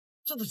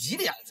这都几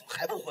点了，怎么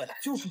还不回来？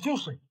就是，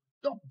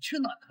到底去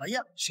哪儿了呀？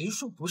谁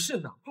说不是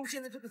呢？就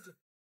现在这个字。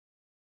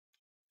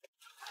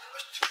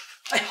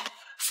哎呀，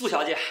苏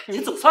小姐，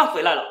您总算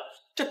回来了。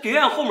这别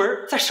院后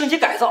门在升级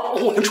改造，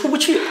我们出不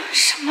去。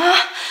什么？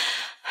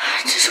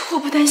真是祸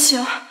不单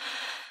行！快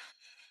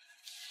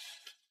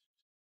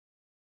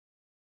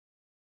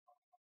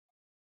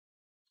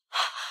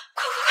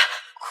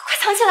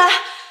藏起来！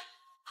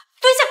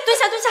蹲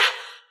下！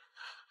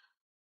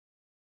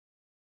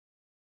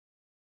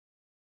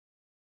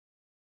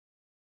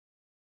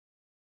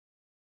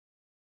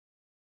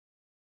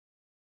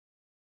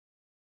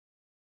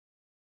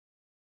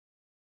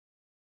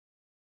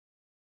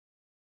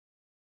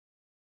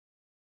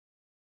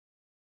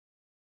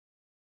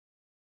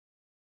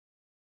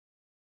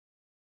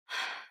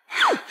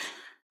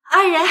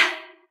二爷，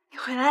你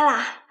回来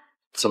啦？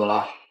怎么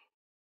了？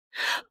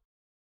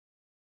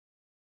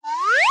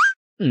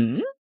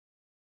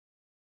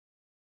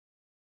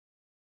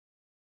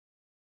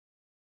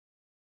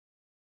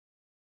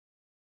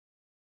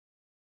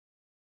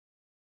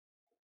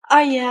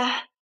二爷，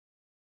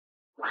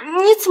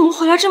你怎么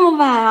回来这么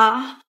晚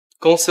啊？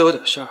公司有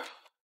点事儿。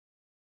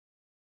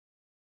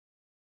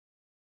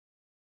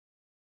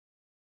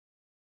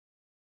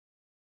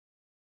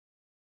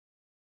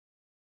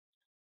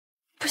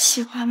不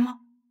喜欢吗？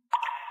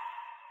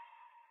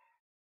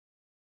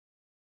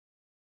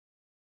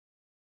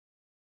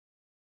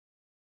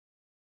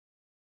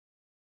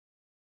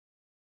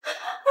二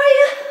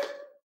爷。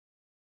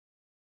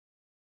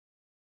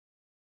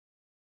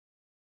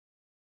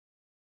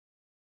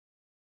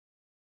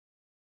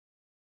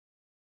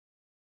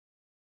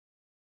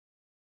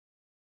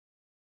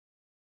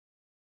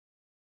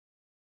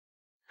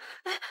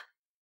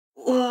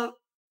我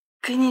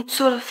给你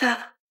做了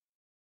饭。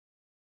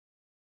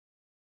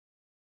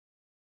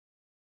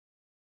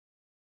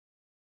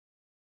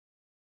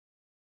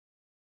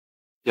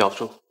咬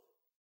住。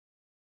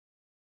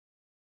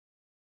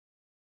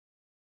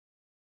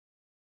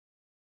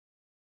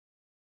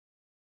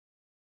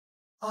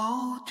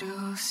Oh,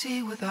 to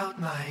see without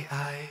my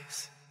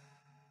eyes,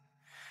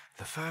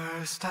 the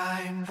first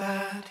time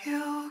that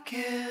you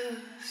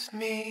kissed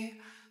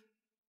me.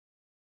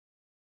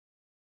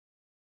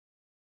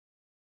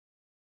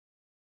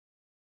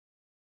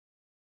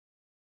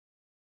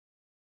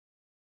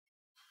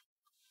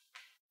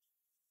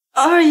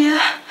 二爷，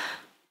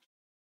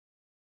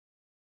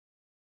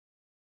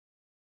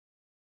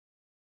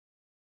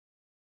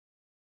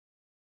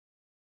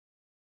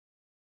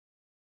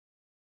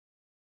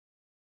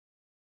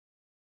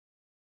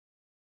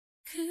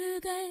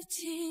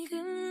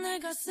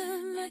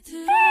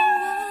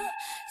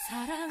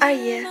二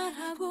爷，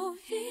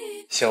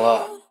醒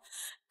了。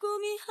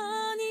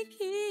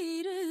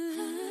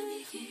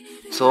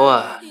昨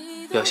晚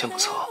表现不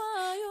错。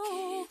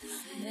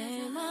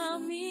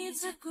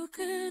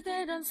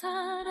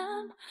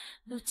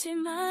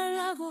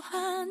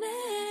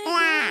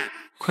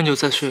困就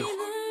再睡一会儿，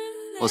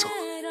我走。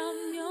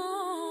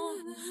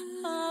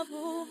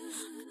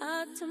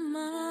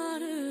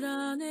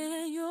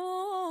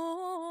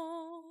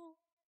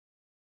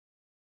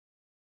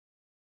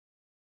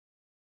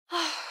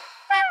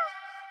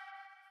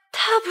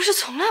他不是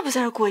从来不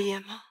在这过夜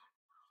吗？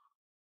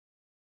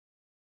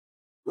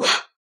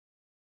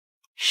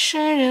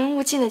生人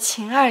勿近的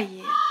秦二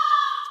爷，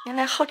原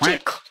来好这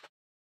口。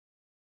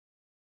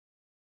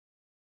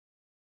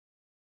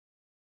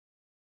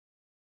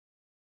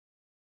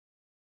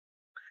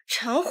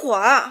陈火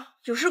儿，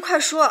有事快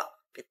说，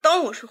别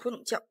耽误我睡回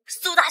笼觉。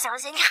苏大小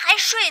姐，你还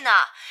睡呢？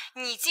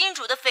你金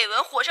主的绯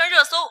闻火上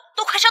热搜，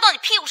都快烧到你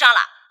屁股上了。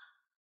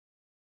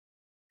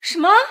什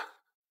么？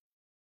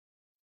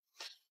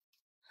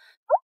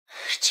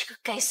这个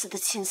该死的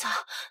秦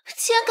苍，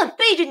竟然敢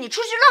背着你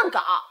出去乱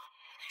搞！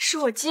是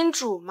我金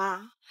主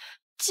吗？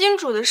金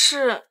主的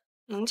事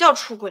能叫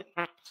出轨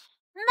吗？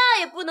那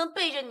也不能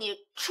背着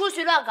你出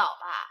去乱搞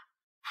吧？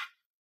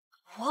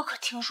我可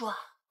听说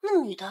那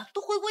女的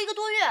都回国1个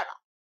多月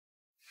了，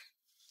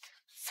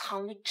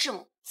藏得这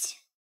么紧，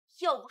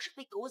要不是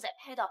被狗仔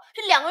拍到，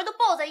这2个人都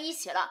抱在一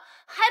起了，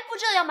还不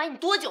知道要瞒你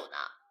多久呢。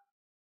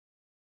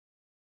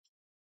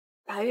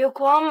白月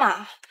光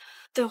嘛，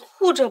得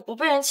护着不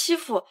被人欺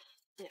负，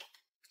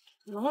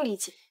能理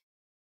解。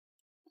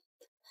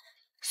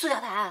苏小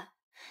檀，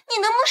你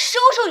能不能收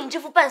收你这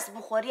副半死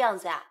不活的样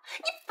子呀？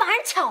你把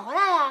人抢回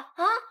来呀！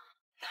啊？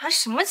拿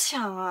什么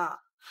抢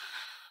啊？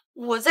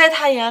我在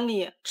他眼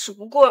里只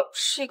不过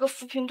是一个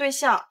扶贫对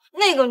象，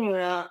那个女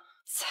人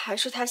才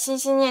是他心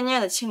心念念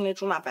的青梅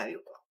竹马白月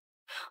光。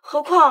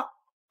何况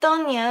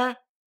当年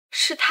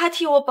是他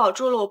替我保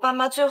住了我爸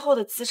妈最后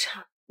的资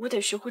产，我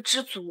得学会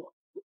知足。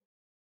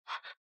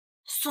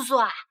苏苏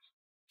啊，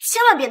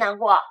千万别难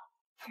过，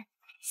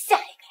下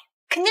一个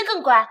肯定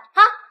更乖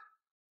啊！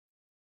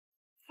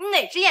你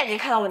哪只眼睛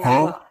看到我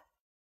难过了？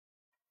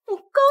我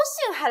高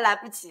兴还来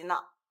不及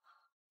呢。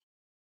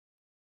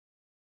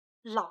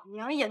老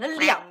娘演了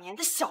2年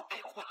的小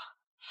白花，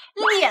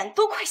脸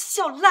都快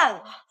笑烂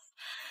了。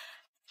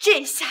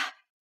这下我终于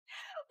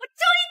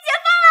解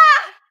放了！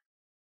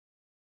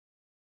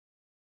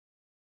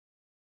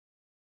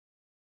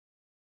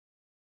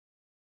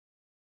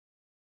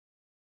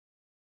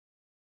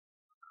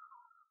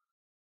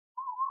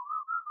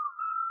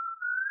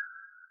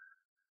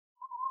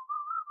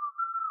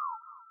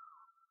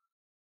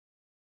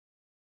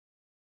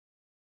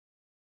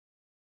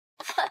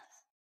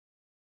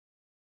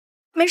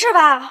没事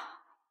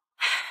吧？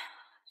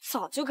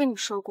早就跟你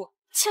说过，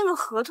签个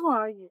合同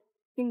而已，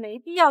你没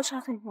必要穿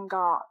很清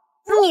高。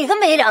你个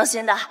没良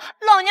心的，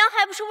老娘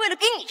还不是为了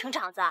给你撑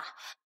场子啊！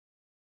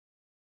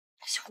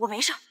我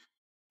没事。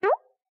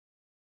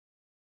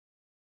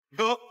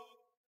哟，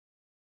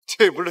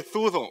这不是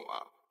苏总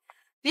吗？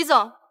李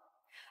总，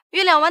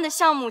月亮湾的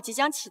项目即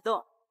将启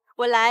动，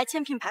我来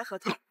签品牌合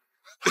同。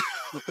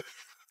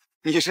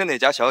你是哪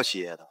家小企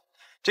业的？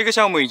这个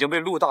项目已经被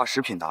陆大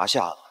食品拿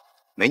下了，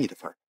没你的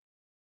份儿。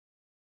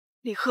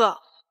李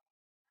贺，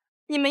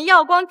你们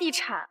耀光地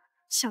产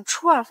想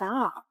出尔反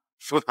尔？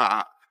苏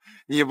檀，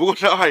你不过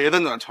是二爷的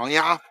暖床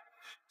鸭，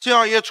这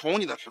二爷宠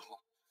你的时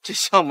候，这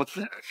项目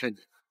自然是你。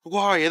不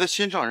过二爷的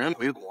心上人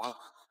回国了，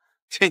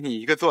这你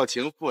一个做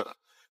情妇的，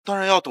当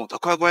然要懂得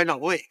乖乖让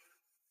位。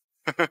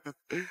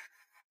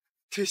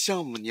这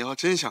项目你要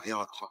真想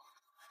要的话，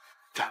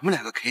咱们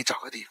两个可以找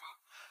个地方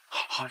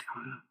好好聊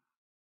聊。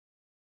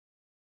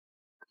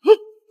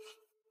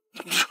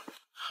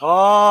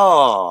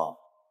哦，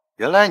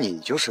原来你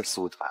就是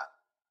苏檀。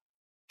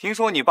听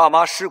说你爸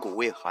妈尸骨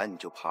未寒，你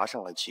就爬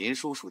上了秦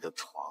叔叔的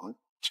床。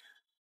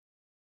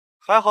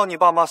还好你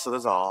爸妈死得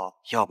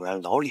早，要不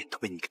然老脸都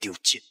被你给丢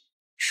尽。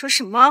说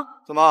什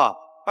么？怎么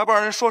还不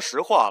让人说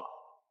实话了？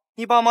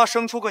你爸妈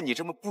生出个你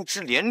这么不知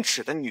廉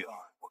耻的女儿，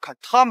我看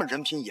他们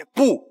人品也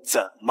不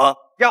怎么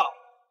样。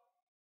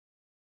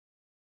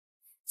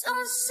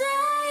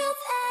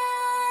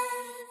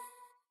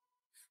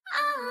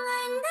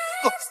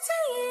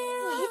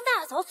你一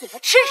大早嘴巴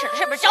吃屎的，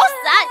是不是找死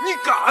啊？你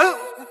敢！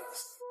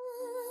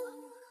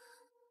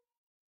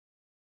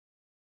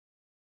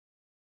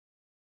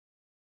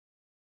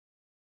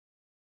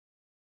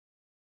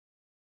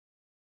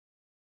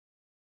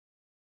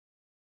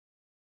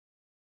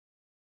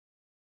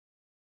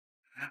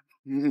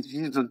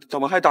你怎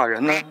么还打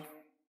人呢？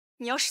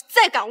你要是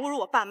再敢侮辱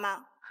我爸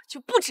妈，就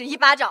不止一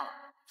巴掌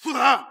了。苏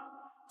檀，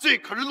这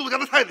可是陆家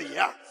的太子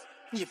爷，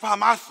你爸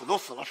妈死都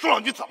死了，说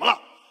两句怎么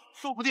了？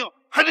说不定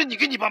还是你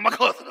给你爸妈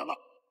克死的呢。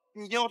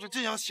你要是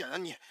真想显着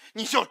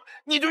你孝顺，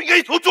你就应该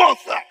一头撞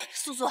死。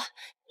苏苏，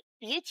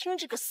别听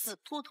这个死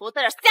秃头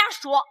在这瞎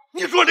说。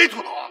你说谁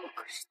秃头啊？我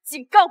可是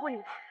警告过你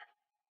了。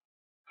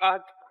啊，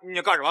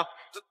你干什么？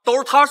这都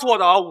是他说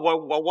的啊，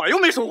我又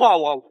没说话，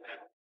我。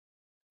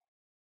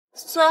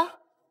苏，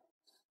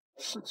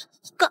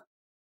干！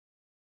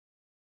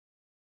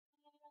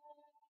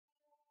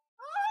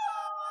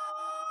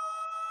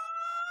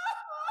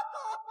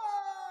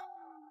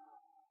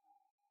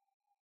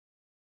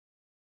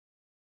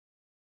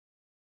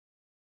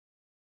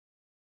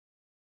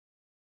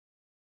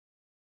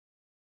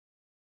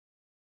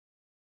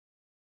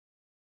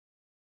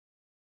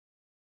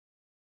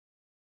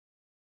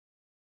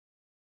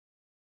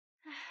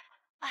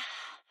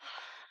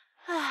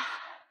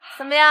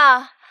怎么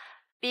样？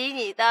比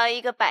你当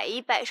一个百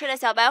依百顺的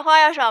小白花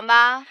要爽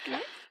吧？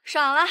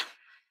爽了，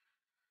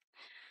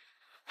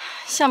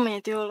项目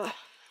也丢了。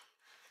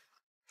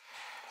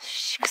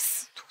是个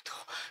死秃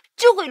头，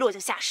就会落井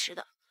下石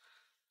的。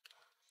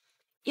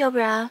要不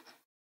然，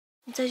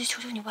你再去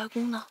求求你外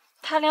公呢？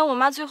他连我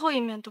妈最后一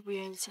面都不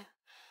愿意见，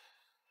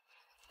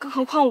更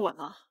何况我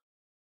呢？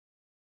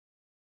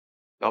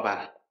老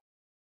板，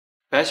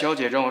白小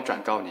姐让我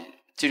转告你，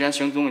既然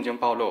行踪已经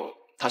暴露，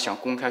她想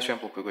公开宣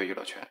布回归娱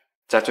乐圈。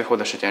在最后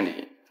的时间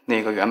里，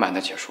那个圆满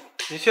的结束。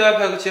你去安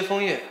排个接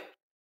风宴，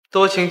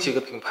多请几个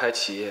品牌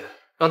企业，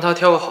让他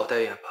挑个好代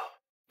言吧。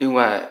另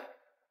外，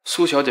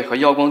苏小姐和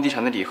耀光地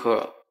产的李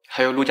贺，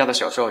还有陆家的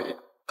小少爷，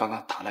刚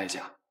刚打了一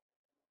架。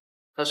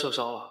他受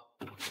伤了？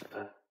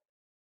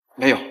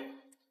没有，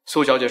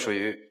苏小姐属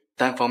于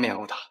单方面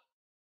殴打。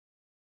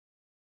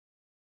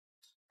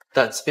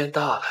胆子变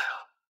大了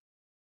呀！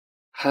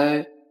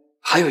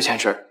还有一件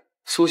事，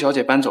苏小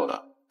姐搬走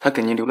了，她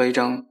给您留了一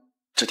张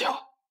纸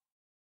条。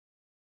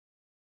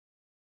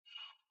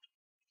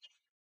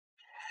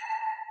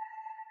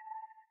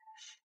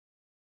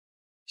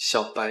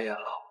小白眼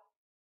狼，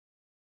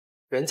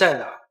人在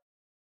哪儿？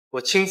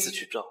我亲自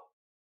去找。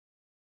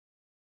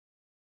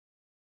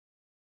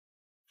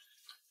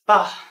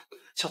爸，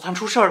小谭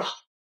出事了。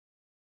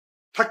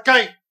他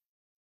该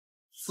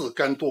自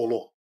甘堕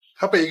落，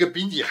他被一个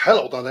比你还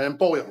老的男人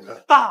包养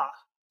着。爸，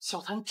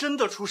小谭真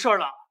的出事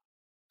了。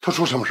他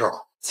出什么事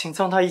了？秦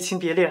苍他移情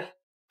别恋，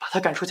把他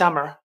赶出家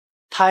门，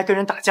他还跟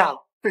人打架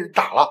了，被人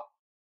打了，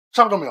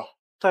伤着没有？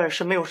倒也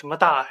是没有什么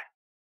大碍。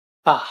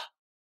爸，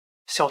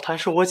小谭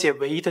是我姐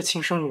唯一的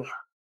亲生女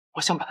儿，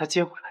我想把她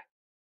接回来。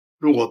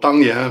如果当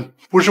年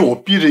不是我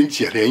逼着你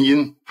姐联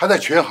姻，还在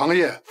全行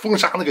业封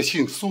杀那个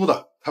姓苏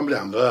的，他们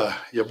两个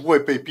也不会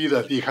被逼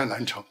得离开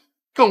南城，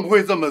更不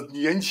会这么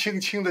年轻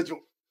轻的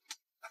就……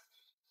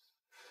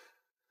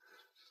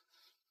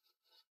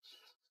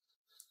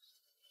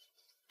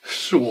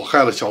是我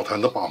害了小谭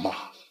的爸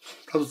妈，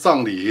他的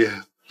葬礼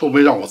都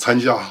没让我参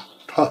加，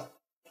他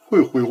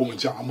会回我们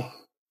家吗？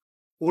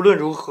无论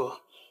如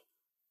何，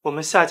我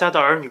们夏家的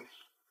儿女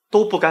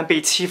都不该被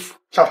欺负。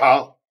夏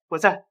棠，我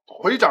在。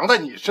腿长在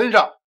你身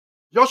上，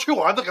要去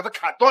我儿子给他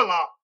砍断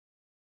了。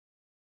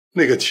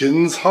那个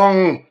秦苍，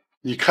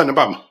你看着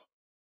办吧。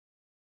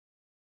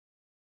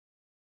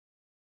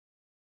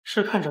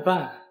是看着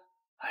办，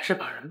还是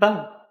把人办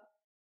了？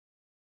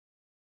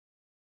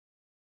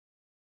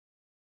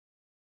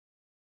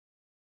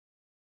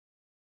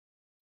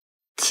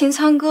秦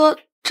苍哥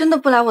真的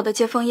不来我的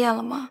接风宴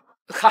了吗？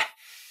嗨，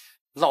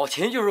老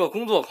秦就是个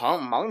工作狂，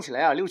忙起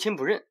来啊六亲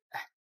不认。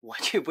哎，我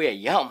去不也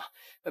一样吗？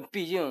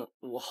毕竟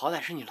我好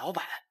歹是你老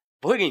板，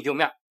不会给你丢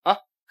面啊。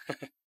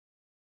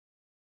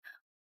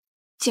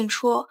景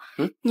初，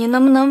你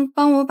能不能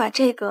帮我把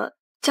这个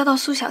交到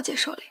苏小姐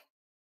手里？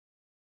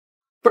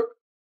不是，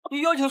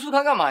你邀请苏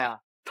檀干嘛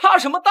呀？他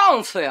什么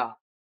档次呀？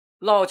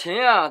老秦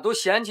呀，都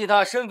嫌弃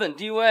他身份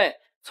低微，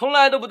从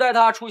来都不带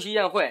他出席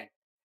宴会。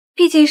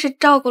毕竟是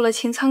照顾了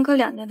秦苍哥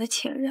2年的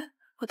情人，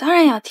我当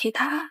然要替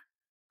他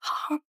好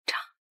好补偿。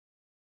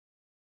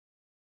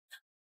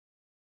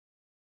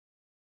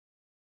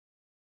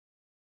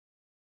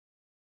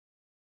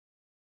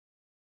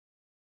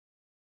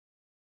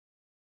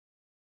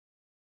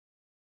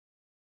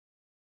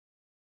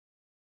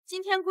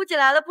今天估计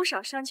来了不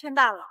少商圈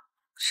大佬，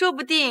说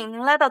不定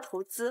能拉到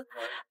投资，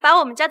把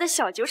我们家的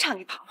小酒厂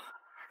给跑了。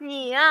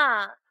你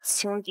呀，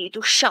情敌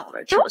都上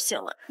门挑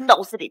衅了，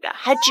脑子里边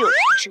还只有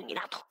他是你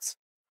俩投资。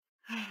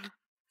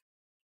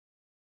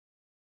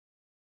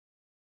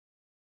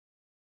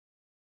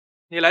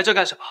你来这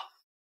干什么？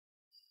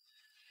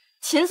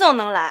秦总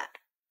能来，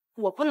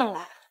我不能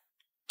来。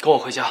跟我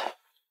回家。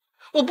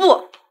我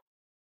不。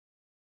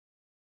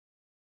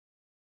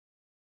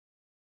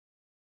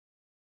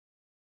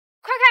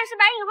快看，是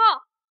白影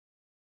后。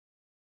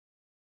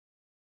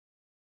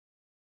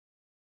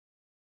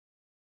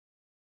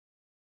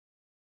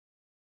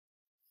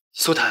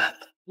苏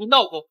檀，你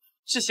闹过，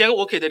是嫌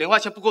我给的零花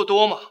钱不够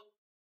多吗？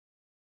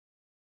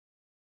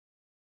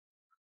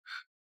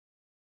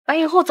白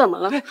影后怎么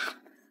了？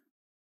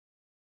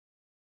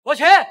老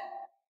秦，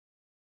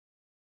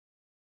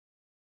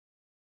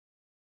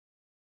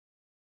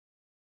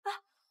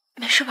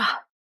没事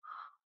吧？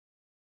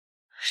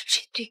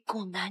这对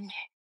狗男女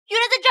原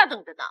来在这儿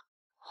等着呢。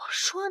我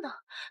说呢，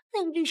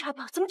那个绿茶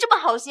婊怎么这么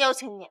好心邀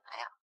请你来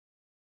呀？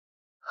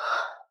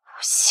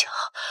不行，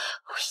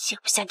我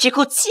咽不下这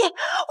口气。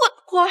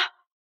我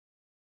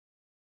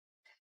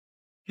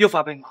又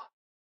发病了？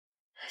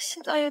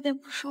心脏有点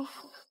不舒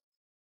服。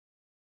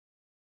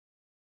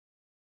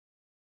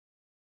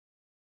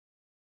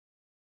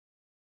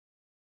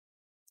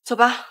走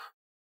吧。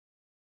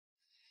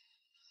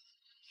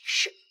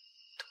是，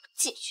等我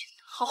进去，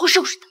好好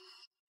收拾他。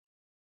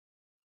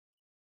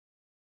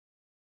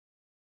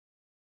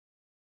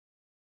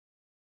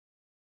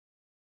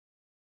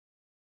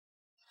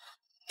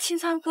青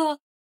苍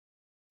哥，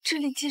这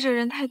里记者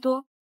人太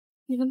多，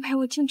你能陪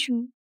我进去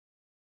吗？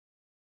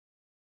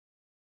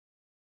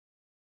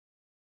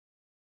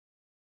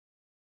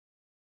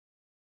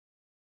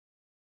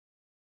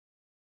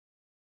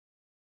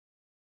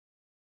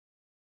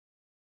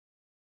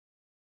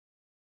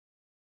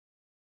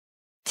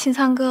青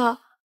苍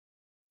哥，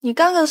你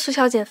刚跟苏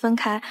小姐分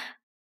开，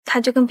她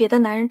就跟别的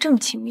男人这么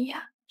亲密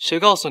啊？谁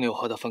告诉你我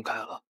和她分开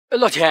了？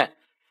老秦，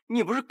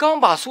你不是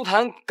刚把苏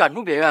檀赶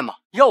出别院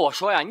吗？要我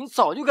说呀，你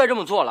早就该这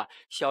么做了。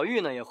小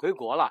玉呢也回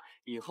国了，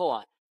以后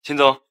啊，秦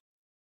总，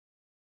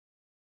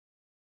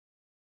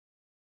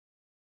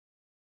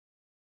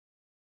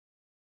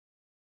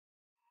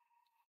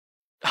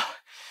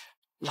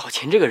老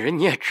秦这个人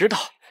你也知道，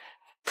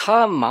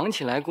他忙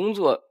起来工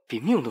作比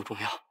命都重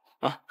要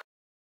啊。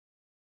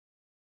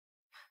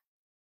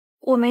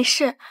我没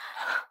事，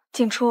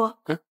景初，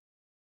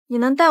你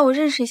能带我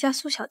认识一下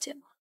苏小姐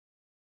吗？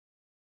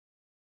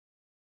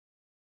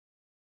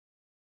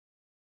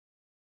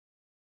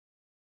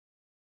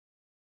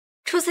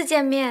初次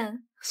见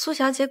面，苏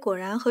小姐果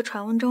然和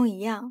传闻中一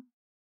样，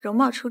容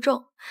貌出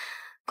众，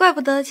怪不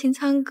得秦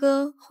苍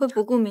哥会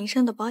不顾名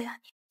声的包养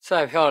你。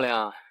再漂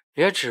亮，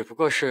也只不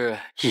过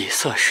是以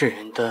色示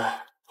人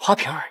的花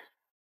瓶而已。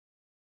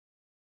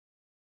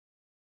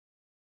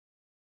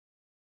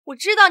我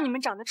知道你们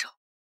长得丑，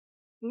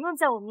不用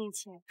在我面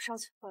前双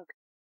嘴恶感。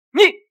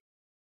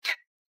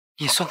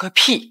你算个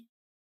屁！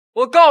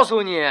我告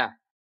诉你，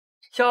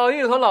小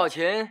玉和老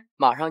秦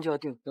马上就要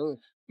订婚了，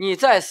你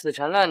再死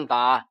缠烂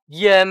打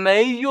也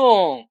没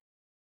用。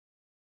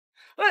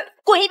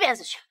滚一边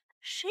子去！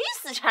谁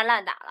死缠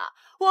烂打了？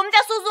我们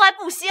家苏苏还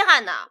不稀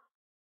罕呢。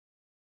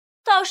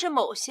倒是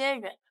某些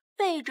人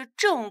背着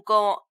正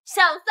宫，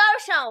小三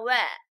上位，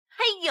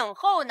还影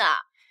后呢。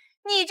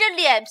你这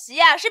脸皮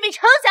啊，是比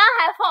城墙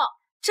还厚。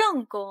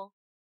正宫，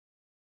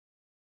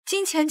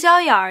金钱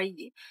交易而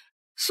已，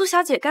苏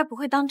小姐该不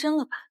会当真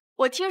了吧？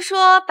我听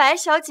说白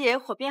小姐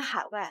火遍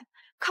海外，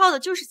靠的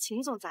就是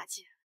秦总砸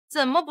钱，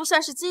怎么不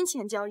算是金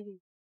钱交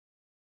易？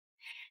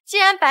既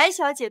然白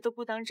小姐都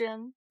不当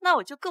真，那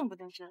我就更不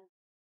当真了。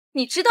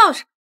你知道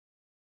什么？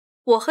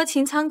我和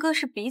秦苍哥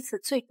是彼此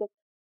最根本，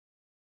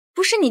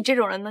不是你这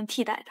种人能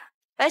替代的。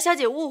白小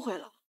姐误会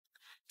了，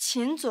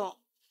秦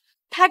总，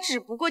他只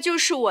不过就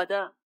是我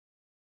的。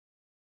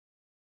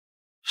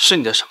是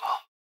你的什么？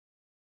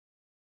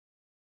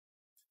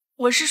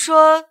我是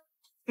说，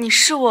你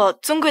是我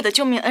尊贵的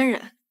救命恩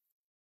人。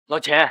老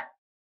秦，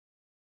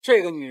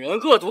这个女人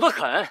恶毒的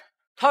很，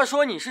他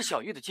说你是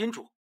小玉的金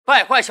主，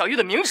败坏小玉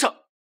的名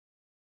声。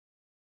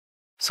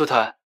苏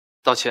檀，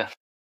道歉。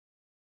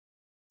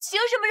凭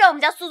什么让我们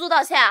家苏苏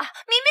道歉啊？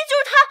明明就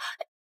是他。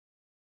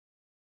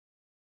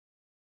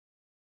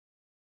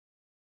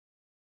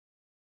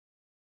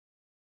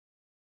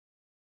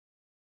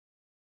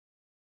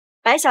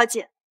白小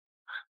姐，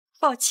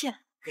抱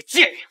歉。个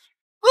贱人！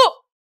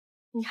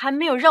你还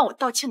没有让我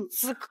道歉的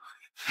资格。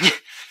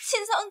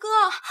秦苍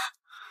哥，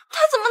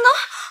他怎么能？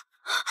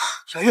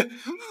小玉，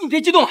你别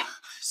激动。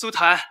苏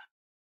檀，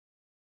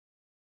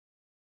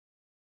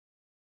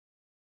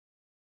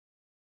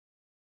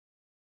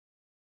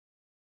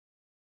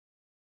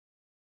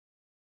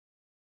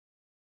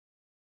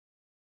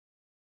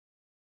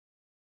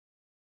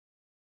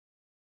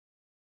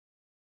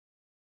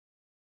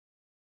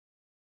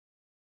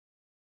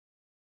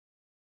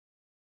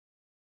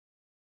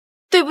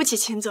对不起，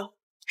秦总，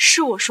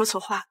是我说错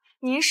话。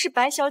您是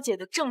白小姐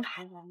的正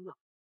牌男友，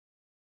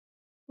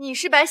你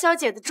是白小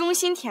姐的忠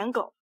心舔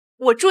狗。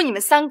我祝你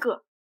们3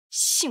个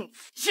幸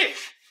福。谢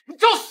谢你，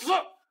找死！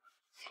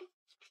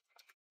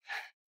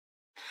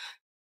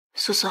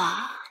苏苏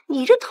啊，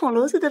你这捅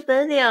娄子的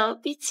本领，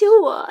比起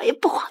我也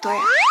不遑多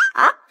让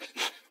啊！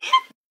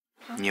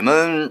你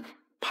们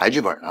排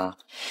剧本呢？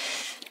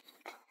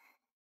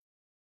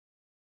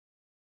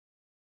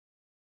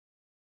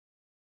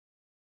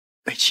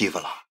被欺负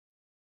了，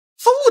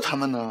揍他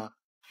们呢？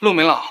陆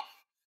明老，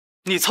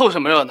你凑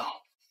什么热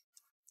闹？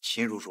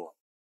秦叔叔，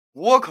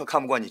我可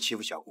看不惯你欺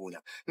负小姑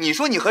娘。你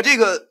说你和这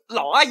个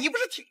老阿姨不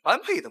是挺般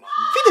配的吗？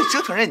你非得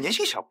折腾人家年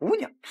轻小姑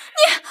娘。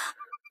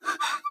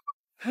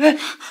哎，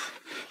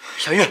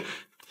小玉，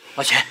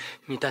老钱，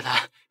你带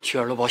她去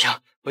2楼包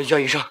厢，我去叫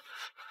医生。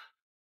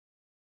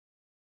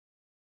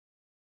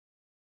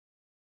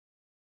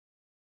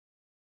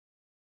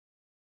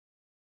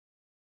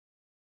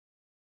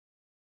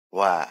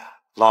喂，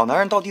老男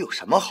人到底有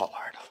什么好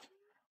玩的？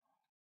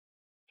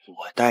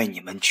我带你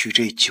们去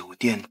这酒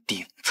店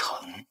顶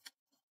层，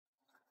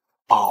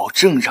保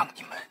证让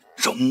你们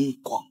容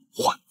光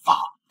焕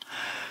发，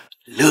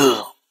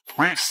乐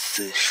不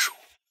思蜀。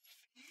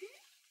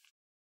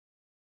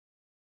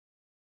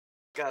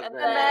干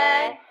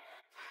杯！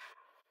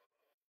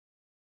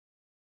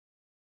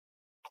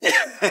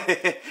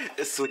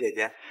苏姐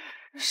姐，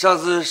上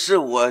次是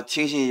我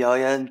听信谣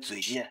言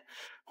嘴贱，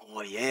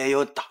我爷爷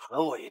又打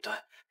了我一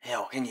顿，哎呀，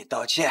我跟你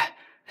道歉。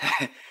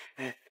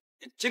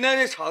今天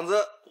这场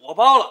子我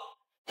包了，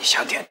你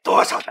想点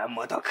多少单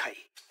模都可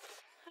以。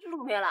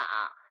陆明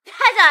朗，你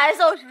还想挨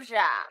揍是不是？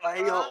哎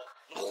呦，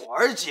环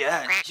儿姐，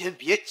你先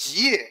别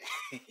急，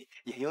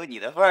也有你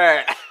的份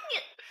儿。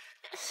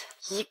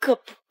1个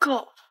不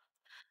够，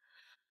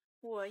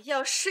我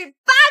要睡8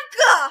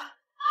个。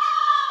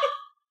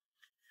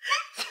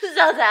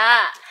小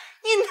才，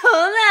你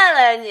能耐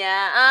了你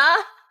啊！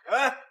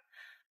哎，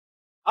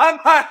安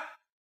排。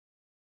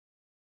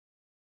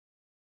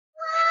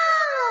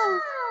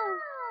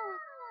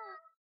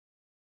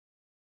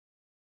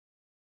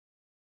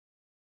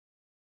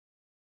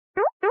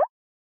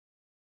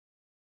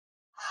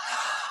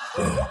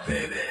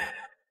baby。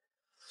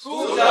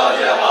苏小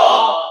姐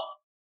好。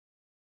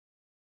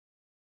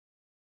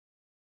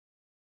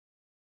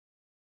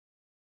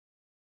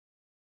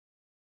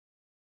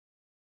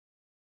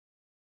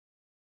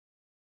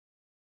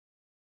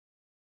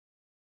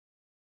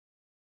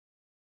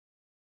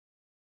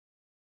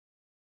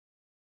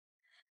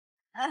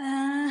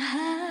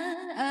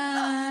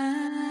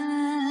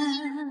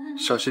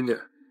小心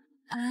点。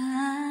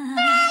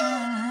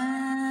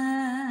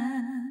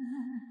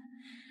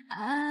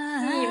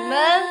你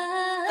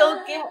们都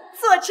给我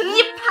坐成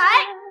一排。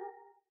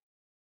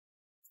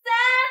3、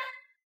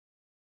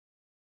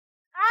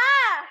2、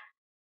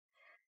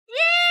1。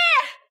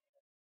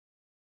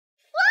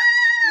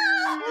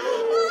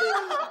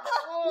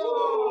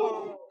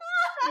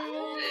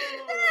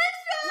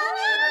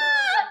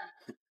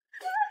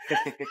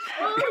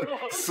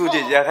苏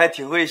姐姐还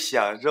挺会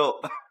享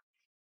受。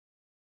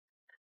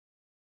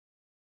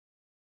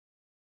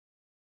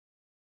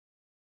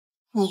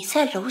你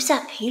在楼下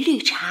陪绿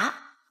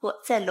茶，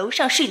我在楼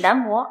上睡男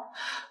模，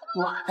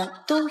我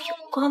们都有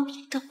光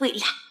明的未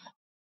来。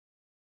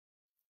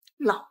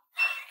老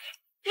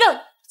让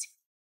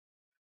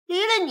你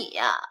离了你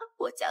呀，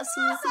我家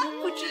苏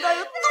苏不知道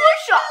有多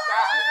爽呢。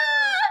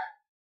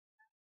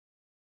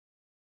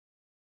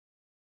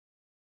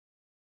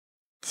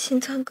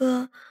秦苍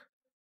哥，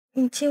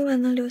你今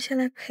晚能留下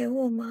来陪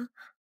我吗？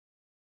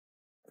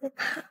我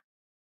怕。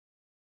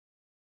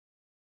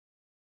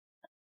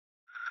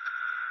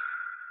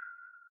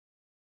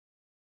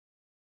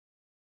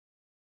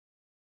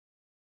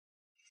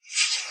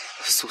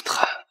苏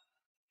檀，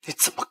你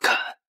怎么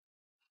敢？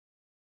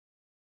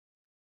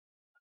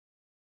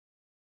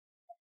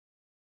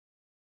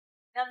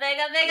干杯！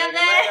干杯！干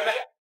杯！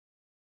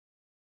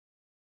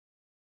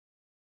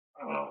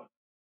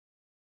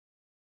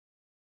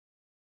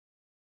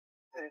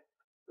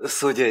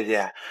苏姐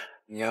姐，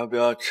你要不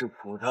要吃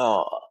葡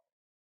萄啊？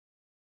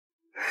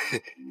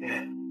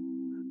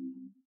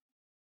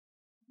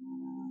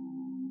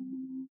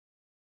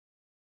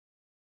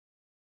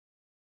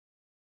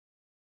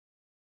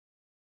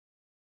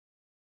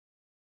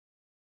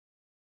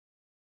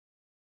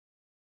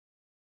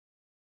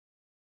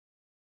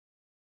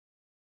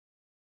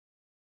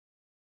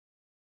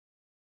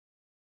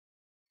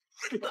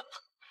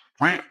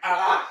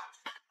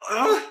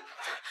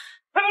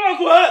还让我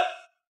滚！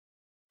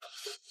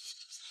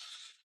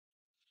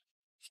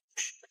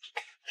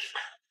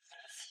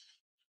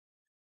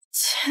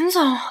秦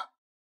总，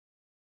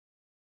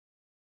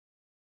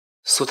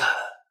苏檀，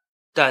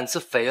胆子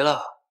肥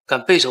了，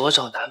敢背着我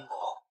找男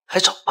模，还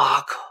找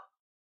8个。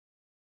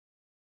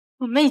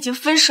我们已经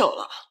分手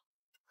了，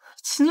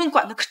秦总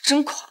管的可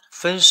真宽。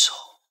分手，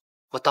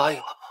我答应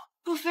了吗？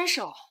不分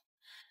手，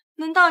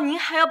难道您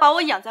还要把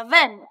我养在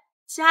外面？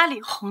家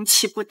里红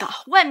旗不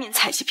倒，外面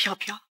彩旗飘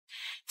飘。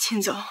秦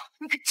总，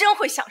你可真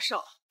会享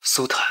受。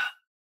苏檀，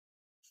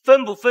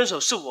分不分手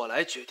是我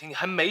来决定，你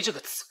还没这个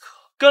资格。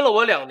跟了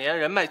我2年，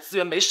人脉资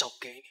源没少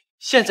给你，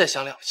现在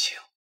想两清，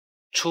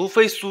除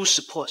非苏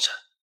氏破产，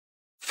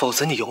否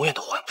则你永远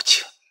都还不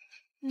清。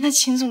那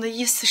秦总的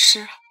意思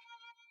是，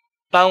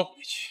搬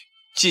回去，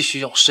继续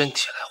用身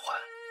体来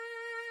还。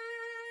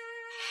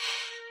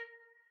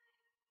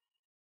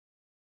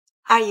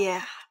二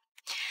爷，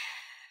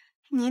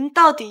您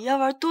到底要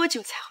玩多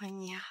久才会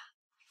腻啊？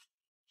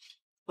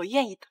我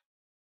愿意等。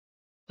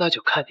那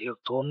就看你有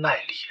多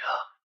卖力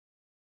啊！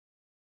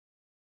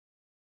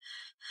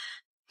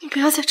你不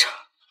要再吵。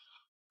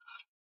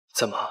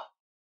怎么，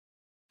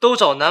都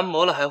找男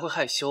模了还会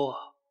害羞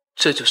啊？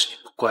这就是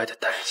你不乖的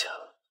代价。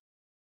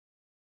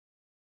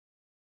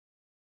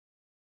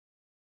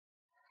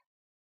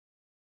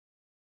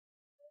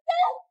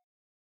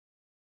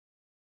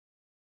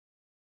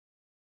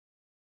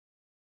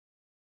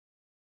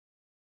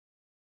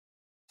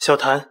小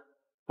谭，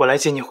我来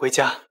接你回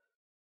家。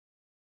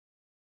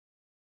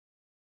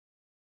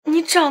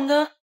你长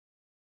得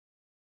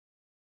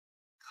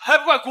还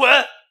不快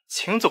滚！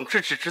秦总是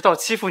只知道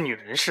欺负女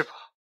人是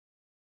吧？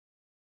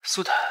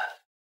苏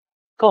檀，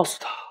告诉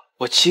他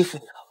我欺负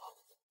你了吗？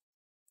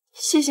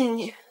谢谢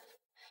你，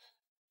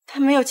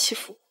他没有欺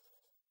负我。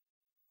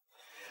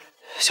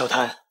小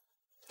谭，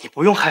你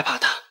不用害怕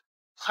他。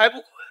还不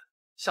滚！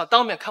想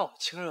当面看我们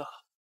亲热啊？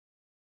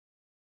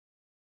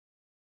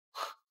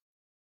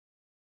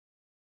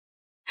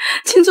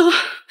秦总，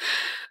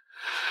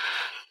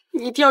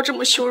你一定要这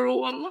么羞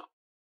辱我吗？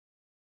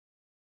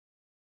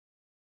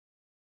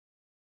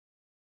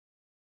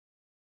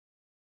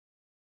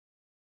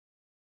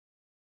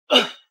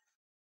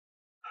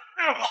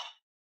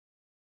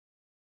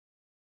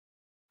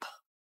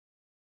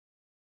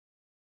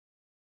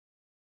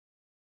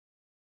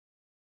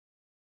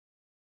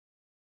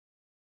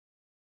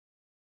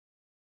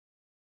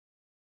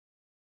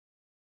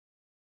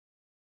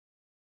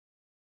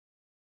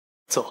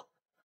走。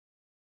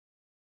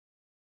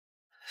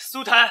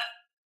苏檀，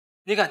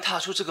你敢踏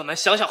出这个门，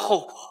想想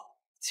后果。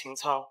秦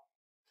苍，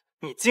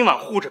你今晚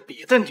护着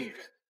别的女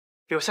人，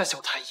留下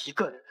小谭一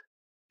个人，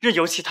任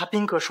由其他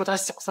宾客说他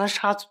小三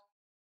插嘴，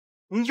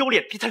你有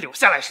脸逼他留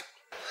下来是吗？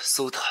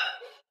苏檀，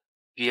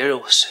别惹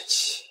我生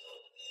气。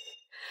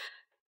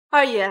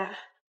二爷，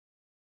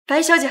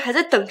白小姐还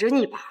在等着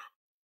你吧？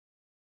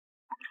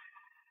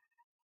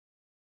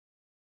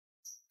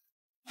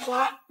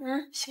花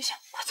儿，醒醒，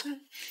快走！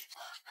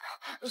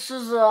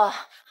苏苏，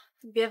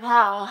你别怕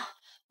啊，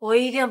我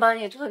一定帮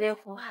你脱离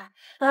苦海，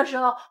到时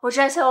候我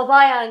站下我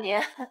包养你。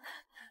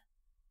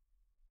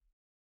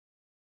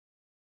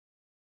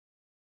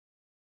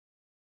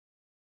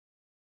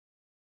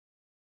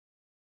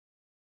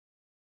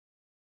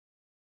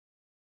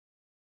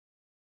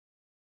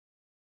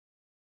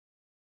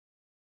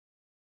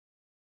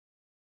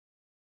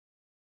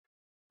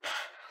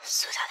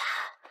苏小谭，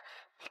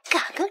你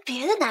敢跟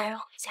别的男人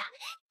回家，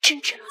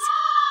真值得奖。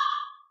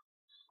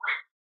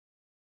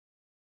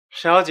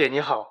沈小姐你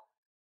好，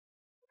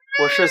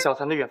我是小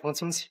谭的远房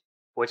亲戚，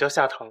我叫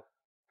夏腾。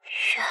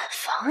远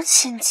房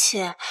亲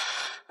戚，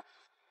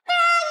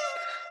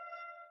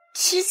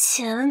之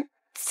前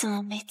怎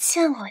么没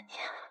见过你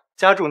啊？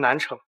家住南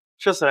城，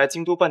这次来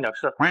京都办点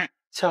事，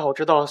恰好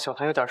知道小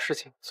谭有点事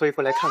情，所以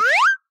过来看看。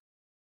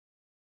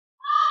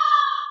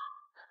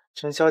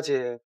陈小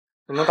姐，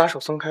你能把手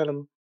松开了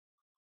吗？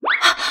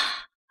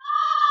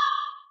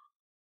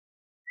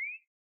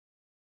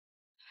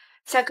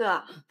夏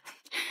哥，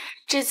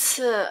这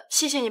次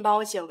谢谢你帮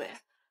我解围，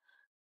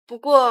不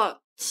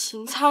过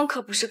秦苍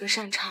可不是个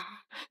善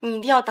茬，你一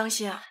定要当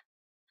心啊！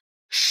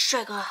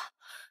帅哥，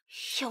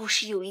要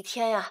是有一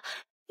天呀，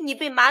你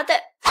被麻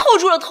袋套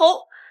住了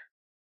头，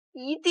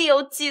一定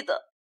要记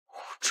得捂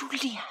住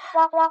脸。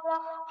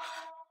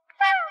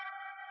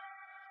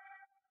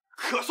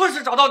可算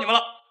是找到你们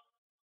了，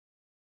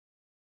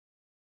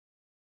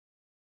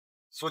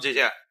苏姐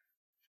姐，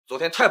昨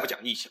天太不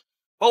讲义气了，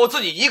把我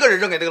自己一个人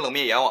扔给那个冷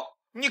面阎王。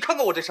你看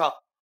看我这伤，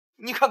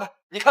你看看，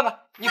你看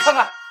看，你看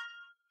看，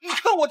你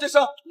看我这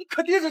伤，你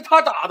肯定是他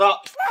打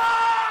的。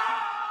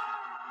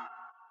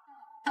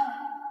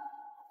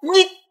你，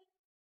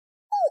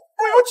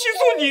我要起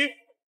诉你！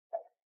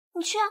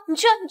你去啊，你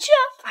去啊，你去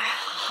啊！哎呀，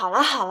好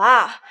了好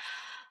了，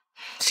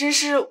真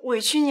是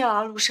委屈你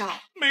了，陆少。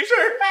没事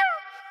儿。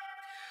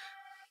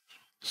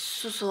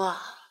苏苏，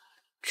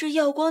这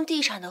耀光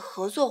地产的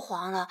合作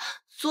黄了，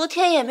昨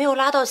天也没有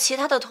拉到其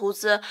他的投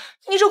资，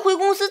你这回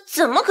公司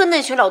怎么跟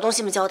那群老东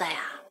西们交代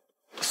呀？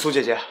苏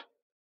姐姐，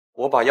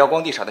我把耀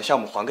光地产的项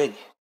目还给你。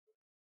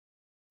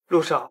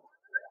陆少，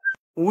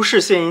无事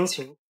献殷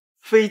勤，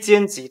非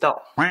奸即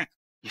盗。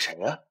你谁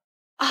呀？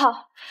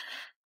哦，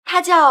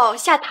他叫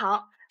夏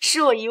棠，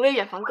是我一位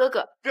远房哥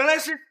哥。原来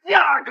是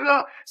夏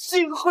哥，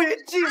幸会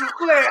幸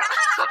会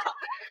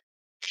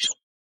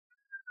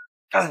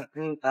啊！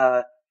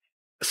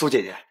苏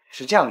姐姐，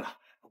是这样的，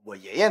我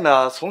爷爷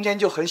呢从前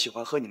就很喜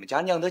欢喝你们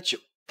家酿的酒，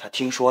他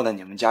听说呢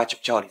你们家酒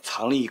窖里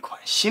藏了一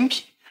款新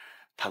品，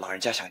他老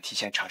人家想提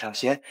前尝尝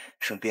鲜，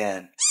顺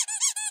便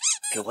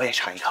给我也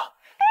尝一口。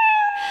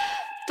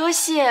多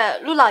谢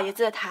陆老爷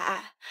子的抬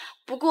爱，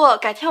不过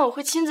改天我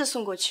会亲自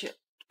送过去，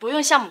不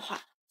用项目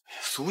化。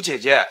苏姐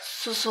姐，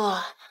苏苏，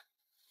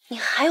你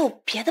还有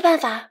别的办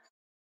法？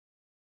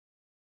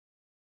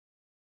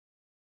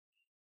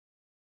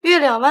月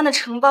2万的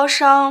承包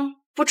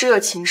商不只有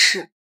秦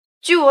氏，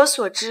据我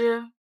所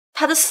知，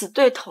他的死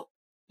对头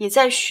也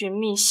在寻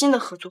觅新的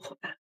合作伙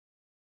伴。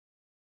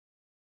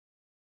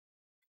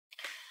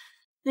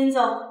林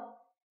总，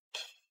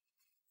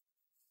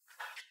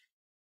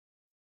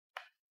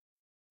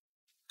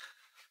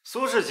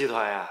苏氏集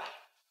团呀，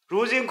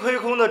如今亏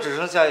空的只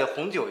剩下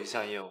红酒一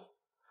项业务，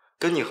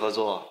跟你合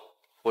作，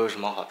我有什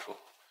么好处？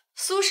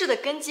苏氏的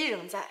根基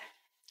仍在，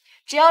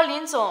只要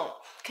林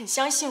总肯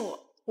相信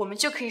我，我们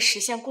就可以实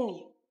现共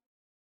赢。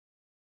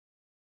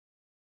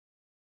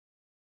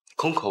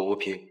空口无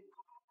凭。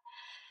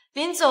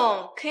林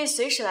总可以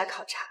随时来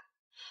考察，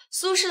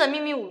苏氏的秘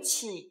密武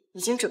器已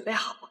经准备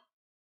好了。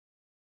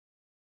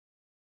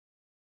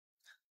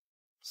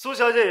苏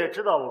小姐也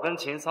知道我跟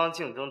秦苍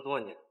竞争多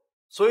年，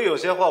所以有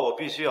些话我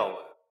必须要问：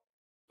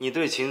你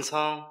对秦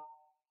苍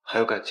还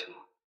有感情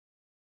吗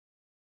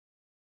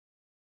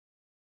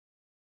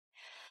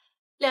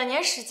2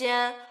年时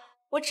间，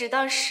我只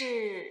当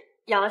是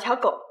养了条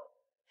狗，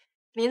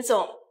林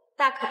总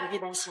大可不必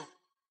担心。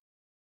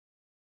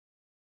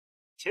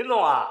秦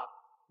总啊，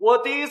我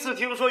第一次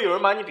听说有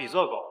人把你比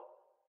作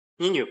狗，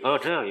你女朋友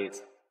真有意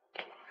思。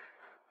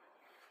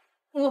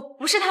我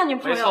不是他女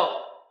朋友。没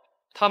错，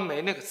他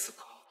没那个资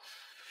格。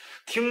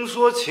听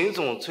说秦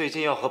总最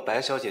近要和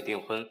白小姐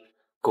订婚，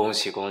恭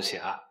喜恭喜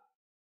啊！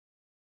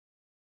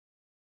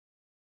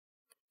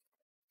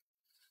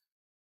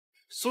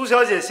苏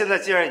小姐现在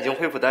既然已经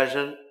恢复单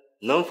身，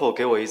能否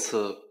给我一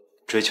次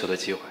追求的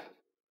机会？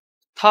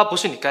他不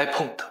是你该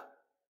碰的，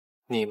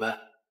你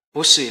们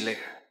不是一类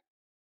人。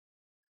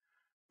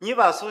你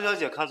把苏小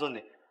姐看作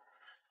哪？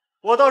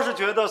我倒是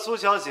觉得苏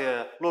小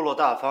姐落落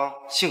大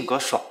方，性格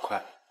爽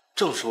快，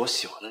正是我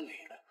喜欢的女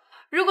人。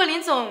如果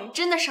林总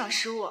真的赏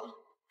识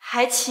我，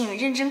还请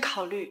认真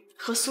考虑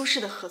和苏氏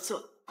的合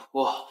作。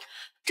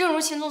正如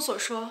秦总所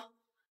说，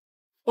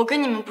我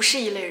跟你们不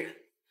是一类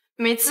人，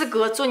没资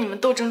格做你们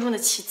斗争中的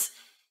棋子。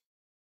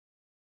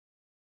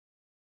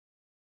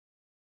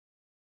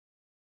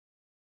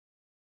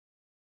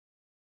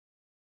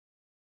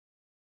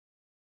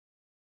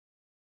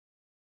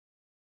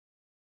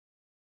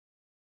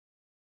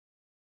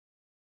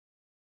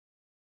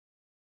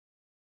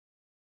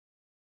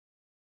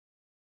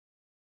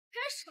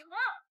干什么？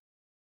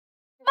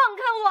放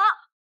开我！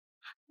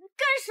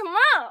干什么？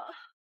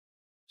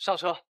上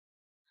车。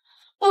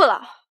不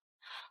了，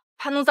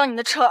怕弄脏你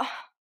的车。干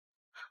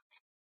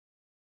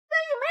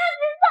什么呀，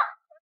秦总？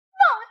放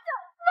我下！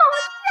放我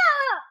下！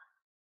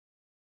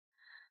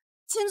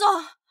秦总，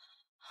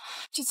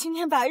这青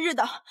天白日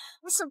的，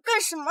你想干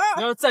什么？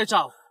你要是再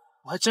炸我，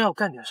我还真要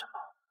干点什么。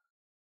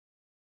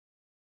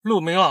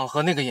陆明朗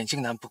和那个眼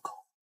镜男不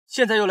够，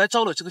现在又来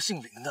招了这个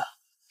姓林的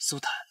苏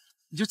檀，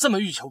你就这么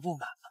欲求不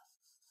满？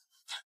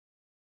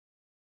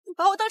你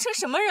把我当成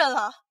什么人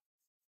了？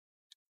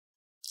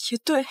也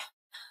对，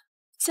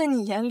在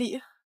你眼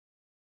里，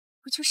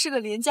我就是个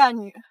廉价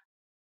女人，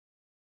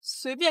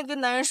随便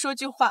跟男人说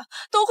句话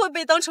都会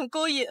被当成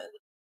勾引。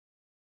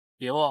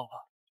别忘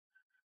了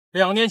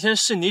，2年前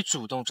是你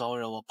主动招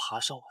惹我爬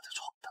上我的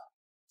床的。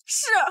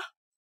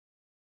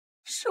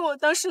是我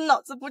当时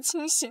脑子不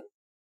清醒，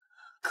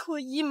可我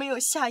一没有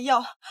下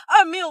药，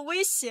二没有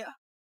威胁，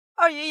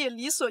二爷也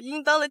理所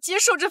应当的接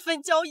受这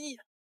份交易，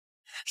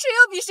谁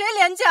又比谁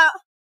廉价？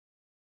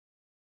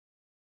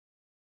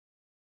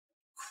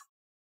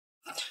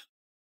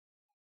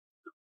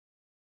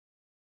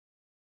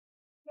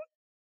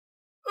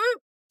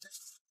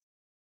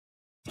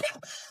你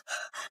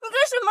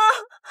干什么？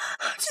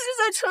这是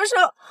在车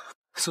上。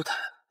苏檀，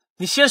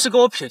你先是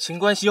跟我撇清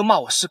关系，又骂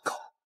我是狗，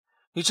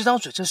你这张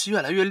嘴真是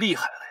越来越厉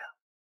害了呀！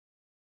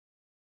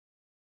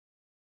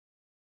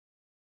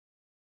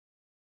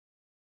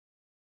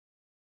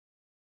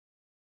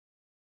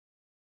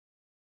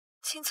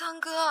秦苍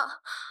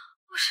哥，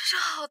我身上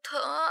好疼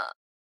啊！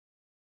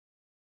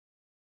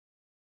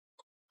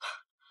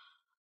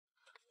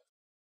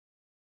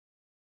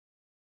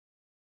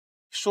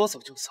说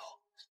走就走，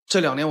这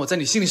2年我在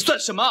你心里算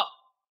什么？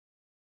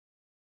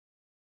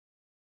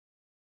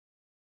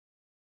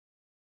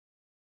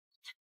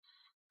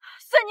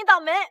算你倒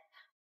霉！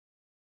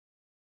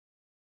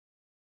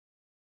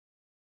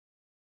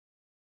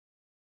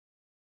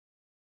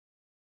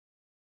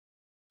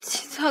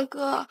秦苍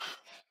哥，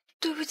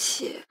对不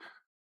起，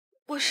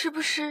我是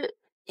不是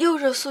又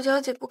惹苏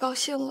小姐不高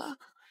兴了？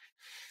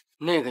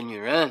那个女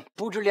人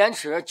不知廉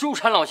耻，纠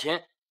缠老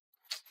秦，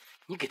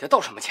你给她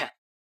道什么歉？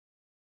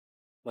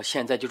我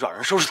现在就找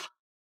人收拾她。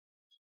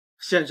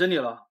显着你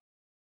了，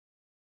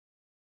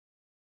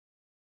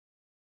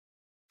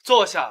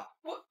坐下。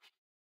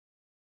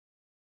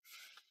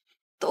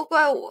都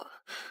怪我，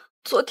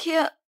昨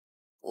天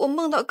我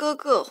梦到哥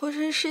哥浑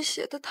身是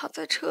血的躺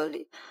在车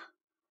里，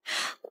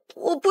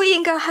我不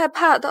应该害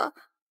怕的，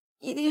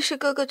一定是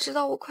哥哥知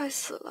道我快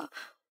死了，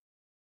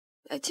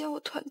来接我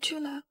团聚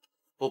来。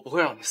我不会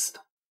让你死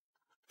的。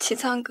齐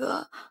苍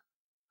哥，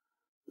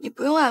你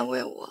不用安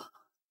慰我，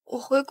我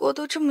回国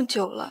都这么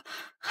久了，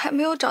还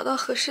没有找到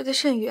合适的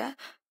肾源，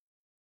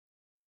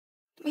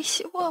没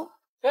希望了。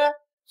哎，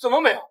怎么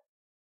没有？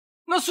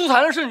那苏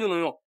檀的肾就能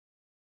用。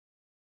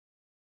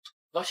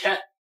老秦，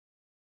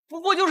不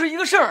过就是一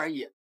个肾而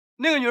已，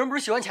那个女人不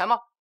是喜欢钱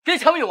吗？给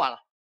钱不就完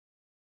了？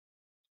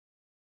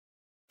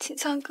秦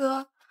苍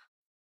哥，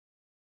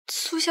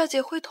苏小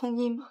姐会同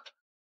意吗？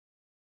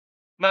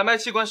买卖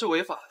器官是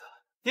违法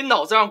的，你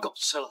脑子让狗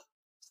吃了。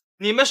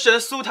你们神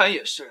苏檀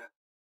也是，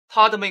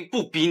他的命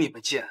不比你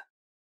们贱。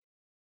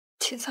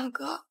秦苍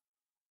哥，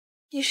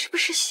你是不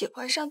是喜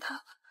欢上他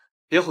了？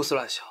别胡思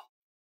乱想，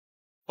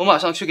我马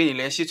上去给你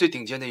联系最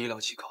顶尖的医疗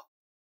机构。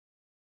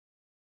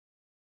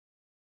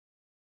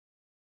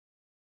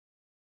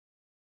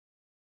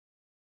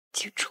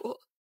记住，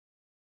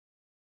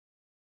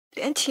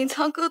连秦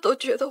苍哥都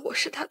觉得我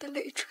是他的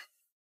累赘，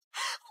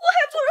我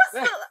还不如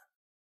死了。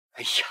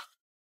哎呀，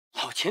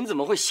老秦怎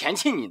么会嫌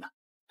弃你呢？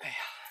哎呀，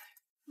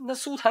那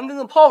苏檀跟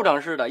个炮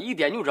仗似的，一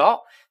点就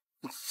着，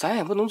咱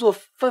也不能做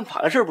犯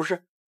法的事，不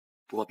是？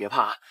不过别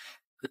怕啊，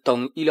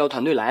等医疗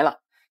团队来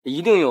了，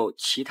一定有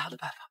其他的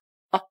办法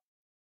啊。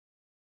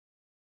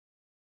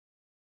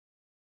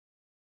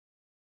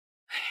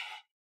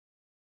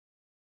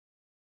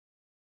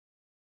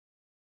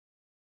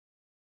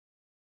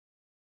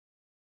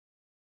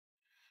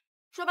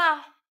说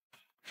吧，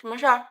什么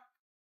事儿？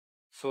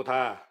苏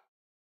檀，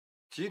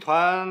集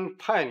团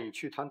派你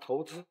去谈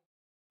投资，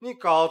你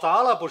搞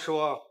砸了不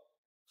说，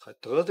还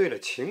得罪了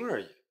秦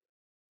二爷。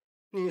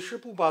你是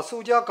不把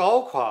苏家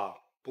搞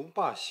垮不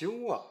罢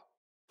休啊！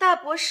大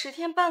伯10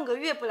天半个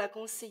月不来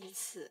公司一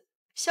次，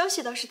消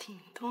息倒是挺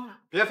灵通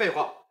啊。别废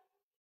话，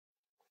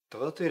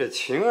得罪了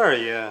秦二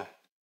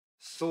爷，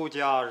苏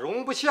家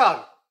容不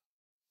下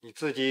你，你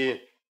自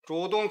己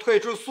主动退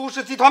出苏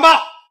氏集团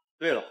吧。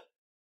对了，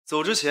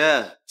走之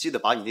前记得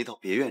把你那套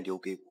别院留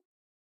给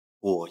我，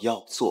我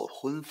要做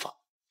婚房。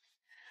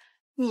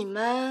你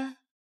们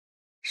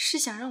是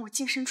想让我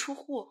净身出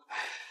户？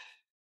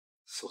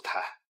苏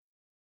檀，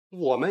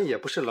我们也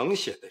不是冷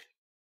血的人，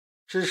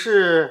只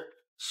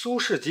是苏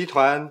氏集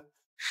团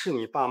是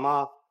你爸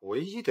妈唯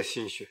一的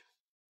心血，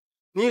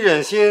你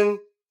忍心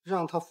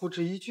让他付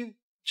之一炬？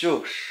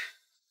就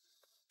是，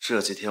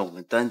这几天我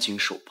们担惊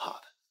受怕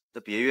的，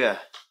那别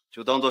院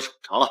就当做手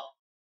偿了。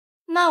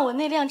那我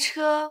那辆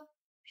车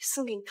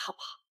送给你好不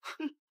好？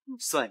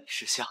算你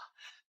识相。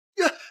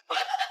干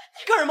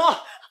什么？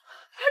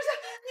儿子，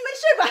你没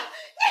事吧？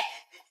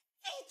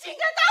你竟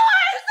敢打我儿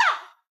子！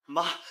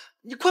妈，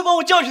你快帮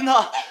我教训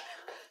他！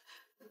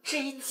这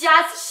一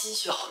家子吸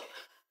血鬼，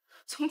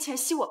从前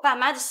吸我爸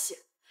妈的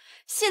血，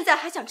现在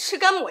还想吃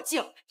干抹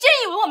净，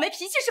真以为我没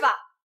脾气是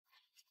吧？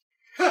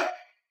哼，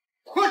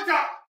混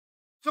账！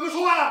怎么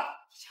说话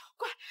了？就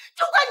怪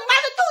你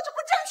妈的肚子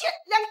不争气，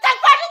连个蛋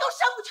瓜子都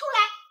生不出来。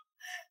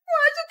我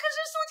儿子可是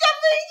苏家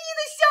唯一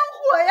的香火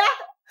呀！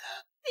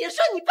别说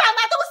你爸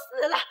妈都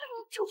死了，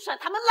就算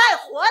他们赖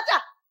活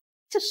着，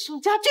这苏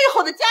家最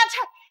后的家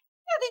产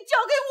也得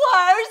交给我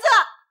儿子。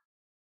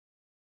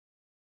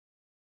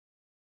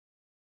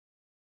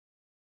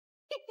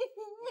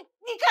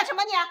你干什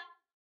么你？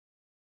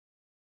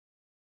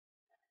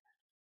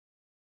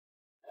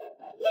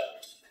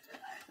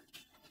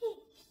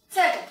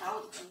再敢打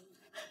我的主意，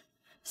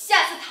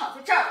下次躺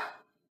在这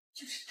儿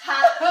就是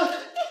他。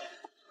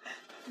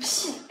不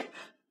信。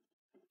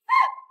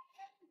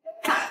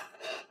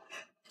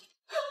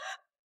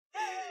哎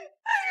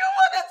呦，我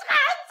的残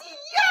疾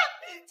呀！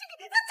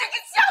这个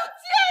小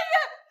贱人！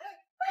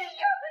哎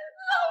呀，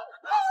老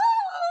公！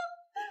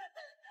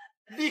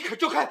立刻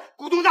召开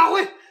股东大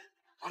会，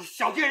把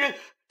小贱人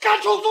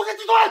赶出苏氏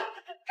集团！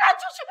赶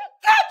出去！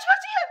赶出去！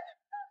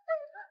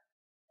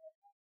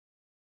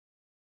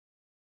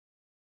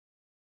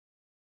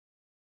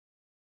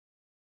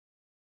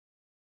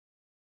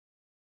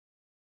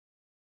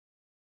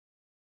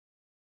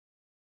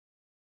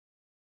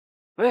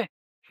喂，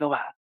老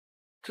板，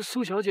这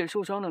苏小姐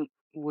受伤了，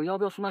我要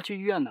不要送她去医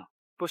院呢？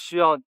不需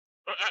要。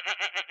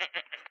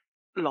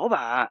老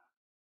板，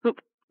不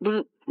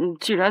是，你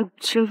既然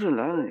亲自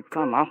来了，你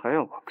干嘛还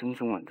要我跟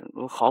踪啊？这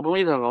我好不容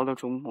易才熬到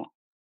周末。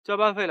加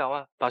班费2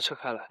万，把车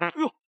开来。哎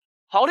呦，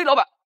好的，老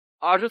板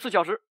，24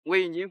小时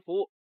为您服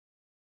务。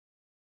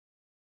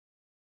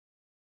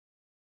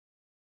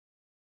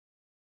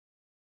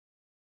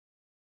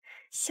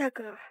夏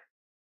哥儿。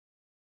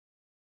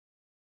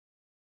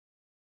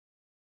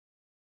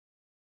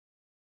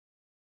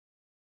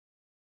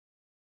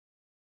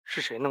是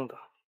谁弄的？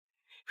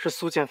是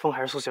苏剑锋还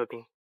是苏小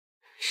兵？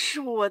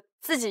是我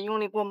自己用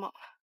力过猛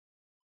了。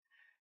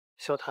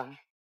小谭，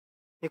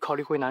你考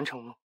虑回南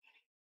城吗？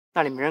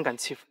那里没人敢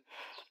欺负你。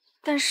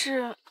但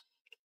是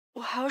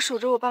我还要守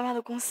着我爸妈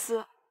的公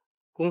司。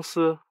公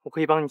司我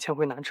可以帮你迁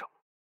回南城。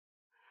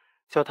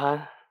小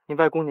谭，你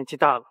外公年纪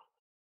大了，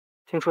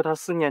听说他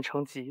思念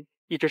成疾，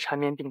一直缠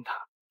绵病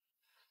榻。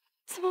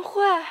怎么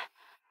会？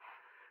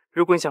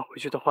如果你想回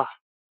去的话，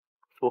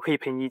我可以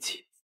陪你一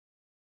起。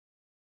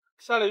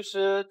夏律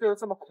师就是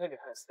这么哄骗女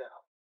孩子的呀？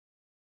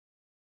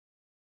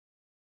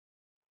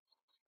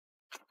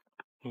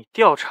你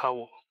调查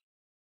我？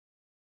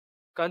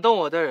敢动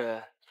我的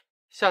人，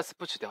下次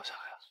不许调查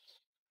呀！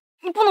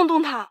你不能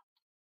动他，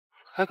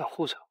还敢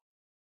护着？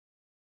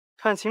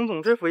看秦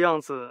总这副样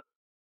子，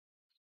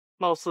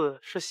貌似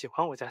是喜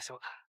欢我家小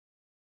谭。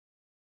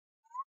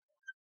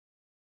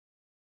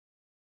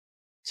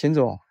秦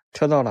总，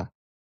车到了。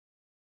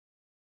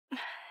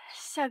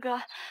夏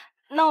哥，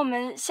那我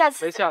们下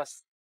次……没下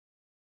次。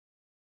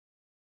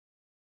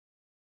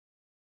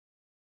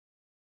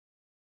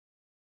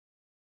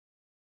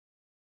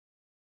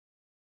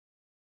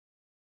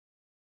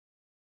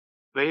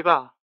喂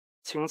吧，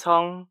秦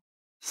苍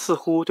似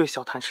乎对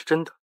小谭是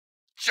真的。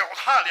脚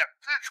踏两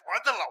只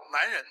船的老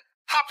男人，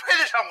他配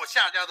得上我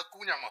夏家的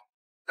姑娘吗？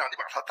让你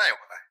把他带回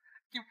来，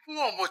你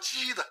磨磨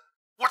唧的，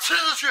我亲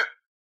自去。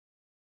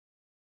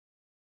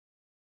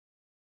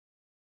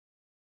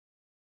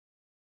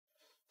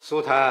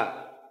苏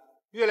檀，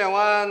月亮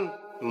湾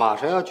马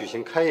上要举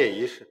行开业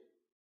仪式，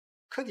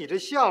可你这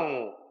项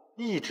目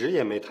一直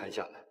也没谈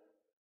下来，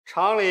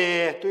厂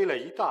里堆了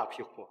一大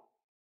批货，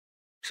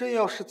这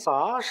要是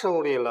砸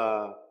手里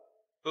了……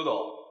周总，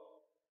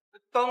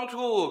当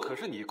初可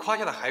是你夸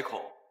下的海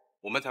口，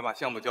我们才把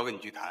项目交给你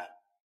去谈，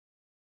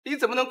你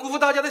怎么能辜负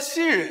大家的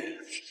信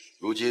任？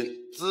如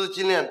今资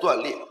金链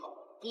断裂，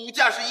股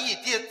价是一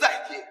跌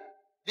再跌，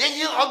连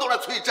银行都来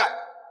催债。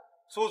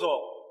苏总，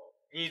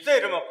你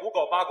再这么胡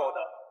搞八搞的，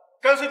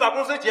干脆把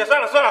公司解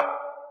散了算了。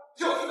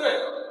就是这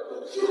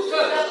个，就是这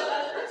个。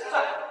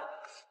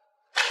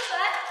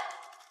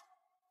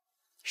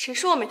谁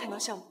说我没谈到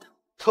项目的？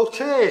都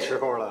这时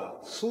候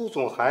了，苏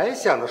总还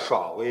想着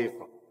耍威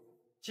风。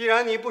既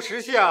然你不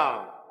识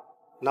相，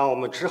那我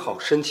们只好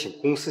申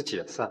请公司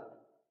解散。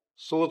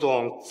苏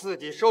总自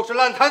己收拾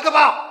烂摊子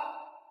吧。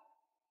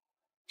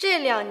这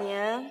2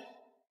年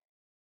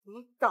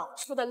你搞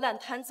出的烂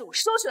摊子，我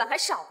收拾了还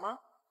少吗？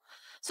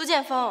苏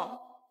剑锋，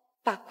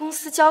把公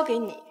司交给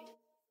你，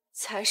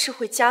才是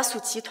会加速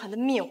集团的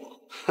灭亡。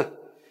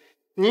哼，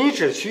你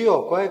只需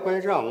要乖乖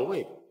让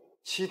位，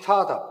其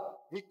他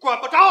的你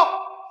管不着。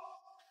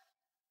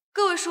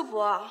各位叔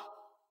伯，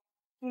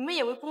你们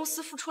也为公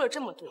司付出了这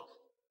么多，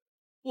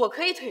我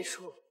可以退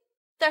出，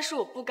但是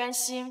我不甘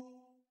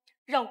心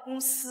让公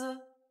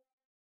司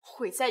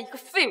毁在一个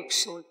废物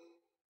手里。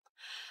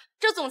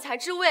这总裁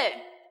之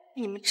位，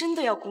你们真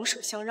的要拱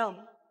手相让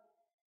吗？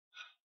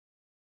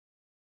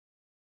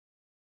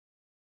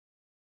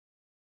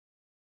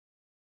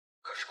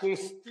可是公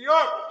司第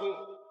2股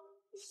东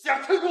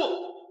想退出。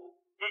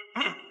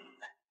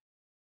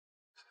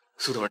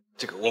苏董，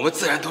这个我们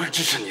自然都是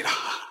支持你的。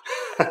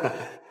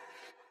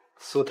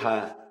苏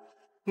檀，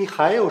你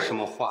还有什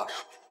么话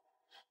说？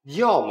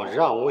要么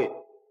让位，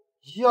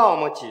要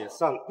么解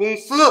散公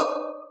司。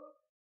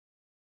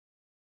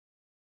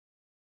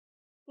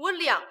我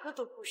2个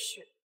都不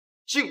选。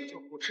敬酒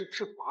不吃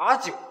吃罚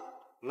酒，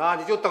那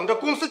你就等着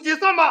公司解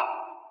散吧。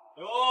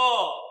哟，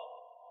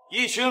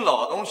一群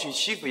老东西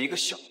欺负一个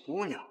小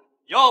姑娘，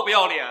要不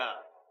要脸？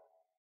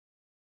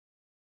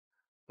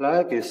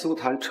来给苏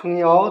檀撑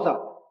腰的，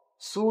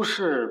苏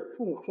氏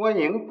不欢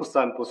迎不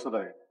三不四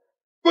的人，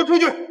滚出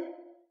去！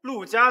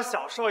陆家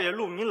小少爷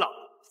陆明朗，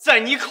在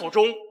你口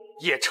中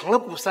也成了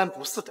不三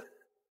不四的人。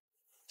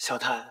小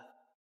谭，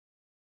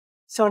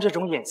像这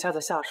种眼下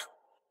的下属，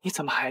你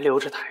怎么还留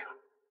着他呀？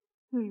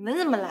你们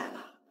怎么来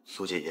了？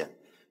苏姐姐，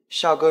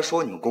夏哥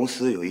说你们公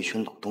司有一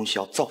群老东西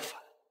要造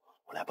反，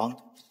我来帮你。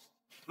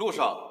陆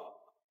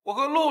少，我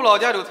和陆老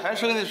家主谈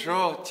生意的时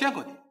候见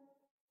过你，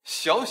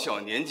小小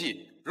年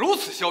纪如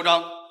此嚣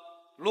张，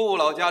陆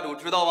老家主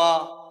知道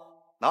吗？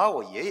拿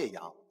我爷爷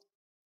养，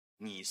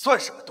你算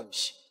什么东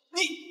西？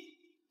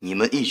你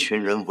们一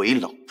群人为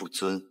老不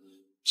尊，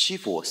欺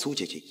负我苏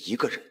姐姐一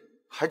个人，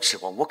还指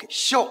望我给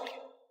笑脸？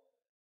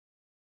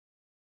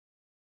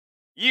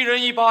一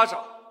人一巴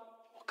掌，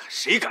我看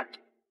谁敢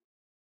动！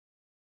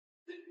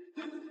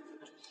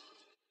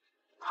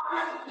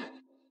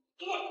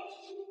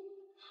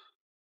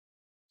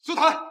苏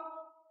檀，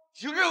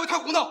有人为他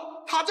胡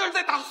闹，他这是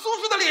在打苏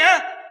氏的脸。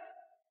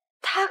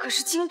他可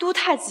是京都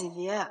太子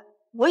爷，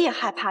我也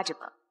害怕着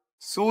呢。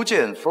苏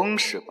剑锋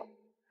是吧？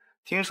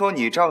听说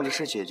你仗着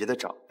是姐姐的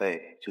长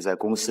辈，就在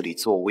公司里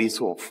作威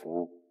作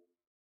福，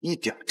一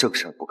点正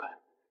事不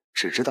干，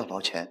只知道捞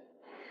钱。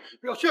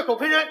不要血口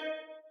喷人！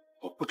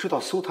我不知道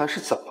苏檀是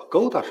怎么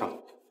勾搭上你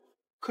的，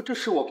可这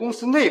是我公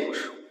司内部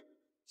事务，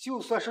就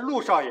算是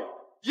陆少爷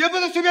也不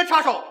能随便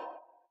插手。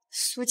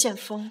苏剑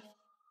锋，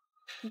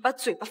你把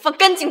嘴巴放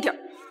干净点。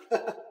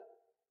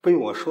被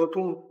我说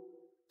中了，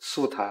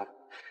苏檀，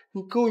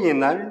你勾引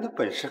男人的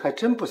本事还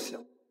真不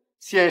小，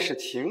先是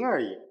秦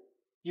二爷，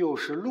又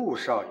是陆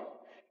少爷，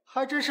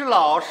还真是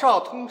老少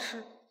通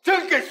吃，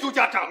真给苏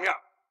家长面。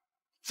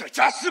再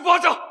加10巴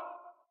掌！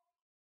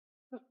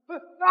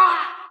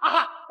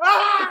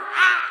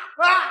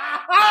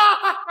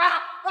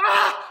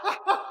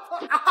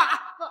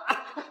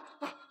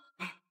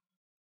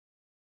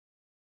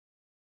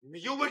你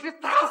们有本事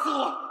打死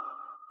我，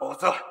否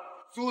则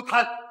苏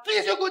檀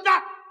必须滚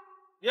蛋！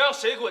你让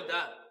谁滚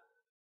蛋？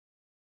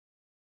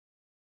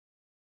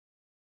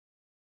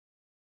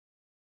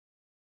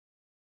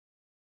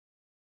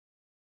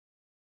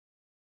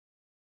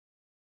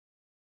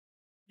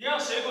你让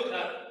谁滚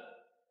蛋？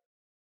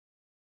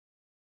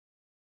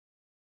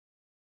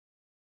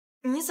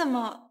你怎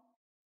么？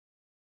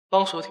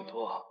帮手挺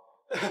多啊。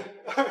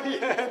二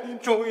爷，您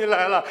终于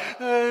来了。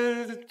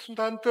苏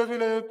檀得罪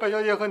了白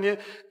小姐和您，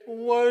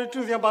我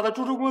正想把他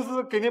逐出公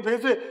司给您赔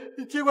罪，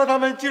结果他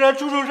们竟然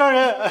出手伤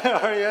人。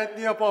二爷，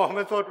您要帮我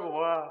们做主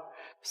啊！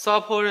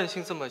撒泼任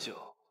性这么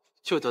久，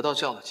就得到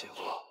这样的结果。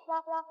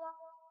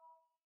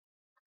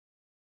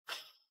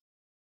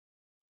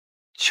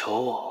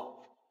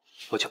求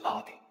我就帮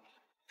你。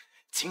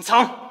秦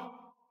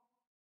苍，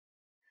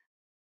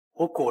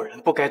我果然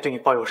不该对你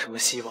抱有什么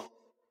希望。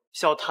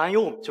小檀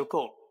有我们就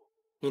够了，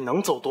你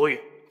能走多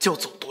远就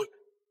走多远。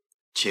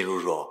秦叔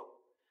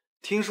叔，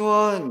听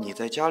说你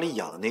在家里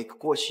养的那个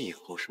过气以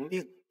后生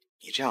病了，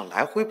你这样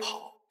来回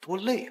跑多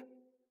累啊，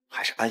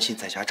还是安心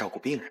在家照顾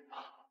病人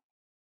吧。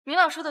明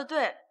老说的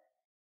对，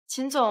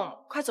秦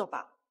总，快走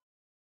吧。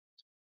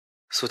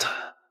苏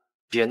檀，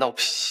别闹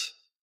脾气。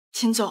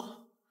秦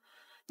总，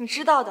你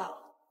知道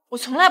的，我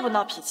从来不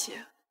闹脾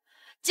气。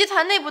集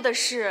团内部的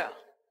事，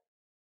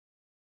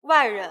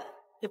外人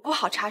也不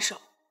好插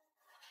手。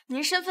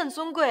您身份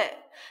尊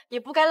贵，也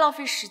不该浪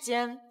费时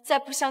间在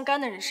不相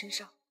干的人身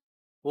上。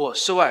我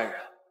是外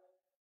人，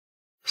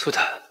苏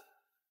檀，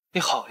你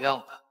好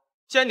样的！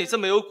既然你这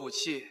么有骨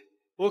气，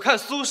我看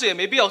苏氏也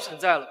没必要存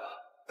在了吧？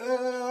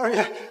二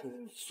爷，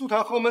苏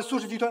檀和我们苏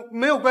氏集团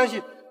没有关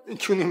系，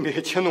求您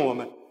别迁怒我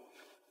们。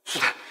苏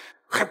檀，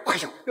还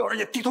想要二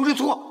爷低头认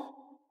错？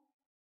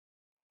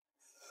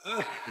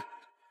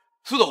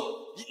苏总，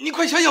你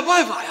快想想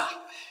办法呀！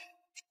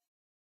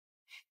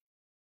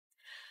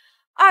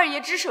二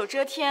爷只手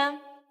遮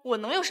天，我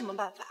能有什么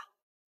办法？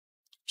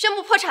宣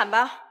布破产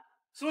吧。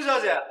苏小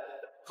姐，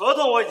合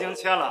同我已经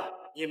签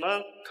了，你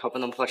们可不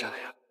能破产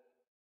呀！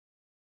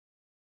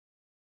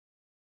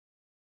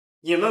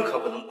你们可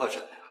不能破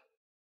产呀！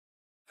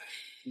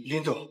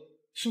林总，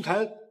苏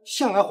檀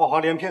向来谎话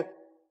连篇，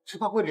只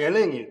怕会连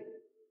累您。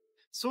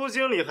苏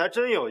经理还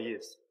真有意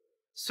思，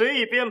随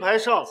意编排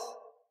上司，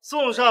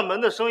送上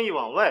门的生意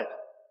往外跑，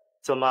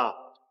怎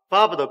么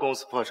巴不得公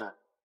司破产？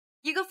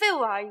一个废物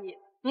而已，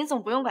您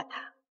总不用管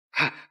他。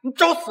你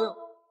找死！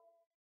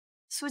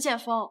苏建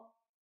峰，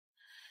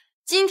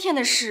今天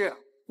的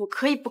事我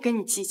可以不跟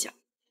你计较，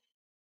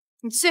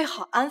你最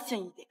好安分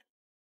一点。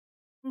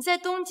你在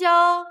东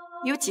郊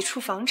有几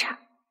处房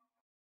产，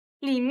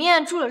里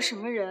面住了什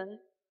么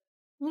人，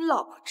你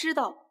老婆知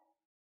道吗？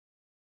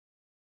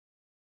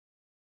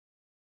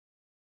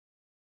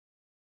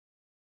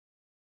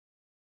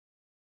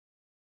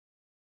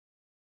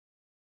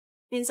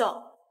林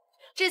总，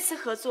这次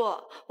合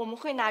作我们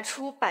会拿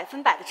出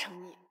100%的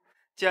诚意。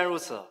既然如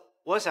此，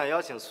我想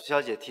邀请苏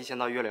小姐提前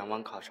到月亮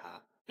湾考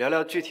察，聊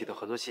聊具体的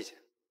合作细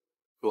节，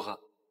如何？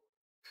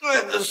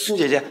苏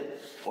姐姐，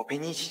我陪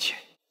你一起去。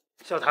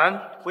小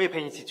檀，我也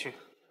陪你一起去。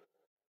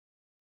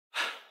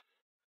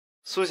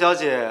苏小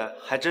姐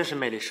还真是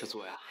魅力十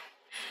足呀！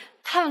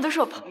他们都是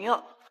我朋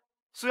友。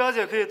苏小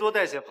姐可以多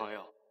带些朋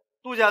友。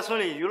度假村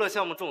里娱乐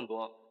项目众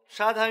多，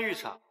沙滩浴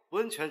场、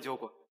温泉酒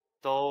馆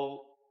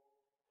都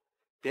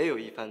别有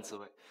一番滋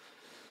味。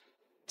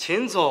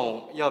秦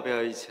总要不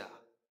要一起啊？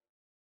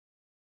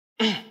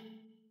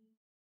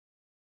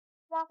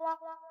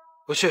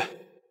不去。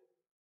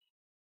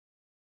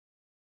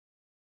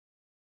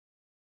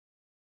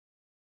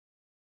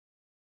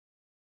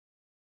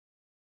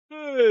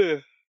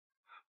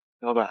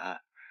老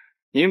板，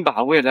您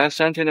把未来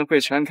3天的会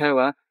全开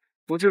完，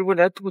不就是为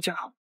了度假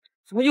吗？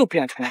怎么又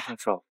变成了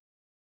说？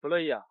不乐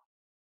意啊？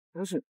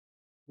不是，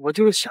我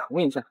就是想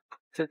问一下，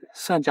这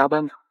算加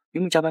班吗？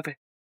有没有加班费？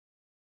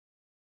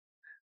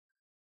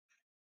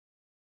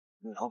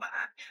老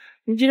板，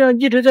你这样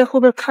一直在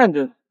后边看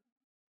着，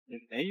也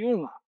没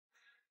用啊。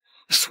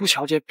苏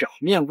小姐表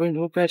面温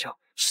柔乖巧，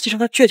实际上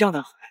她倔强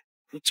的很，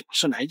你总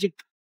是来硬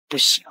的，不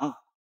行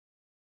啊。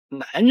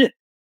男人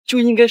就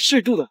应该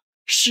适度的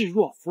示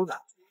弱服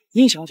软。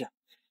殷小姐，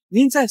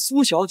您在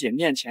苏小姐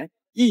面前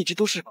一直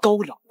都是高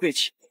冷贵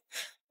气，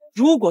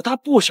如果她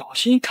不小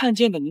心看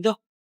见了您的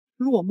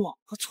落寞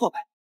和挫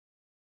败，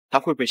她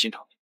会不会心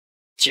疼？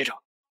接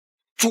着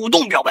主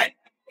动表白，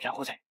然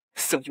后再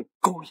色诱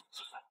勾引。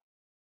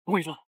我跟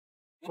你说，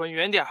滚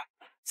远点，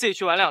自己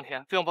去玩2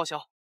天，费用报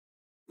销。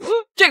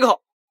这个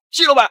好，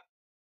谢老板。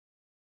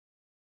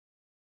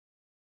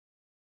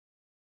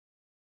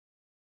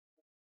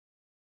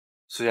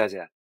苏小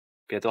姐，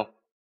别动。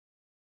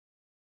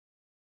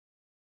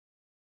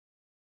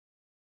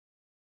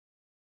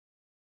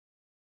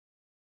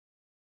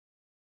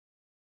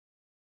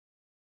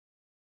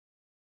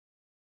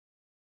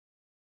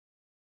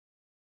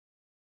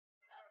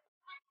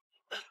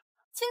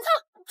秦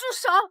苍，住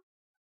手！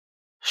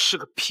是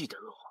个屁的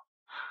恶魔！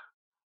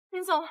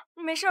林总，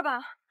你没事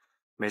吧？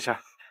没事，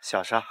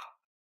小伤。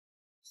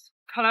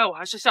看来我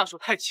还是下手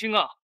太轻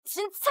啊！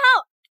秦苍，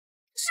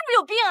是不是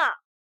有病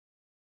啊？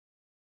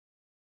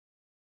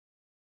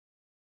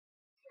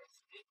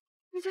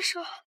你的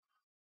手，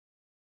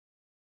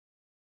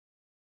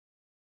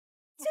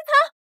秦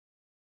苍。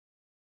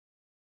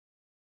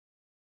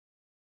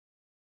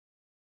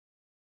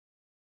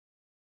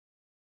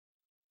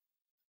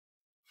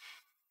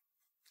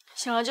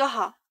醒了就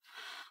好，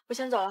我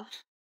先走了。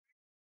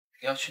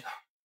你要去哪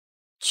儿？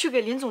去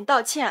给林总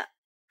道歉，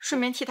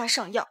顺便替他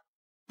上药。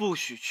不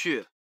许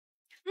去。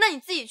那你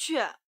自己去。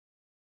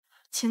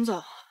秦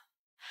总，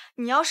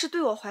你要是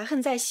对我怀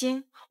恨在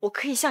心，我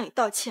可以向你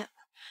道歉，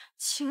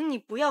请你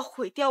不要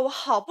毁掉我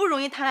好不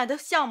容易谈来的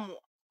项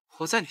目。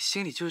我在你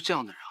心里就是这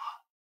样的人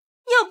啊。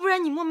要不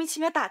然你莫名其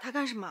妙打他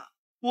干什么？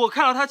我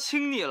看到他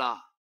亲你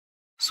了。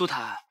苏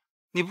檀，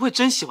你不会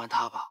真喜欢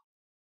他吧？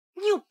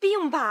你有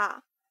病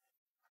吧？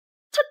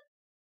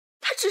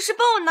他只是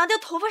帮我拿掉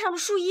头发上的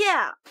树叶。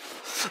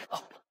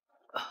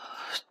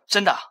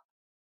真的？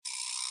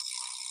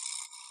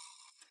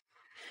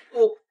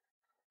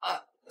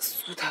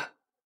苏檀，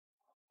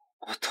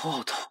我头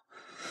好痛。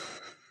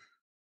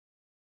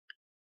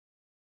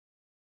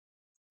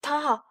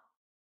躺好。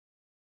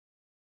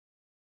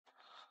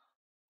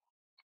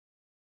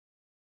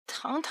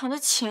堂堂的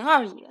秦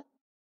二爷，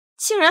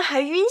竟然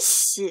还晕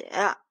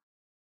血！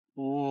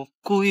我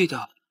故意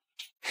的。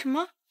什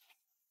么？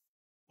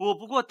我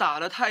不过打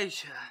了他一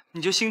拳，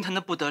你就心疼的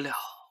不得了。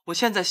我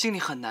现在心里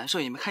很难受，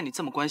也没看你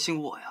这么关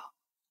心我呀。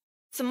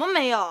怎么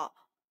没有？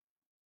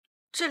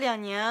这2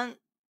年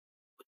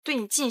我对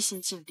你尽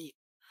心尽力，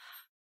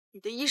你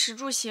的衣食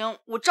住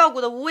行我照顾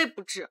的无微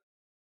不至，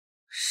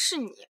是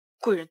你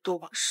贵人多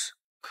忘事。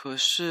可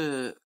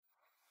是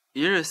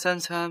，1日3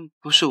餐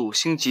不是5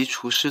星级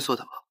厨师做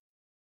的吗？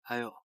还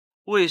有，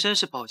卫生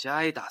是保洁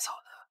阿姨打扫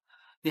的，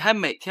你还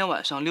每天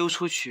晚上溜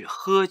出去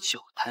喝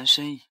酒谈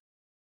生意。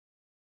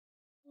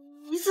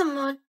你怎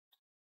么？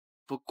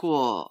不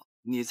过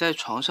你在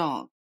床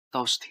上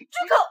倒是挺……住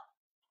口！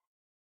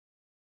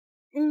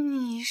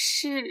你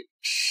是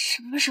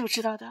什么时候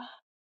知道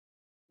的？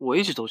我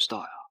一直都知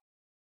道呀，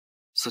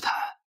苏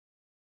檀。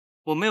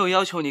我没有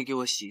要求你给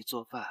我洗衣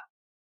做饭，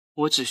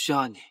我只需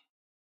要你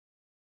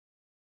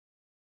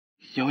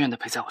永远的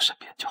陪在我身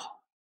边就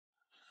好。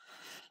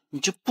你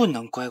就不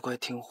能乖乖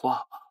听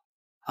话吗？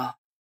啊？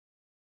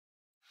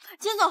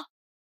金总。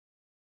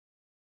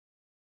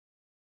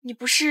你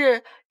不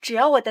是只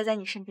要我待在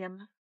你身边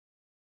吗？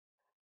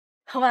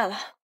很晚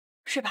了，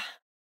睡吧。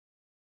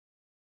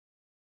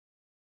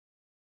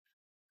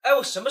哎，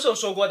我什么时候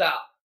说过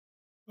的？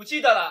不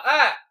记得了，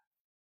哎，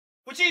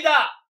不记得，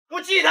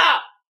不记得。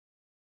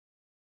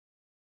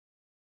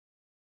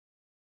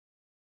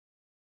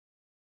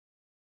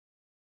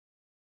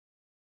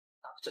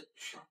拿证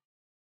据。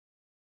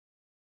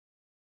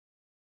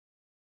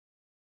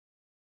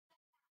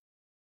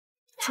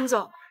秦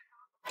总，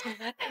你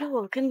来陪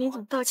我跟林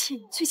总道歉，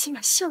最起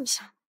码笑一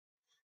笑。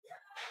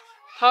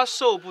他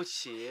受不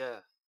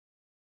起。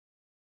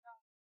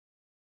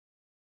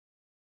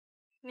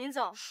林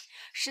总，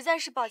实在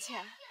是抱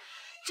歉，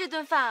这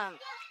顿饭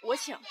我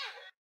请。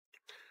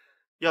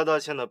要道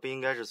歉的不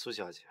应该是苏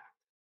小姐。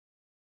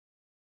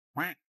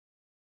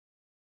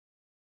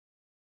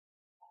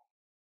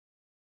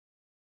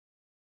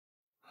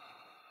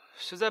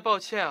实在抱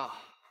歉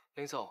啊，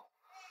林总。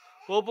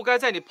我不该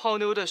在你泡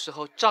妞的时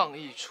候仗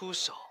义出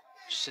手，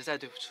实在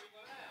对不住。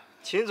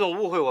秦总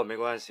误会我没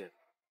关系，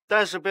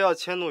但是不要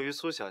迁怒于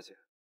苏小姐。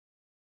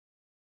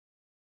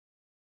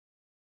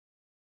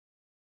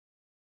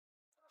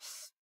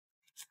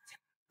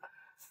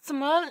怎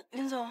么了，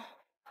林总？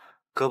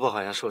胳膊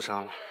好像受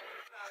伤了。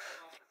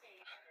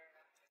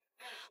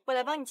我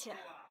来帮你切。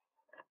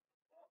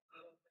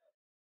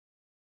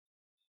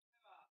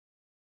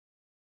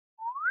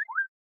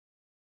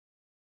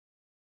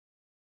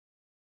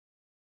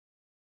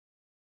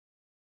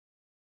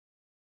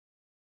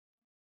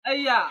哎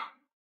呀，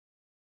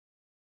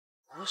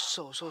我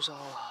手受伤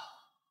了。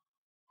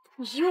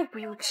你幼不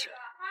幼稚？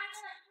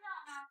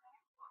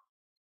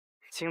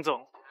秦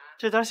总，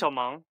这点小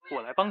忙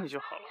我来帮你就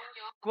好了。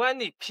关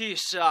你屁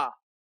事啊！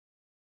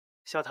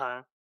小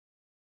谭，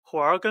火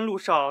儿跟陆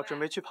少准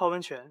备去泡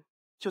温泉，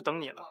就等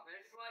你了。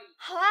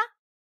好啊，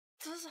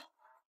走走。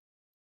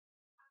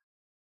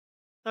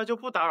那就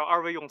不打扰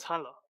2位用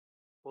餐了，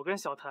我跟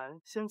小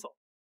谭先走。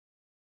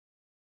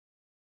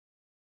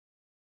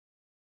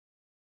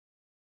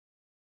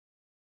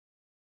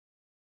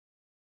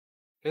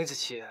林子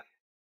琪，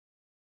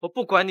我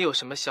不管你有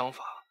什么想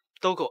法，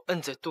都给我摁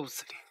在肚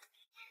子里。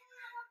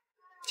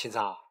秦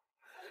苍，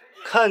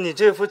看你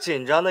这副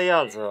紧张的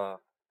样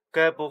子，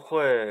该不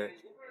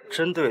会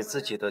针对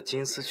自己的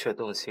金丝雀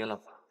动心了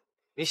吧？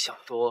你想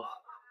多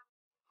了。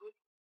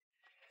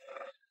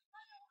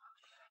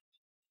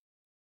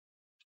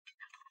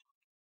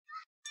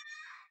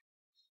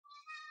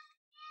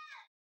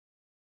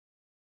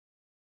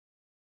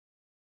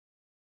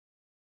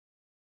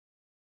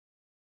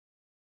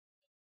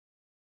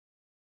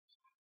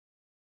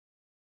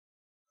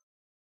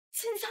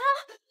秦苍，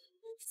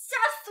吓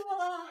死我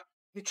了！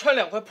你穿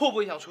2块破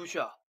布也想出去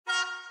啊？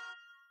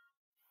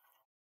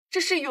这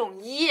是泳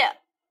衣，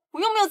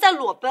我又没有在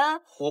裸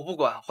奔。我不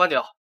管，换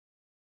掉。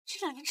这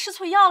2天吃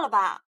错药了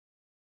吧？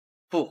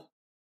不，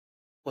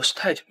我是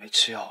太久没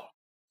吃药了。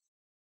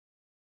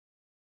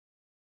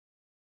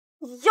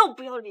你要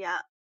不要脸？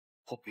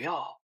我不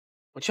要，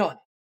我叫你。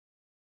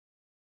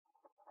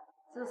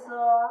苏苏，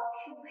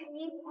是不是第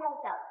一次看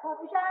小菜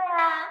不上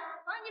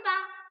呀？帮你吧。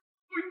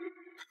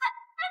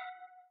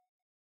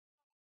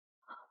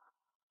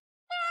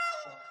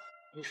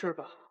没事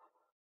吧？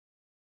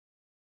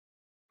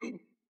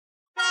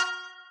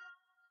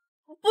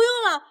不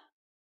用了，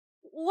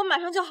我马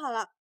上就好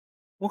了。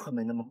我可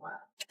没那么快。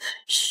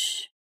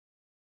嘘。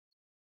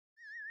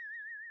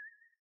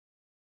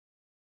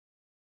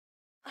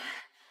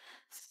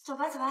走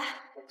吧，走吧。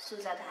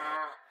苏小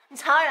檀，你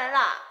藏人了，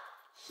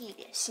一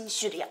脸心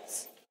虚的样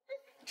子。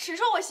谁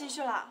说我心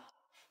虚了？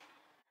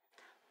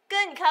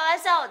跟你开玩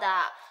笑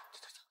的。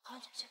走，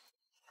去。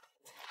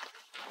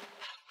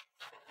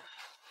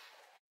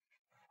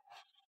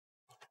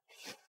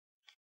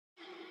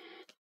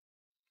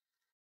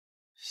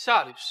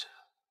夏律师，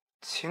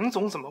秦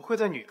总怎么会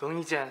在女更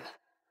衣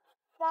间？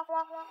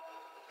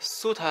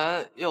苏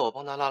檀要我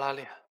帮他拉拉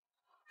链。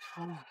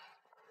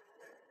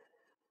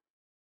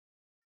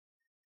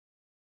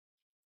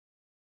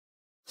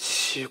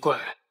奇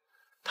怪，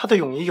他的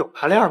泳衣有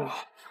拉链吗？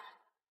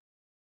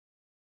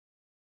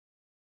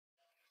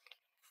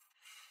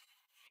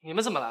你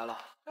们怎么来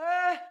了？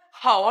哎，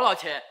好啊，老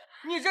秦，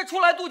你这出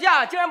来度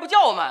假竟然不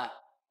叫我们？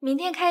明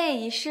天开业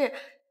仪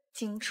式，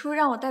景初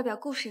让我代表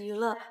故事娱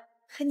乐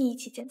和你一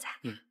起剪彩。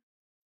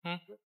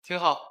挺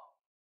好。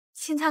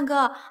青苍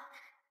哥，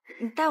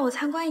你带我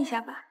参观一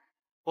下吧。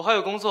我还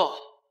有工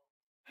作，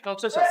让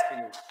这小子陪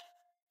你玩。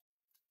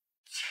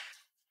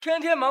天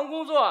天忙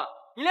工作，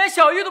你连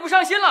小玉都不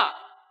上心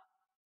了。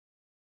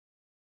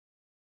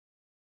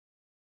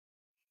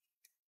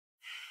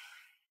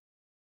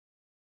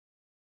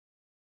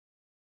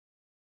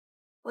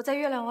我在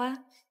月亮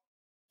湾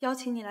邀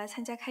请你来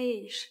参加开业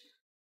仪式。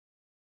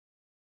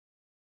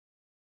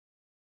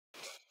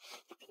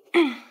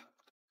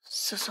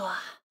苏苏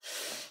啊，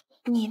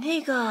你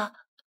那个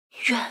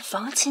远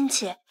房亲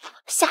戚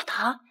夏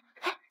棠，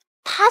哎，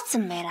他怎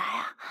么没来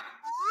啊？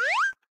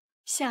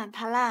想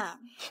他啦。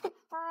你这个人，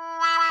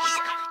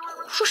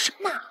你胡说什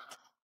么呢？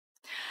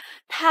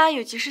他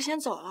有急事先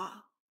走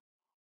了。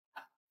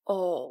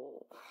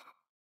哦，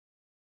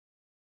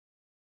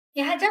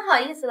你还真好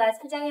意思来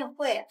参加宴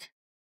会啊？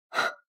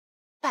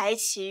白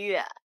奇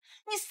月，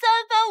你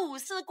3番5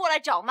次的过来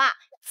找骂，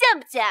贱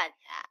不贱啊你？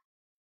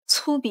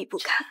粗鄙不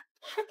堪。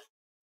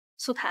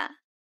苏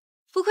檀，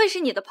不愧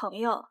是你的朋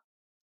友，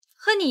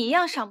和你一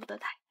样上不得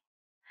台。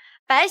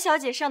白小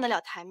姐上得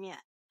了台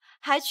面，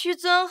还屈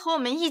尊和我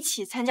们一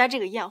起参加这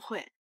个宴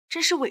会，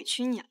真是委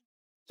屈你了。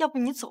要不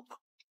你走吧，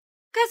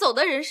该走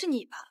的人是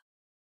你吧？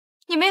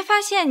你没发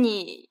现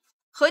你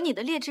和你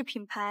的劣质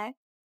品牌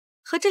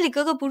和这里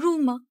格格不入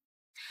吗？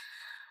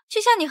就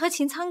像你和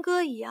秦苍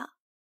哥一样，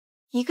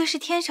一个是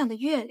天上的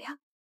月亮，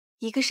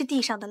一个是地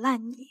上的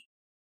烂泥，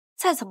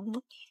再怎么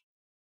努力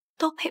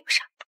都配不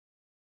上。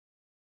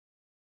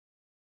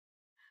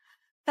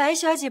白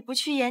小姐不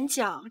去演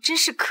讲，真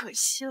是可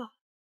惜了。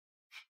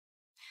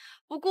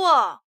不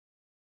过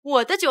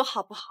我的酒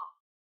好不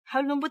好，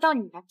还轮不到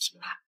你来评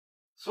判。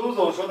苏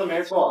总说的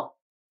没错，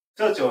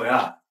这酒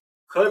呀，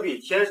可比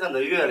天上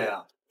的月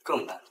亮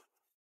更难。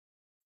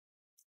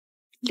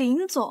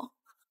林总，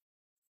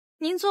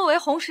您作为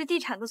红石地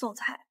产的总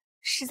裁，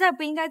实在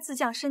不应该自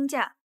降身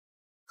价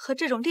和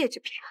这种劣质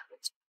品牌合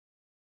作。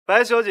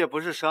白小姐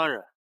不是商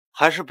人，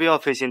还是不要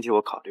费心替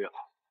我考虑了。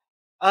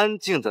安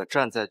静的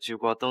站在聚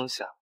光灯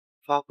下，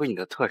发挥你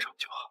的特长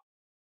就好。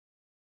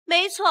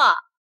没错，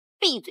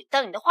闭嘴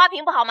当你的花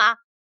瓶不好吗？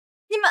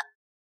你们，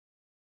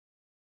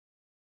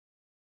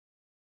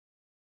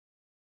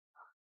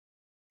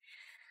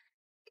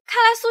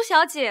看来苏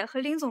小姐和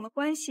林总的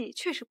关系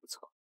确实不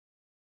错。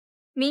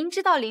明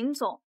知道林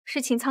总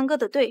是秦苍哥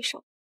的对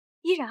手，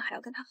依然还要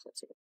跟他合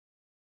作。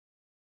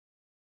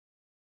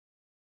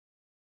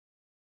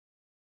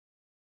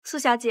苏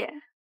小姐，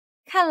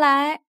看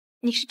来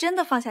你是真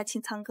的放下秦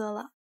苍哥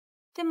了，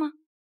对吗？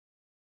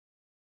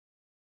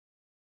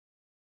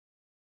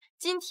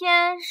今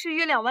天是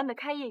月亮湾的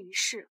开业仪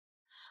式，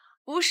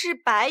不是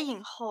白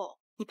影后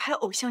你拍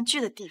偶像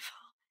剧的地方。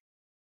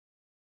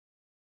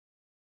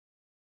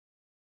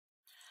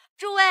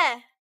诸位，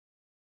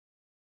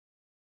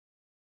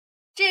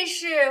这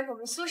是我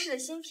们苏氏的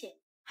新品，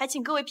还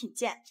请各位品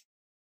鉴。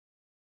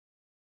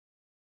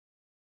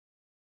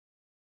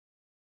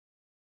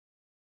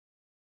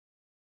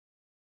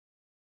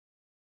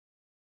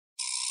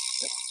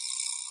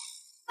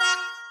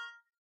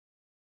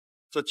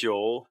这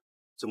酒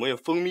怎么有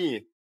蜂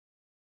蜜，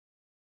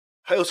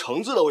还有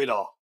橙子的味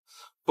道？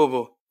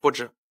不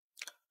止，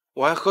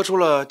我还喝出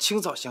了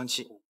青草香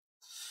气。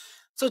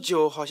这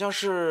酒好像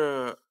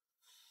是……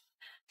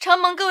承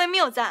蒙各位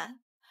谬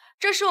赞，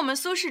这是我们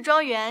苏氏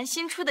庄园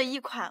新出的一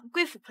款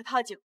贵腐葡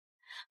萄酒，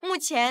目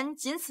前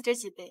仅此这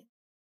几杯，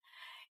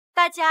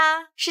大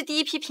家是第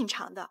一批品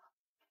尝的，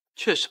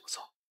确实不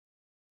错。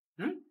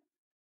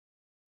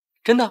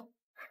真的，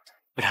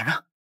我尝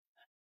尝。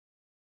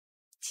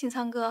青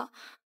苍哥，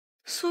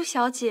苏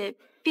小姐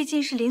毕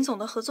竟是林总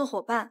的合作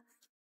伙伴，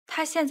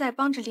她现在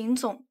帮着林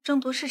总争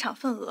夺市场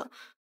份额，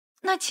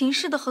那秦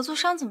氏的合作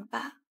商怎么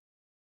办？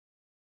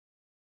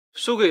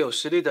输给有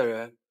实力的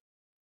人，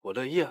我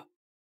乐意啊。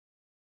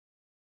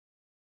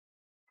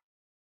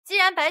既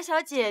然白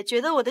小姐觉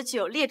得我的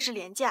酒劣质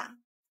廉价，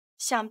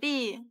想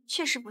必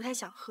确实不太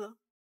想喝，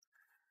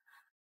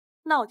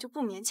那我就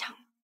不勉强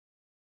了。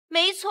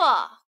没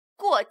错，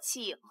过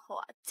期以后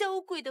啊，娇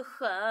贵的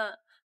很。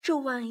这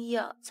万一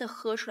啊，再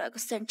喝出来个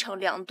3长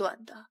2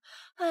短的，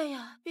哎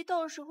呀，别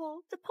到时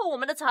候再碰我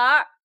们的财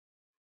儿。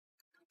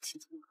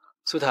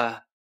苏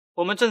檀，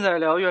我们正在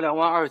聊月2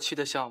万27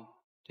的项目，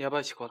你要不要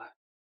一起过来？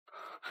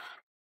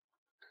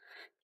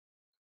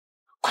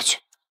快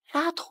去，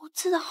拉投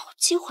资的好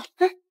机会。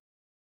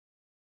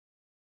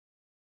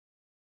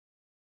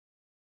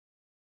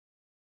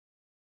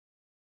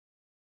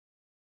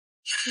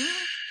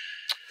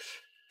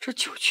这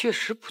酒确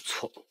实不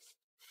错，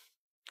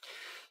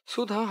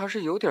苏檀还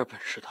是有点本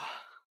事的，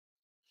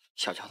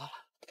小瞧他了。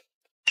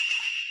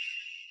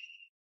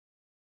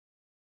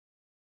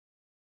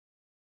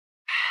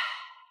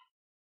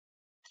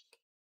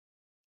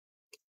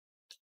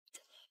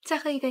再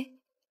喝一杯。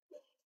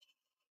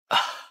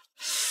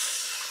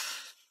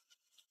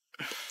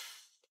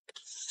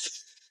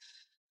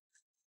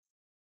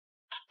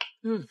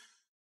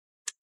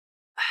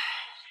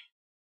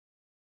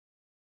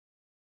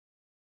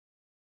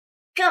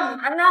干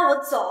嘛拉我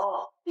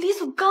走？李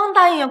总刚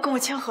答应要跟我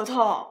签合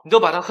同。你都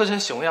把他喝成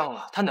熊样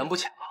了，他能不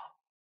签吗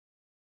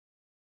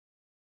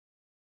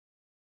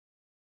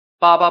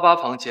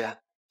？888房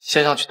间，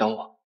先上去等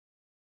我。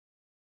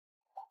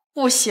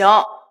不行，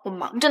我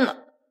忙着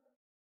呢。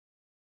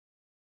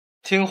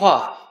听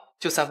话，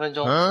就3分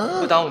钟，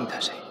不耽误你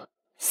谈生意。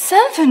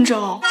3分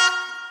钟？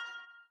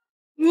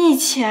你以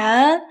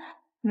前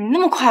没那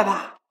么快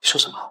吧？你说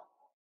什么？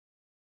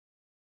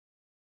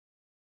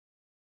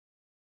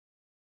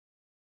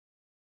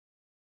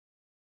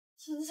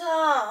秦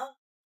苍，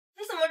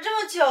你怎么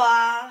这么久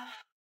啊？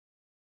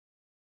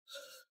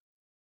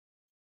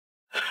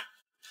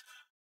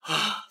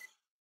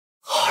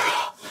好热，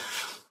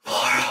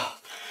好热！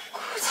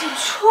顾景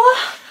初，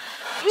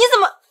你怎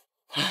么？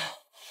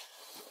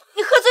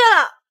你喝醉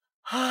了？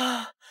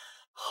啊，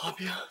好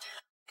冰！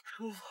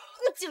顾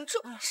景初，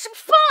是不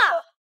是疯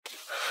了？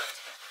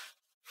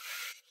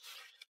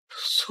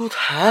苏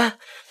檀，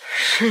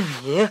是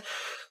你？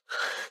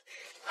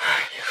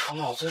你说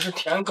老子是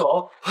舔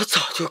狗，我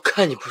早就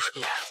看你不顺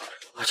眼，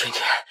我今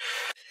天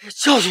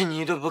教训你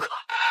一顿不可。干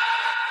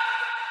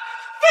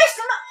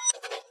什么？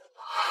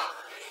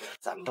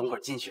咱们等会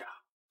儿进去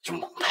啊，就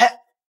猛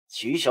拍。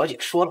徐小姐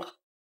说了，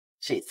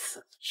这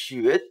次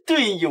绝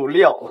对有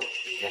料。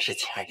一个是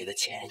秦二爷的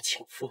前任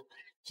情妇，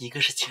一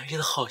个是秦二爷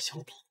的好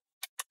兄弟，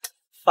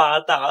发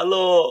达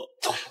喽！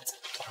走。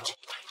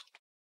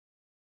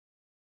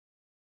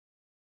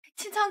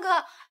青苍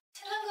哥，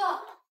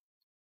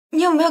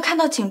你有没有看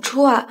到景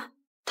初啊？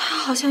他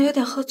好像有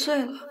点喝醉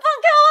了。放开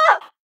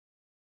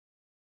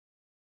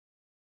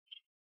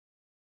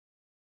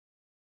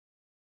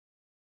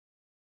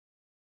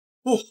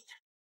我！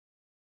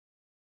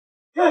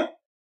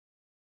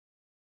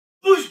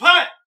不许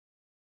拍！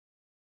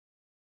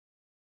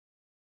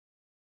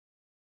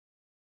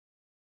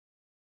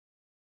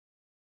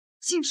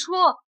景初，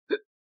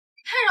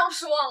太让我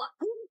失望了。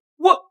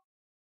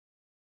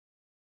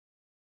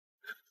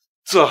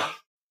这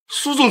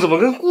苏总怎么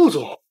跟顾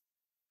总？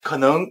可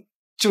能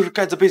就是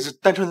盖着被子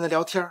单纯的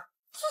聊天。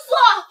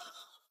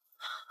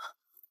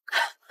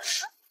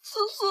苏，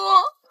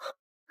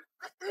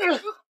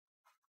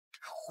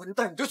混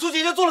蛋，你对苏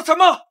姐姐做了什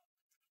么？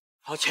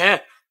老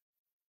钱，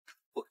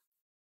我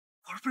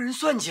是被人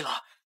算计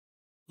了，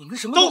你们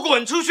什么都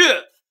滚出去！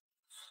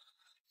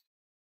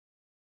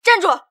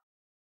站住！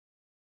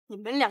你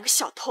们2个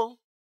小偷，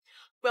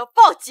我要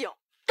报警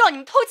告你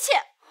们偷窃！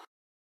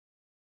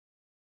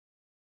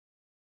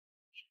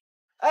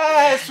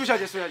哎，苏小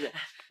姐，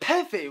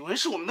拍绯闻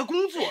是我们的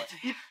工作，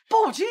你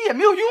报警也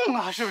没有用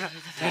啊，是不是？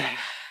对。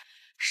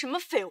什么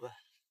绯闻？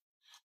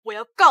我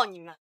要告你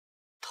们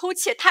偷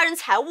窃他人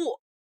财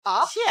物！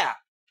啊？窃？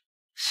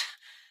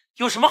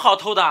有什么好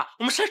偷的？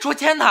我们是来捉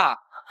奸的。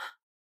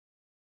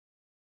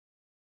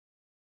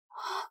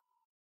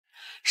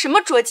什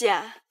么捉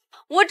奸？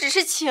我只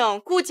是请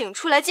顾景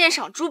初来鉴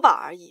赏珠宝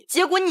而已。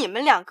结果你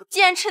们2个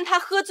竟然趁他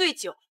喝醉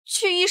酒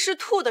去浴室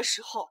吐的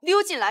时候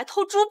溜进来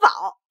偷珠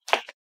宝。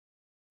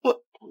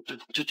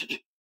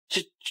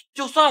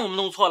就算我们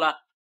弄错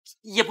了，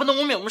也不能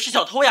污蔑我们是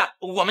小偷呀！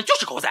我们就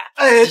是狗仔。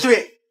哎，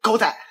对，狗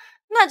仔。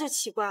那就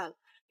奇怪了。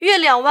月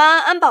2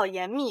湾安保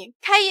严密，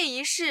开业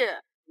仪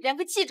式连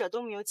个记者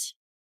都没有请。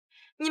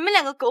你们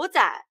2个狗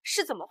仔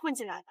是怎么混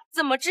进来的？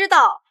怎么知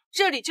道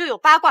这里就有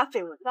八卦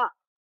绯闻的？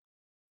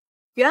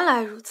原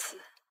来如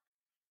此，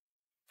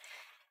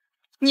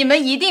你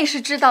们一定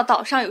是知道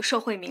岛上有社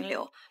会名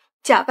流，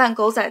假扮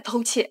狗仔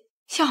偷窃，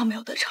幸好没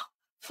有得逞，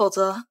否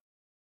则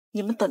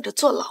你们等着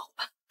坐牢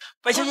吧。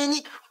白小姐，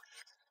你，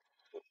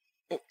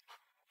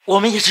我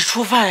们也是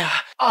初犯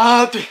呀。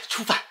啊，对，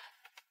初犯。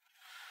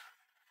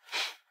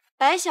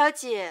白小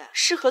姐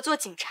适合做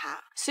警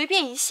察，随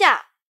便一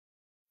下，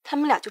他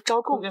们俩就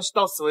招供。这件事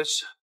到此为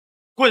止，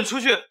滚出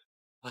去！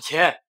老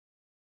钱，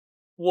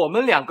我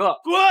们两个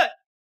滚！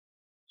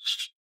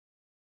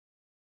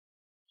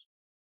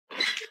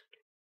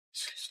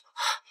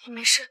你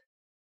没事？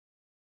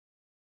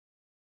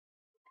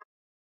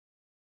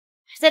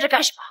在这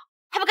干什么？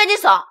还不赶紧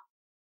走！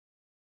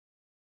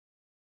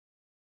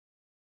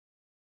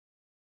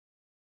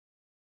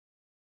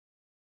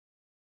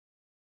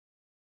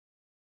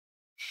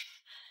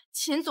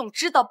秦总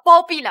知道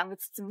包庇2个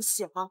字怎么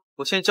写吗？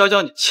我先教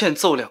教你欠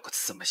揍2个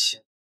字怎么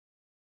写。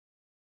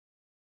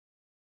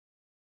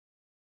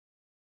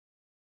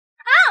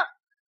啊！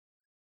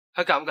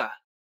还敢不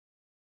敢？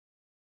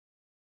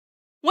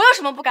我有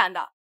什么不敢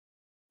的？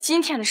今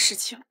天的事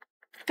情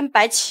跟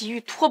白奇玉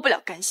脱不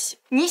了干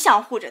系。你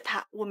想护着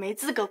他，我没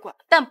资格管，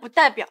但不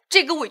代表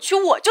这个委屈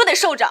我就得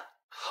受着。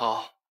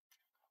好，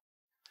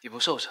你不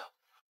受着，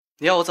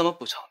你要我怎么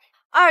补偿你？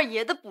二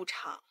爷的补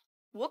偿，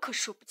我可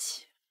受不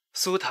起。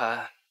苏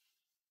檀，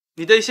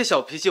你的一些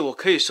小脾气我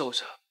可以受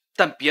着，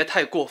但别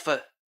太过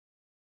分。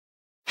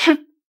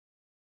哼！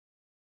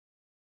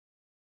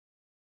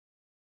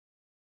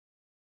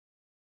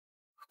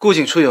顾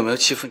景初有没有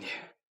欺负你？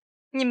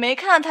你没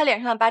看到他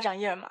脸上的巴掌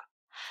印吗？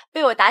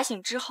被我打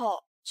醒之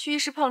后，去浴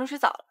室泡冷水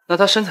澡了。那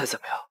他身材怎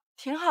么样？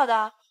挺好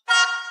的，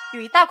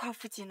有一大块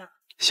腹肌呢。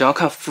想要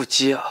看腹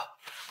肌啊？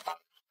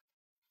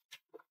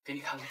给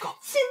你看个够。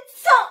秦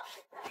苍，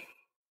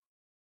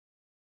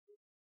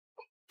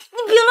你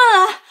别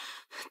乱来，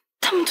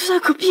他们都在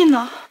隔壁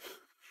呢。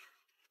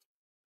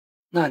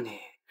那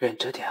你忍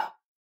着点啊。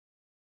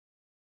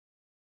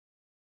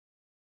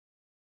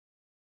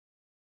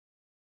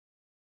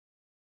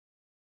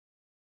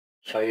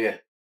小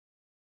玉，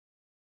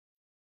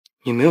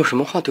你没有什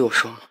么话对我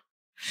说吗？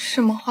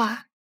什么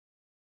话？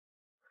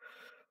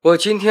我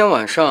今天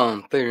晚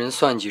上被人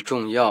算计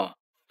中药，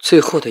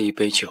最后的一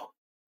杯酒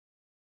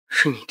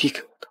是你递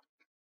给我的。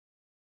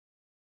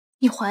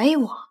你怀疑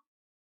我？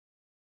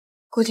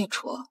顾景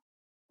初，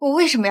我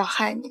为什么要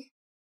害你？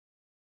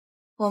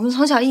我们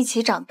从小一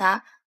起长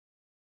大，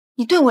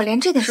你对我连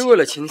这点是为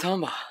了秦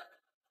苍吧？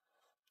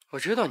我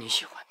知道你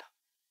喜欢他，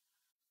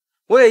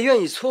我也愿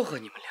意撮合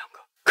你们两个。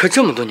可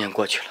这么多年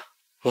过去了，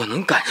我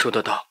能感受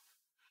得到，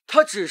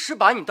他只是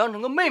把你当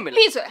成个妹妹了。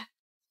闭嘴！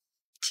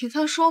秦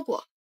苍说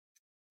过，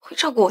会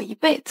照顾我一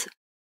辈子。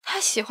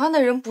他喜欢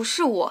的人不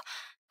是我，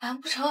难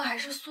不成还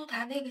是苏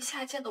檀那个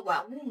下贱的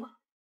玩物吗？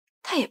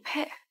他也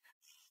配？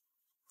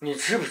你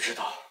知不知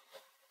道，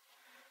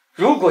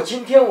如果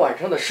今天晚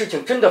上的事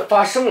情真的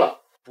发生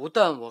了，不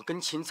但我跟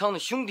秦苍的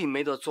兄弟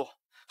没得做，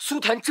苏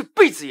檀这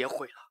辈子也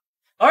毁了。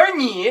而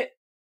你，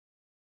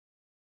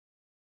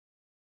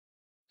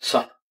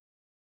算了，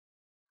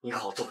你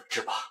好自为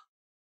之吧。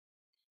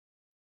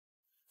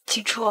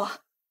景初，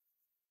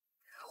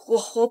我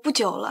活不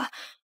久了，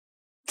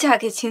嫁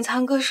给秦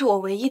苍哥是我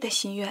唯一的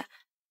心愿，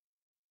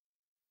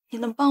你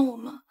能帮我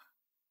吗？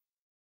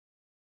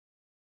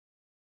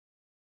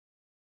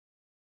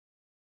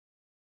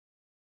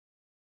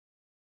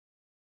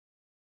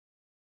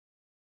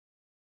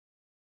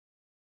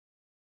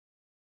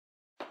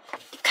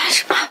你干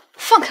什么？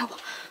放开我！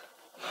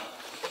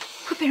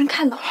会被人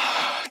看到。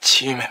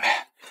齐玉妹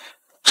妹，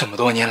这么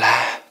多年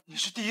来，你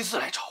是第一次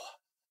来找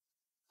我，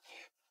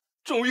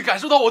终于感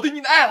受到我对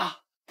你的爱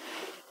了。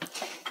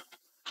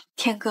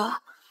天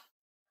哥，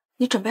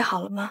你准备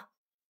好了吗？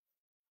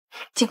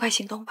尽快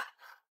行动吧。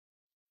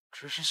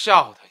只是吓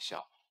唬他一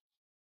下，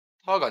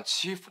他敢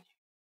欺负你，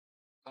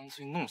干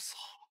脆弄死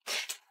好了。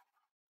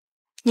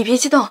你别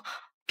激动，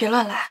别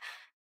乱来，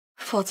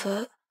否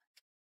则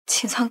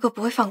秦苍哥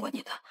不会放过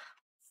你的。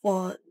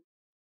我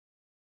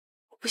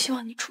不希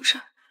望你出事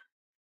儿。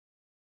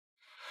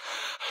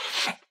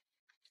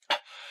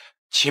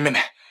齐妹妹，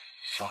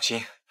放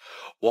心，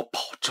我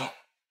保证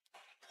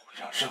不会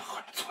让任何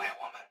人阻碍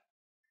我们。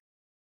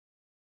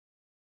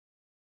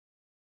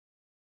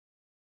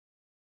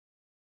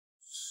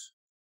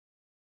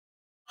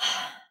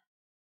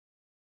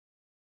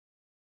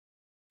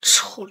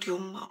臭流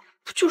氓，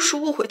不就是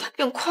误会他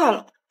变快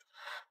了吗？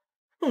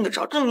用得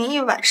着证明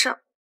一晚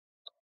上？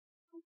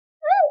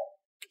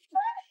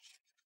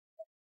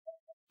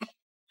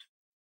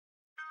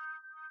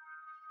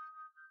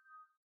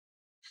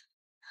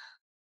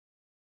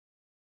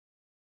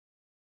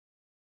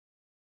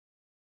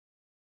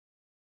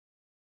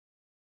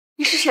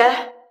你是谁？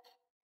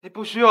你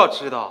不需要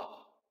知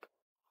道，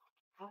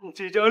把你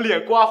这张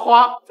脸刮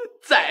花，再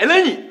宰了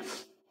你！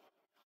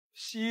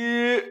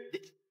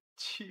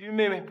齐玉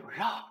妹妹不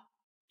让。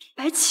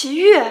白奇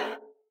玉，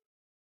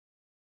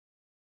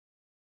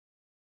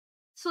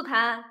素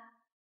檀，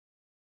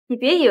你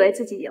别以为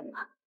自己赢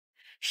了，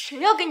谁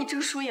要跟你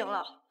争输赢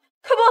了？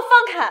快把我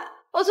放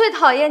开！我最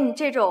讨厌你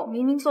这种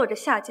明明做着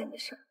下贱的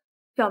事儿，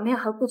表面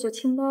还故作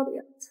清高的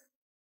样子。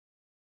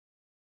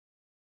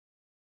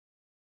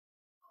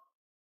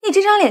你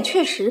这张脸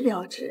确实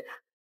标致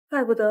啊，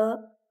怪不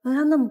得能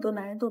让那么多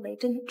男人都围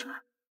着你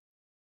转。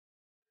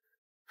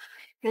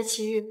袁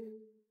奇玉，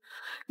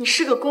你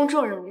是个公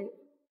众人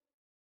物，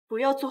不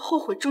要做后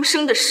悔终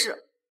生的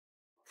事。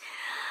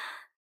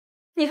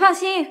你放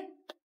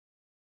心，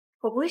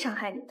我不会伤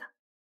害你的。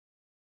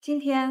今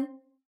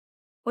天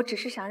我只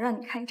是想让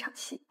你看一场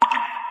戏。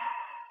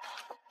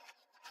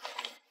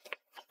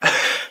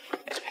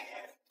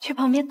去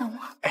旁边等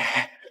我。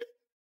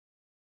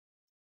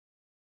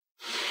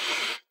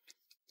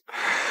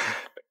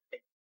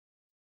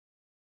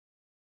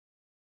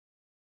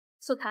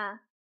苏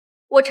檀，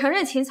我承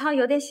认秦苍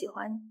有点喜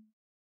欢你，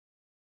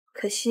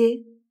可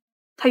惜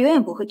他永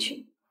远不会娶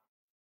你。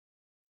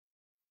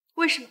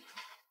为什么？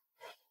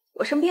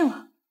我生病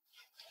了，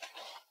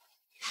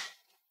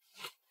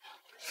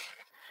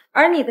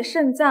而你的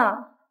肾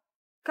脏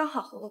刚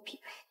好和我匹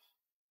配。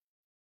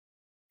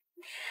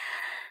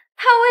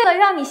他为了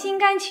让你心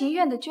甘情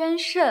愿的捐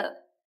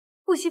肾，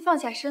不惜放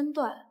下身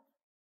段，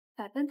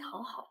百般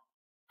讨好。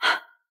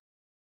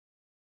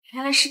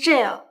原来是这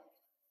样。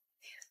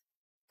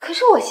可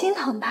是我心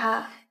疼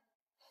他，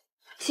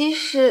即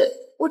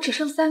使我只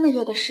剩3个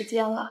月的时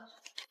间了，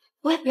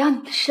我也不要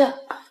你的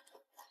肾。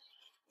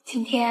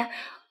今天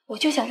我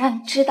就想让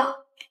你知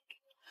道，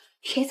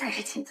谁才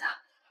是秦苍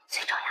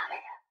最重要的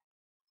人。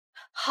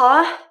好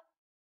啊，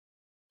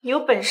你有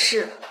本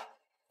事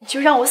你就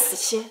让我死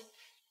心。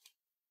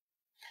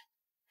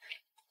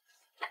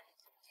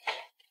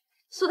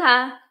苏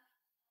檀，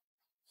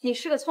你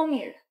是个聪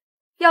明人，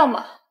要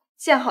么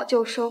见好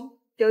就收，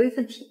留一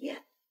份体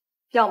面，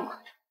要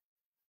么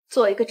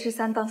做一个知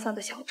三当三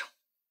的小丑。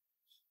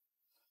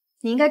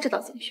你应该知道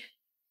怎么选。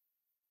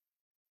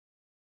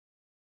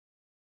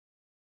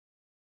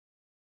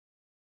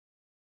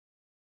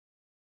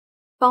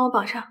帮我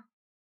绑上。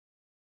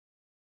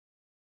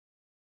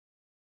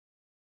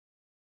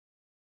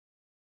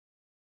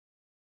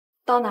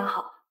刀拿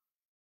好，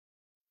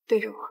对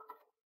着我，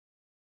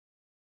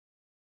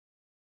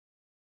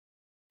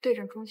对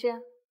准中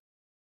间，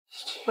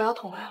不要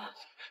捅来了。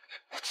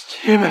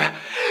秦妹妹，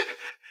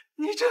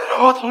你真的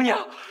让我捅你啊？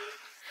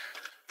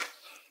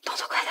动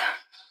作快点。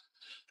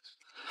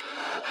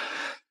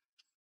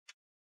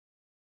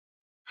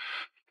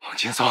往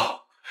前走，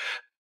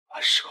我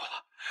试过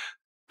了，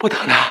不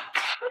疼的。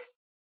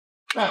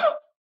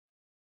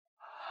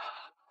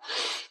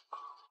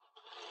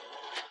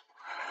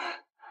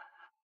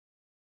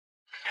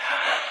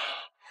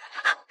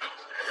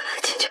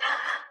进去，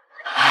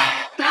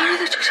男人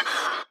的手上。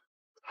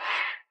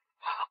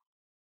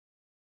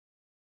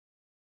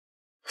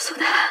苏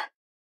檀，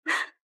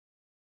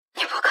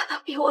你不可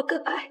能比我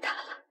更爱他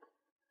了。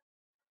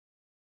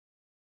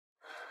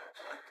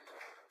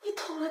你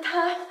捅了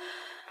他，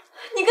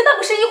你跟他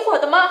不是一伙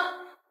的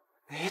吗？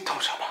你懂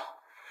什么？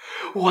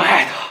我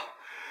爱他，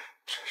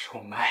这是我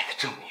们爱的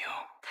证明。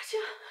他竟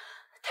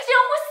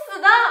然会死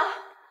的！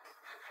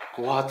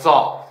聒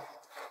噪！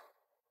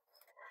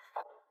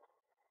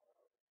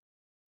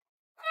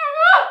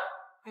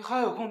你还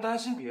有空担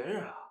心别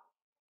人啊？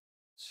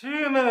七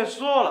月妹妹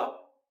说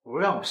了，不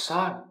让我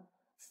杀你，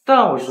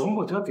但我容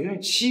不得别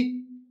人欺负。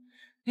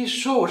你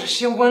说我是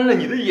先剜了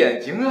你的眼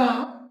睛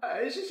啊，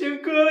还是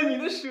先割了你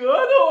的舌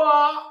头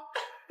啊？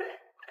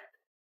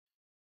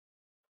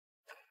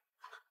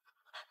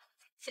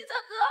秦苍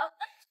哥，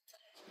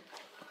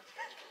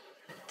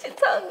秦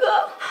苍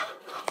哥，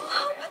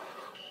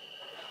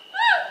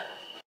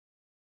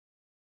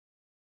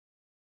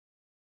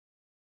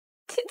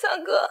秦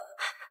苍哥，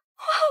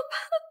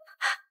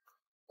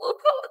我怕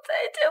我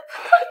再也见不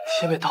到你。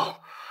先别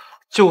动，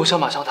救护车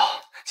马上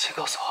到，请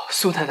告诉我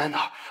苏檀在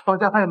哪儿，绑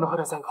架犯有没有喝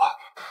点3口？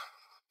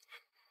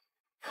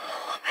我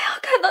没有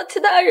看到其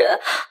他人，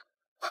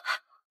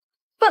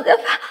绑架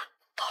犯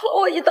捅了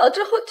我一刀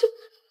之后就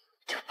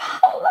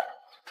跑了。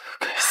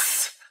该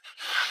死！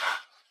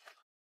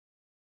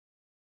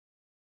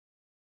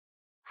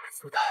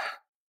苏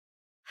檀，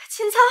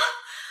秦苍，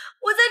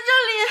我在这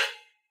里，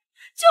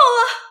救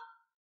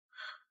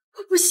我！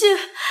我不信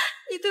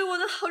你对我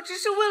的好只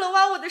是为了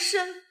挖我的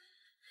肾，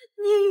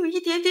你也有一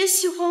点点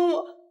喜欢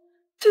我，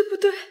对不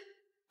对？我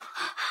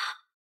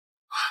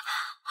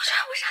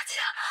喘不上气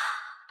了，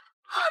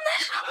好难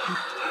受。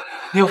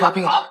你又发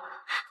病了。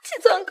秦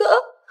苍哥，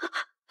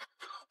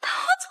带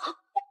我走，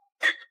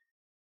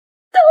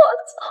带我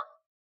走。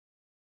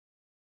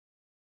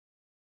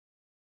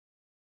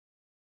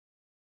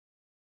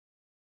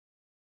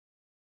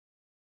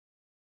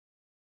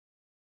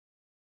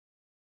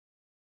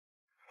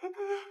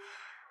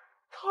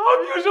他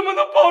凭什么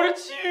能抱着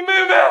齐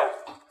妹妹？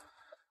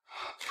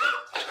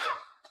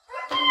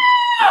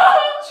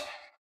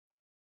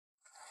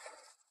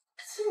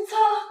秦苍，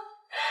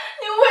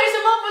你为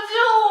什么不救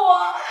我？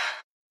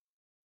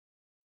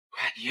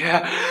你，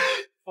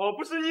我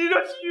不是你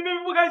惹齐妹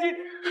妹不开心，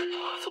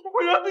怎么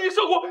会让自己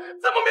受苦？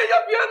怎么勉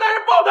强别的男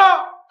人抱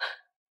她？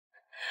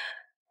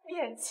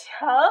勉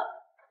强？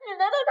你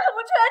难道看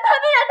不出来他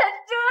那样才是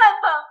真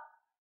爱吗？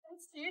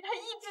其实他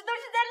一直都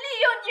是在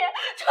利用你，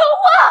丑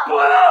货！不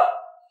能！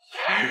贱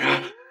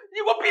人，你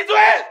给我闭嘴！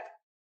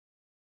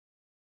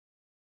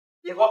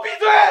你给我闭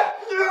嘴！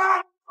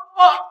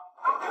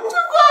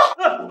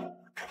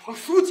王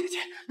苏姐姐，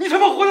你他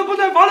妈活得不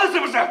耐烦了是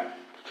不是？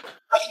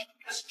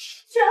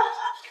是了，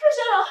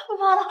不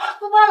怕了啊！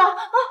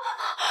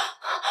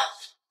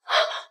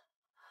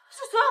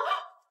苏，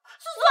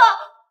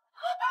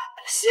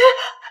血，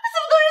怎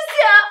么都是血？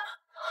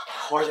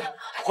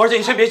花儿姐，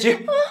你先别急，我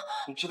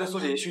们现在送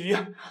姐姐去医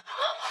院。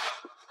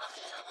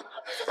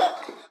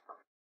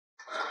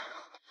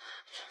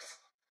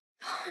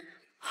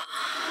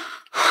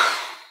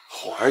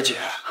花儿姐，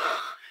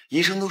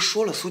医生都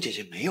说了，苏姐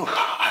姐没有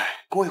大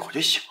碍，过一会儿就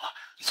醒了，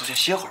你坐下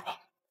歇会儿吧。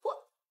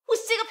我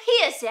歇个屁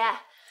呀歇！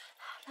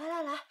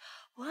来，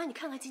我让你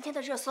看看今天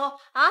的热搜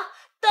啊！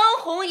当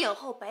红影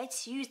后白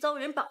起玉遭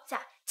人绑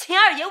架，秦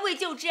二爷为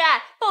救之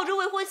爱，抱着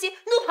未婚妻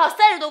怒跑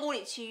30多公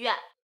里去医院。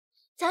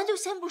咱就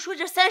先不说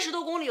这30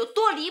多公里有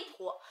多离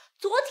谱，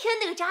昨天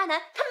那个渣男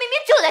他明明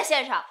就在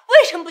线上，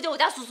为什么不救我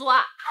家苏苏啊？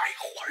哎，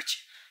花儿姐，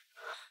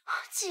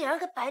既然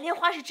跟白莲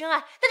花是真爱，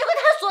那就跟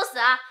他锁死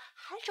啊！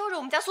还招惹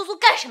我们家苏苏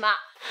干什么？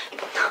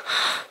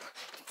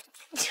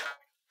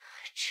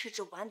吃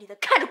着碗里的，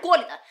看着锅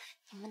里的，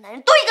你们男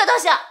人都一个德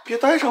行！别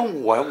带上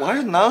我呀，我还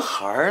是男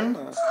孩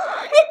呢。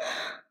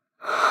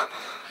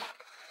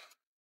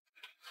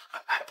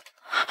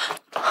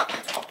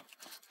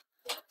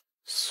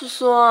苏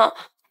苏，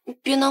你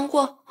别难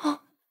过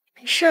啊，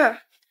没事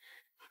儿，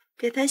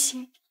别担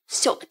心，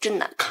笑得真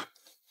难看。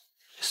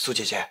苏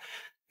姐姐，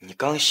你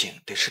刚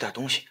醒，得吃点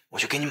东西，我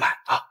去给你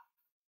买啊。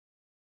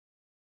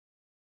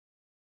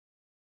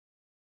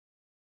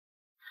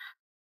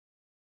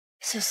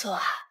苏苏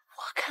啊，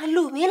我看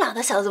陆明朗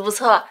的小子不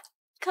错，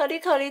考虑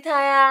考虑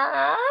他呀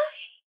啊！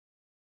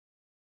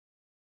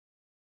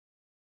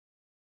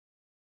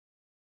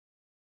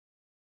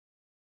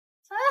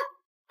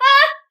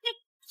你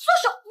松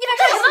手！你敢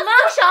干什么？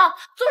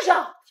松手！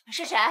你们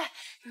是谁？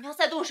你们要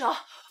再动手，报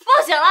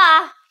警了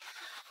啊！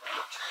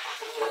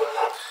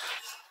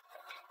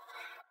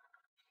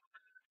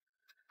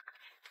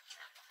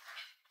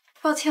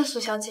抱歉，苏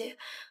小姐，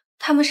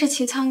他们是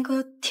秦苍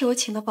哥替我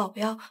请的保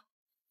镖，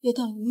有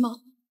点愚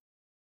莽。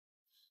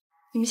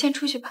你们先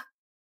出去吧。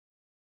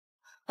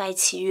白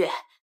奇月，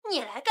你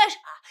来干什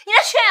么？你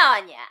来炫耀啊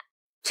你！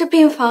这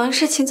病房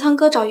是秦苍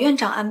哥找院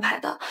长安排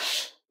的，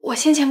我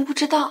先前不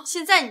知道，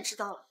现在你知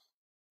道了，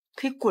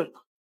可以滚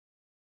了。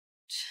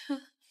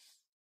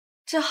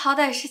这好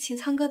歹是秦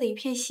苍哥的一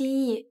片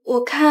心意，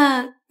我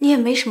看你也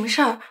没什么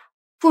事儿，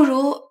不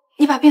如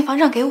你把病房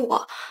让给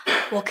我，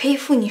我可以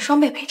付你双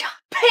倍赔偿。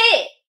呸！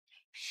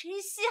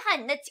谁稀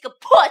罕你那几个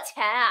破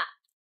钱啊！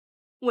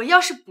我要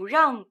是不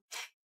让你，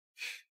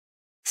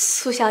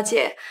苏小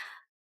姐，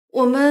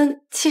我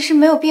们其实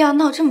没有必要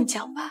闹这么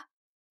僵吧？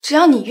只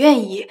要你愿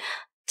意，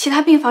其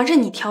他病房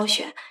任你挑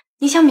选，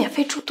你想免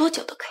费住多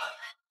久都可以。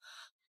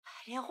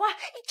莲花，你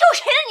咒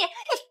谁呢你？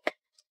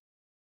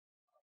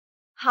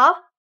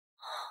好，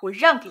我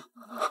让给你。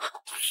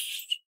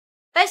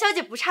白小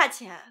姐不差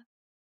钱，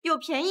有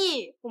便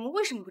宜我们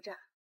为什么不占？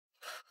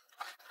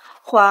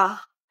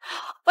花，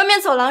外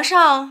面走廊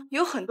上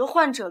有很多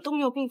患者都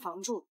没有病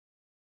房住。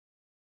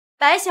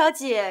白小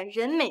姐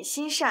人美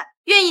心善，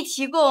愿意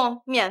提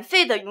供免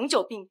费的永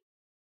久病，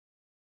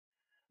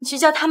你去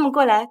叫他们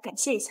过来感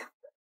谢一下。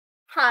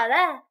好嘞，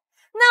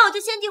那我就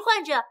先替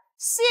患者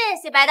谢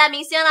谢白大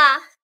明星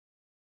了。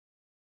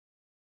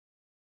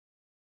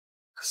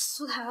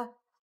苏檀，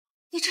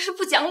你这是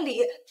不讲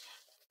理，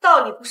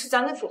道理不是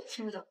讲给狗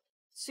听的，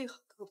最好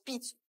给我闭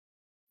嘴，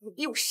努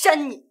逼我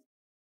扇你。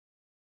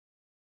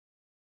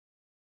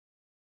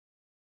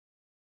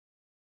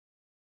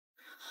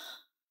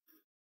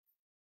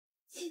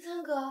青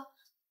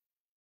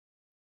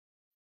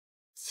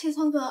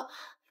苍哥，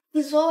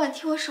你昨晚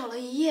替我守了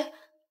一夜，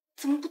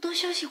怎么不多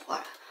休息会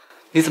儿？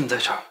你怎么在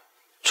这儿？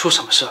出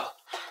什么事了？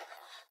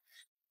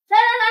来，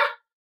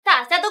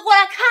大家都过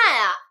来看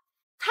呀！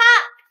他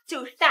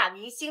就是大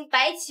明星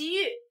白奇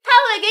玉，他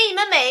会给你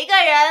们每一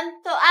个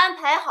人都安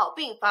排好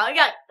病房，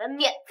让你们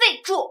免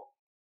费住。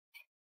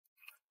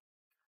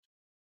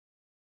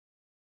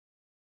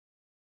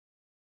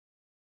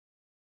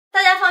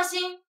大家放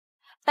心，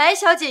白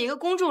小姐一个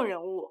公众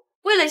人物，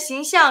为了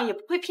形象也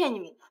不会骗你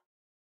们的。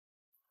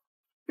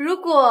如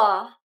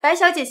果白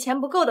小姐钱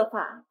不够的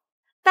话，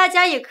大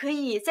家也可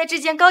以在这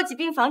间高级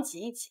病房挤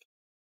一挤。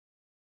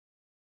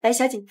白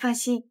小姐，你放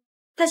心，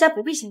大家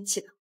不会生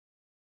气的。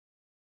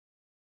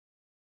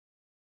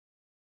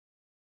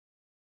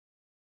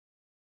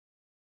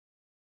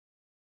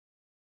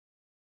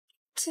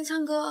青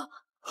苍哥，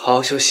好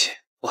好休息，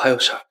我还有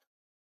事儿。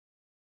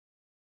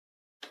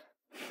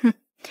哼，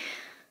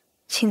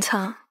青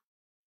苍，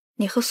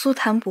你和苏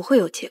檀不会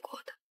有结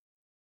果的。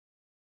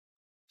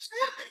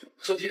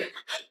昨天，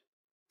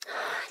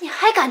你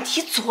还敢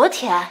提昨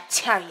天？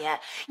秦二爷，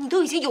你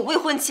都已经有未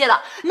婚妻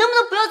了，能不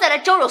能不要再来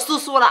招惹苏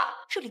苏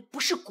了？这里不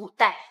是古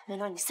代，能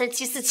让你三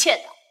妻四妾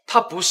的。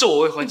她不是我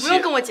未婚妻。你不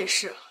用跟我解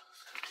释。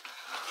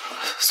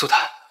苏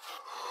檀，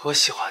我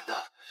喜欢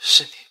的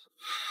是你。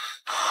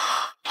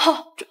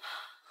好，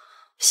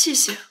谢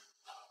谢。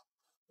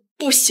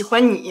不喜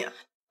欢你。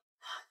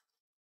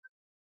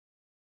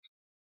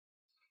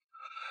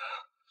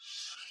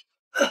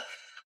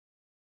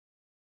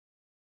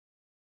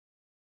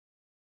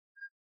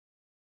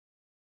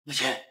老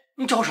钱，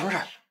你找我什么事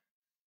儿？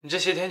你这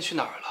些天去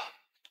哪儿了？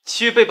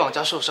七月被绑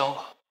架受伤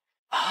了。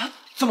啊？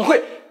怎么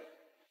会？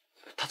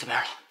他怎么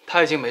样了？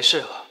他已经没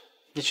事了，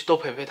你去多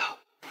陪陪他。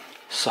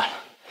算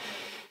了，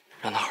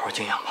让他好好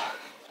静养吧。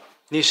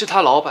你是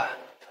他老板，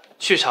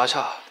去查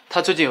查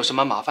他最近有什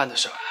么麻烦的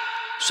事儿，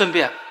顺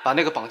便把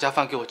那个绑架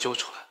犯给我揪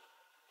出来。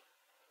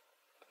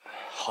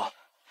好。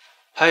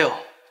还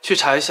有，去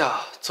查一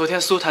下昨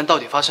天苏檀到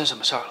底发生什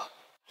么事儿了。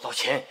老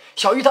钱，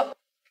小玉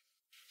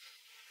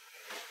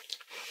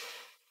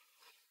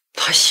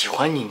他喜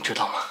欢你，你知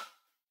道吗？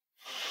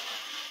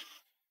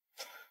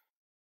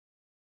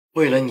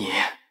为了你，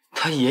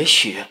他也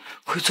许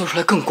会做出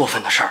来更过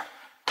分的事儿。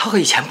他和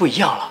以前不一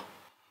样了。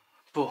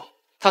不，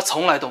他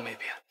从来都没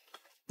变。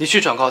你去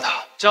转告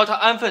他，只要他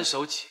安分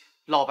守己，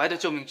老白的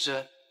救命之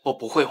恩我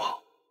不会忘。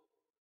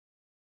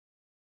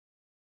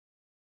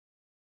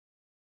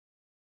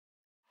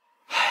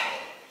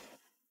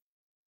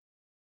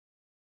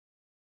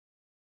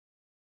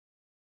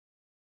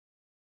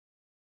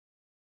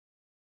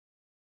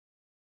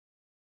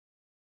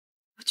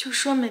我就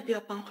说没必要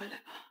搬回来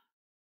吧。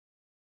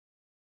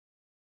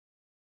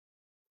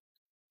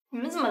你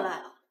们怎么来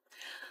了？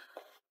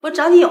我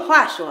找你有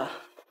话说。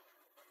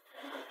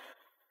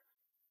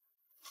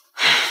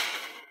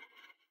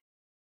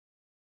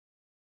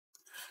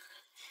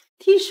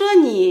听说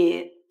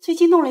你最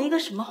近弄了一个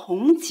什么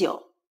红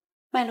酒，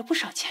卖了不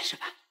少钱是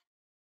吧？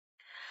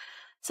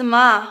怎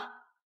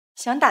么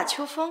想打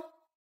秋风？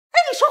哎，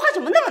你说话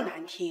怎么那么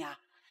难听啊？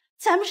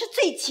咱们是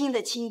最亲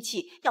的亲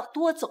戚，要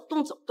多走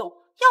动走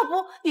动，要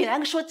不你连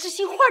个说知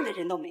心话的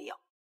人都没有。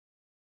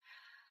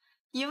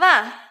1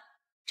万，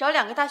找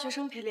2个大学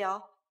生陪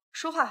聊，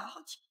说话还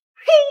好听。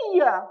嘿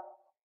呀，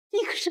你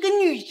可是个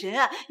女人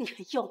啊，你还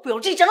要不要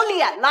这张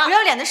脸了？不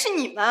要脸的是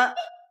你们，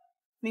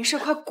没事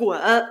快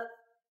滚！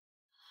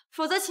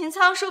否则秦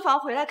苍收房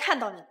回来看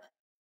到你们，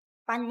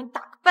把你们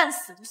打个半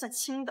死就算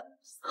轻的。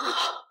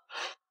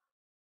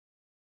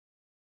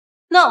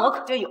那我可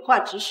就有话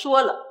直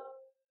说了，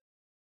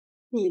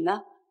你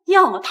呢，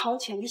要么掏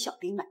钱给小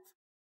林买房，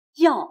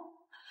要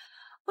么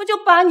我就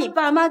把你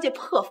爸妈这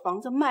破房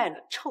子卖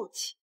了臭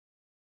钱。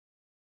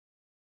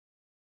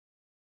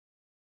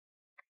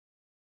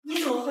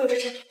你怎么会有这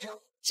产权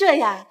证？这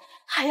呀，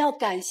还要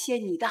感谢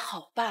你的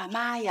好爸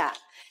妈呀！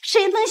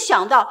谁能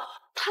想到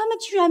他们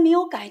居然没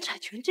有改产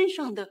权证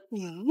上的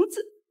名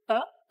字啊！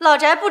老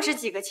宅不值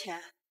几个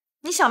钱，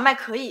你想卖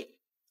可以，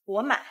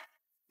我买。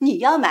你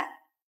要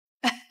买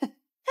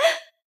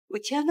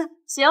5000万？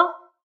行，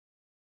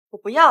我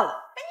不要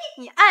了。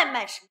你爱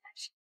卖谁卖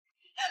谁。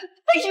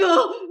哎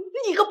呦，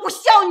你个不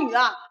孝女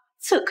啊！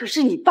这可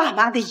是你爸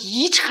妈的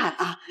遗产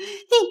啊！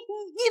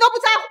你都不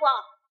在乎啊？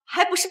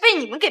还不是被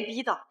你们给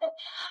逼的。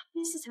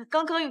那次才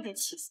刚刚有点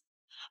起色，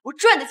我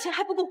赚的钱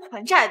还不够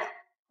还债的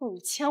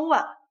，5000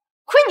万，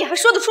亏你还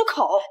说得出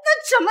口。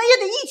那怎么也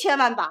得1000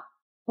万吧？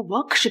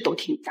我可是都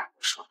听你大哥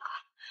说了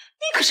啊，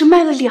你可是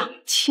卖了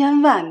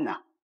2000万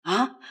呢！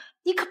啊，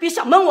你可别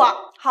想蒙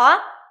我。好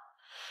啊，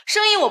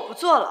生意我不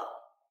做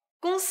了，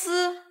公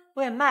司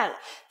我也卖了，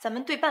咱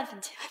们对半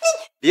分钱。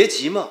别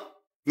急嘛，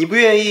你不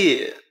愿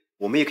意，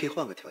我们也可以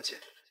换个条件。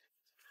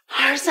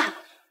儿子，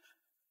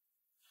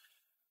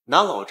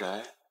拿老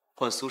宅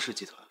换苏氏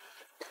集团。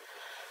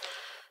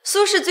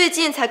苏氏最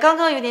近才刚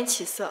刚有点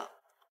起色，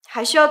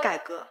还需要改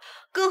革。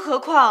更何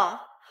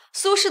况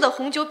苏氏的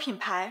红酒品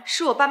牌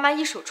是我爸妈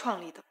一手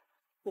创立的，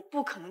我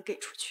不可能给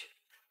出去。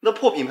那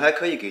破品牌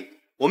可以给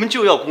你，我们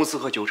就要公司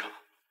和酒厂。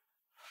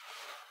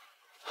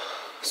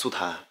苏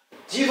檀，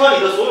集团里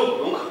的所有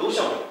股东可都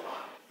向着我了。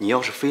你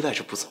要是非赖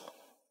着不走，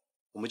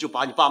我们就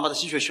把你爸妈的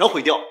心血全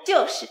毁掉。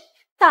就是，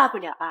大不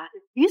了啊，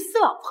鱼死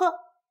网破。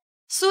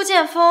苏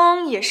建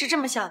峰也是这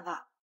么想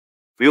的。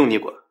不用你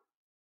管，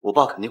我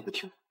爸肯定会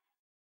听。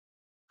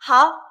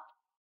好，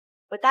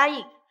我答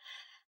应。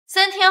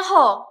3天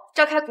后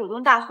召开股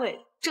东大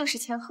会，正式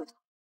签合同。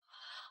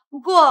不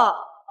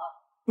过，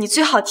你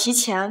最好提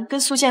前跟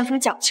苏建峰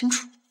讲清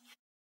楚。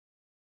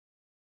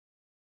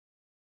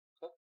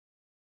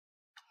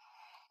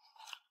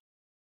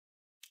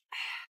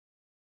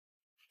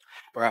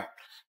不是，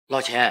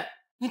老钱，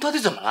你到底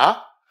怎么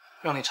了？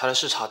让你查的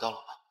事查到了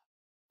吧？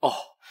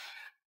哦，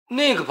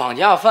那个绑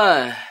架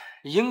犯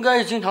应该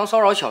是经常骚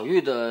扰小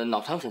玉的脑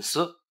残粉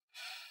丝。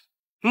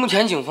目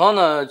前警方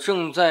呢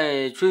正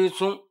在追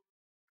踪，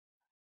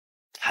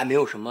还没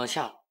有什么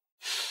下落。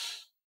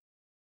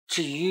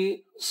至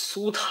于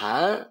苏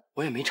檀，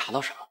我也没查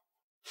到什么，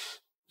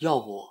要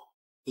不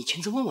你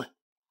亲自问问。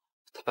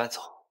他搬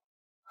走。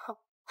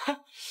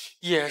哼，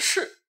也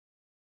是，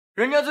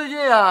人家最近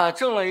啊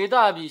挣了一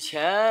大笔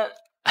钱，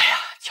哎呀，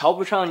瞧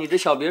不上你的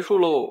小别墅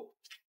喽。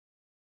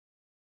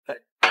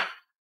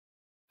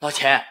老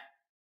钱，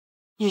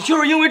你就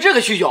是因为这个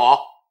酗酒？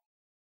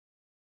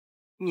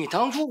你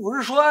当初不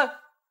是说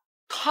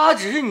他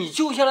只是你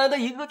救下来的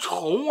一个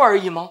宠物而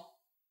已吗？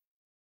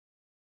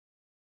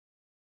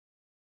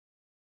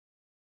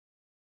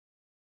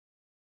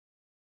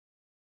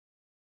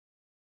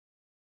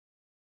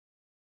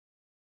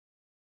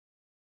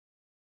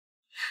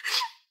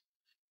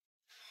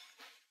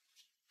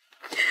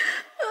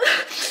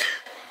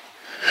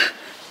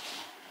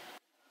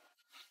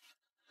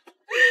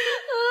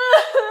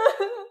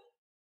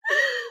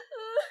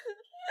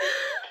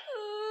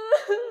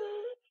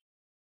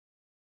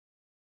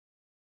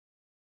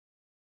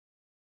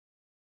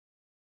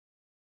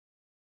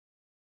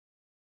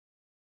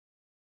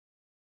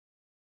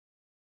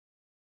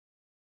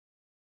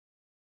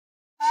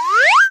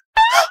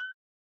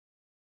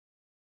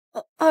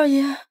二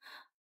爷，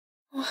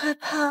我害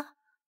怕。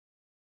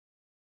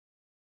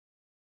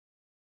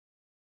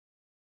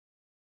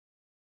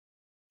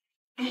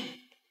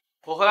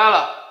我回来了。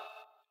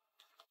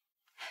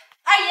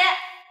二爷，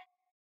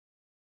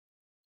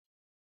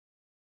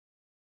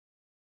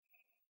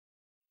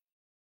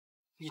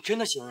你真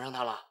的喜欢上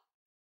他了？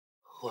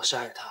我是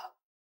爱他，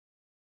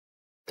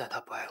但他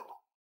不爱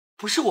我。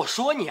不是我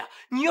说你啊，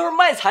你要是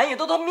卖惨也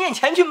到他面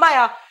前去卖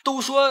啊！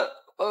都说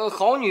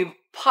好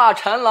女怕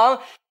缠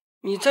郎，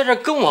你在这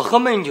跟我喝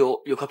闷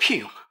酒有个屁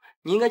用啊！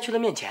你应该去他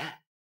面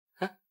前。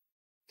啊，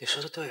你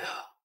说的对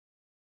啊。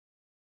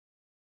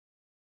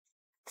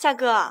夏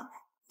哥，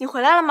你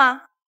回来了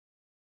吗？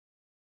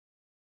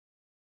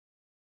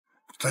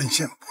专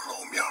线不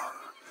露面，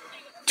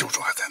就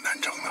说还在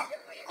南城呢。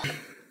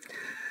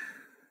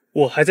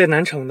我还在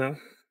南城呢。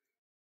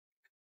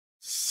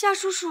夏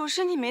叔叔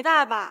身体没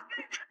大吧？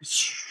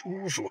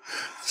叔叔，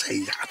这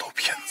丫头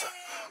片子，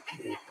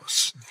我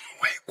是你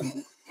外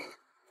公。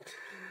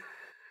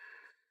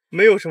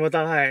没有什么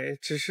大碍，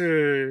只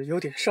是有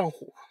点上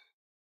火。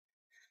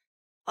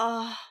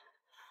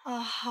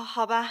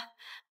好吧。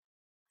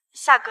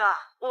夏哥，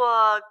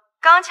我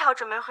刚巧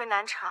准备回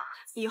南城，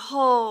以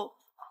后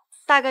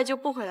大概就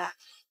不回来。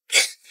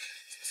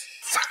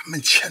咱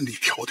们千里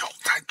迢迢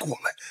才过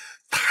来，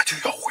他就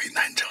要回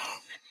南城。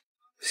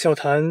小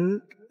谭，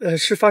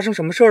是发生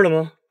什么事儿了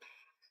吗？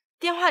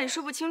电话里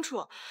说不清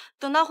楚，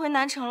等到回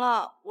南城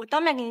了，我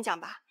当面跟你讲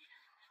吧。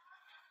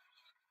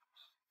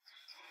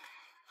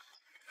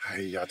哎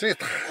呀，这也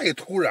太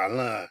突然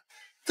了，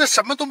这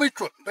什么都没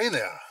准备呢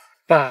呀！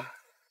爸，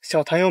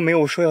小谭又没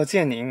有说要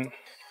见您。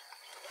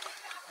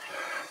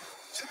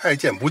爱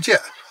见不见，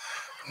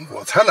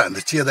我才懒得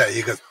接待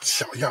一个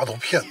小丫头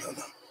片子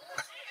呢。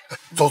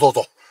走，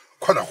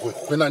快点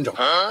回南城。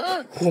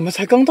我们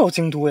才刚到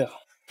京都呀。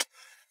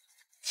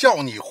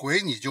叫你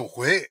回你就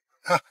回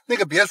啊！那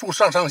个别墅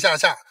上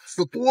下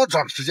有多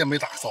长时间没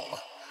打扫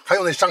了？还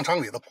有那商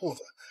场里的铺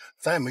子，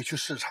咱也没去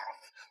市场，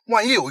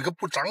万一有一个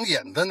不长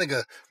眼的那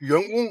个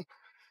员工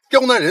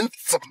刁难人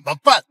怎么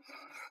办？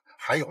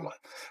还有了，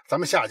咱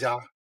们夏家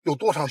有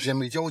多长时间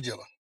没交际了？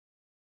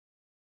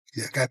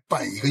也该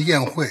办一个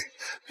宴会，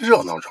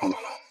热闹。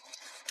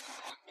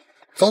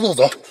走。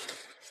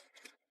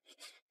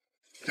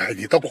哎，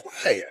你倒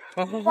快呀！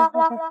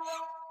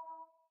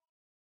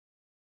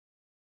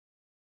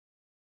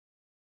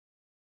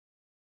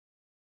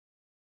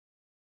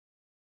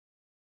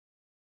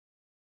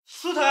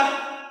苏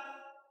檀，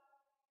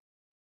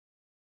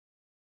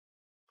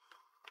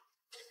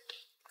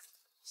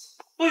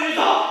不许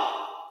走！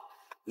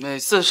每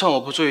次趁我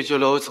不注意就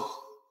溜走，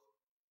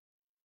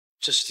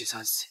这是第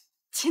3次。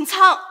秦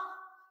苍，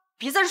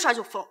别在这耍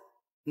酒疯。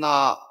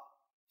那，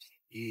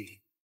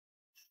你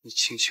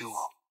亲亲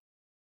我。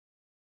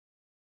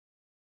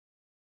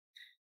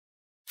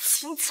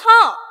秦苍，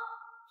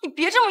你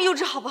别这么幼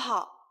稚好不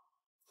好？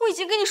我已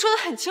经跟你说的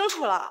很清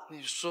楚了。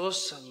你说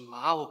什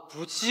么？我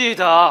不记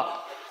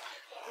得。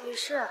女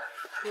士，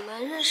你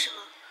们认识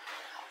吗？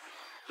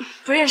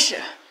不认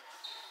识。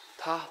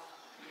她，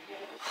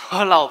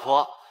我老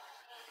婆。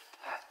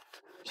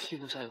屁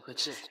股上有颗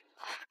痣。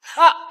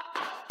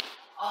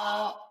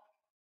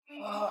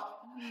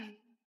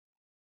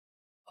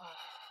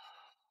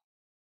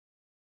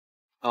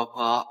老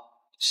婆，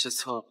吃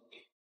错了。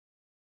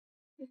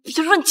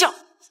别乱叫。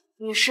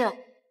女士，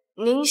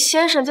您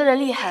先生真的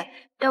厉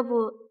害，要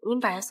不您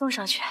把人送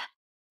上去？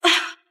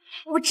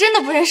我真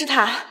的不认识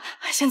他，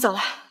先走了。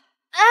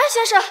哎，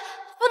先生，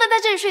不能在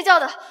这里睡觉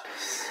的。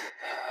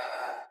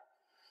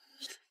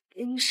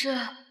女士，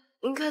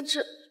您看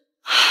这，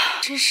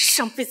真是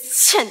上辈子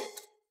欠你的。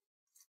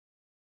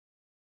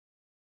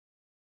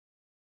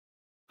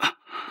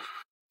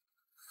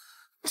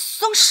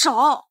松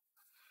手！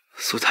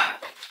苏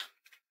檀，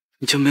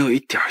你就没有一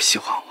点喜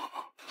欢我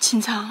吗？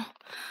秦苍，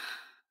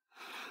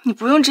你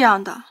不用这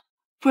样的，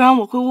不然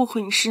我会误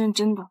会你是认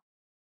真的。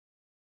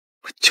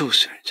我就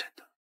是认真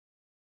的。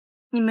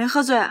你没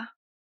喝醉啊？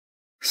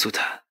苏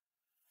檀，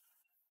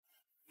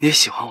你也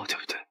喜欢我对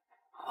不对？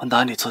我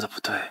哪里做的不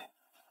对？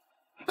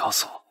你告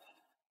诉我。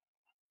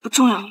不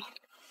重要了。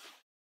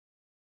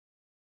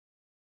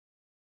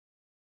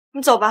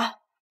你走吧，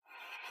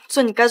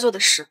做你该做的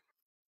事。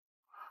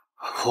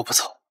我不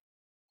走。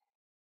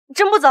你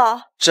真不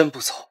走？真不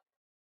走。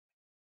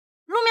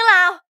陆明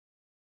朗，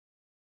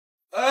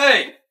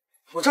哎，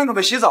我正准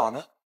备洗澡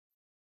呢。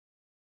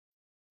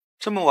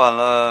这么晚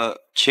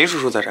了，秦叔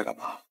叔在这干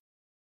嘛？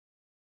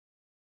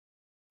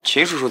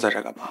秦叔叔在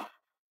这干嘛？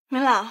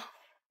明朗，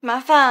麻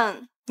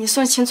烦你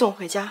送秦总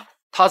回家。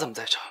他怎么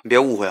在这？别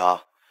误会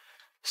啊，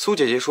苏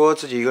姐姐说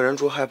自己一个人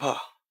住害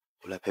怕，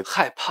我来陪陪。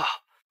害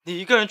怕？你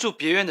一个人住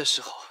别院的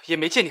时候，也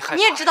没见你害怕。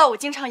你也知道我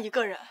经常一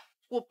个人，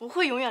我不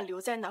会永远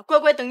留在那儿乖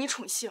乖等你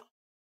宠幸。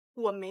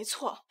我没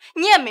错，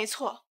你也没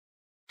错，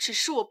只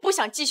是我不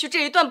想继续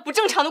这一段不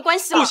正常的关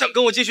系了。不想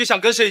跟我继续，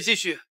想跟谁继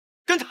续？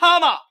跟他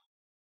吗？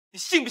你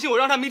信不信我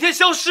让他明天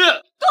消失？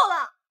够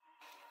了，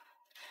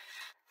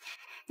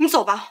你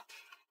走吧，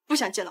不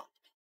想见到我。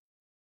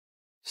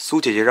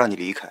苏姐姐让你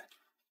离开，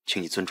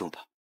请你尊重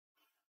她。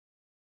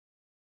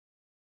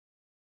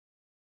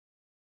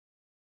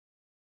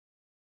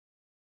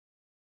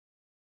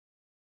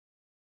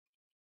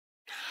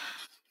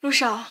陆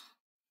少，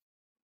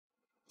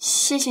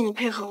谢谢你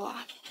配合我。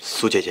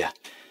苏姐姐，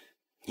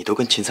你都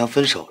跟秦苍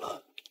分手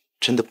了，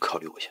真的不考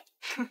虑我一下？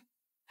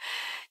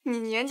你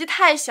年纪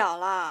太小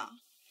了，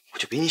我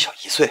就比你小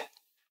1岁。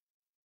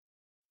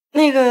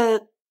那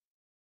个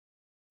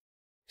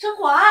陈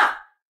华，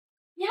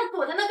你还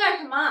躲在那干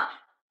什么？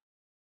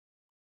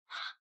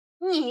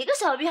你一个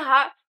小屁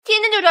孩，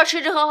天天就知道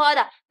吃吃喝喝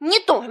的，你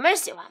懂什么是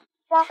喜欢吗？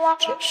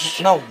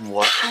那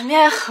我谈恋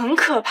爱很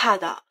可怕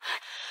的，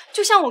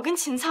就像我跟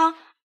秦苍，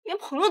连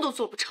朋友都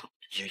做不成。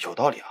有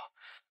道理啊。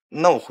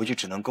那我回去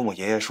只能跟我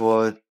爷爷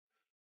说，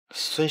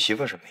孙媳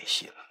妇是没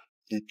戏了，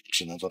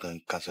只能做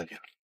顿干孙女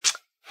了。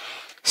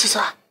苏苏，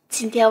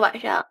今天晚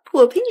上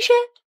我陪你睡。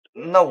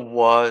那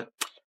我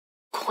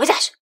滚回家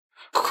去！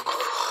快！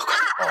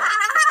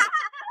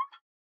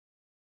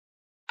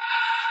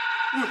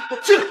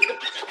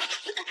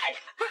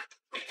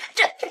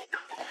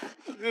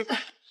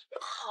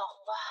好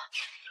啊，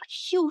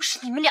又是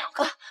你们2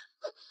个！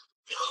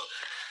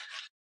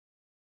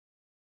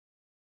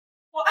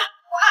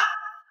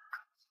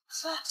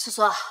苏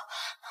苏，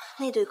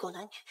那对狗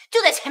男女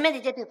就在前面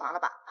那间病房了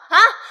吧？啊！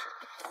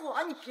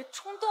我，你别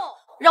冲动，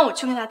让我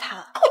去跟他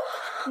谈，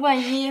万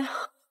一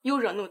又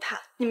惹怒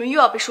他，你们又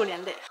要被说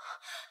连累。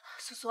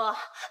苏苏，那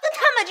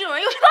他们这种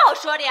人有什么好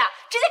说的呀？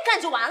直接干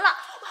就完了。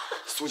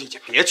苏姐姐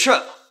别劝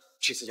了，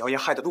这次谣言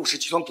害得陆氏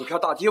集团股票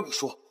大跌不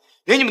说，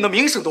连你们的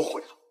名声都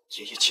毁了。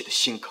爷爷气得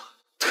心梗，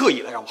特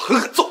意来让我狠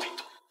狠揍他一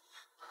顿。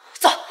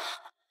走。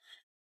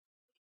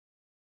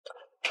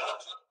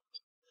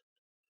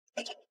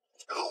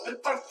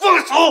放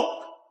手！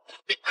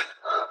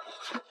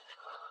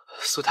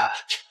苏檀，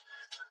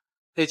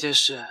那件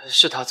事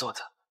是他做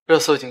的，热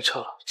搜已经撤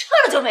了。撤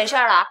了就没事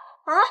了啊？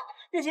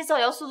那些造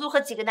谣苏苏和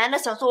几个男的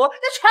小作文，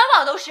那全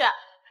网都是。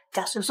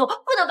家苏苏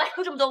不能摆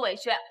出这么多委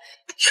屈。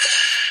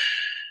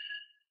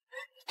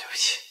对不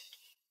起。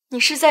你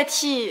是在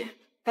替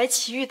白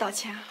奇玉道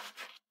歉啊？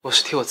我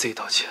是替我自己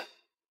道歉，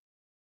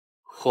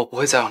我不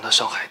会再让他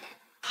伤害你。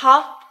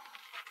好，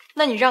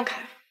那你让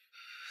开。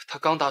他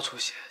刚大出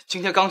血，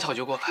今天刚抢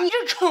救过来。你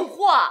这蠢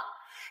货，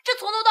这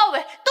从头到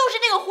尾都是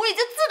那个狐狸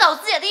精自导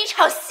自演的一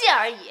场戏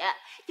而已。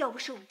要不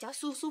是我们家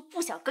苏苏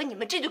不想跟你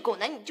们这对狗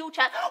男女纠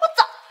缠，我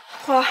早……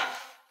花，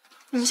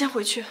你先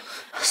回去。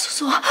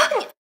苏苏，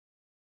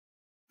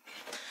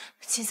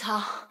你秦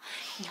苍，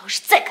你要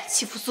是再敢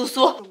欺负苏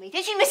苏，我每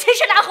天去你们寝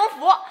室拉横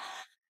幅。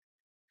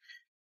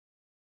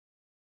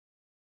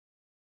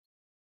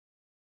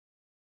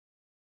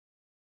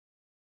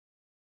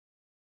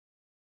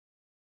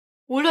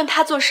无论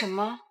他做什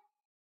么，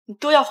你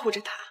都要护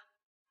着他。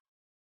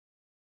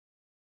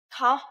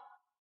好，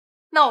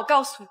那我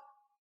告诉你，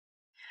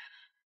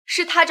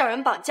是他找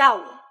人绑架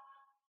我，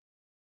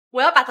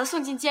我要把他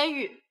送进监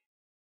狱，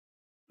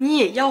你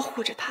也要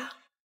护着他。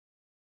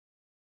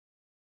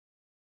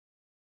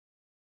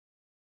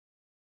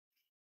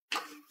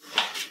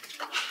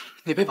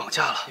你被绑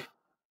架了？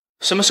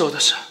什么时候的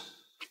事？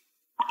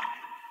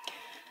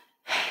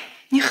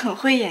你很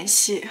会演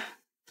戏，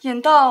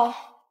演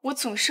到我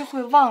总是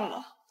会忘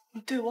了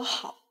你对我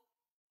好，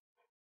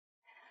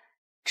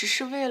只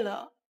是为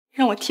了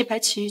让我替白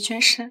起玉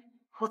捐身。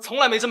我从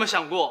来没这么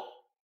想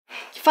过。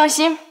你放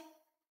心，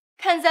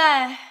看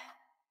在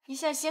一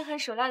向心狠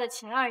手辣的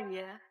秦二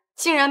爷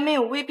竟然没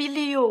有威逼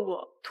利诱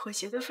我妥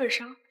协的份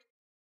上，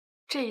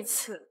这一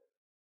次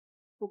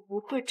我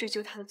不会追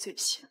究他的罪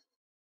行。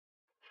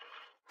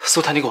苏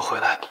檀，你给我回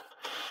来！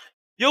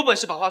有本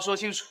事把话说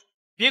清楚，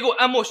别给我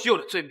安莫须有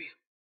的罪名。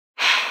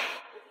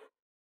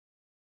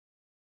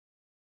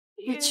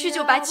你去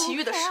救白奇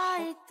玉的时候，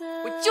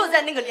我就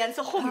在那个帘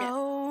子后面。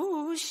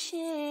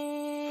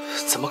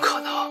怎么可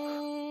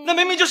能？那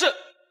明明就是……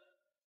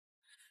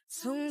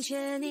从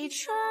前你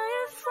穿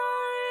越风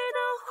雨都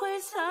会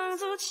仓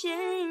促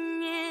千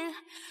年，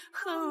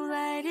后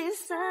来电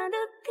散的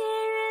边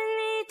缘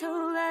你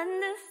都懒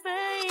得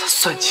飞。他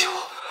算计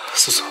我，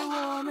苏苏，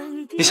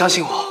你相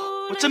信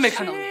我，我真没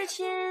看到你。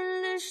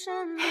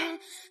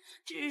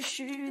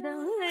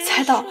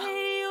猜到了。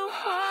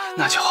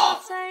那就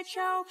好。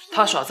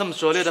他耍这么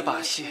拙劣的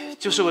把戏，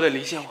就是为了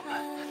离间我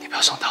们。你不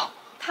要上当。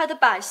他的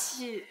把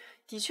戏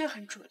的确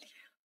很拙劣，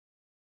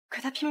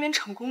可他偏偏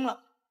成功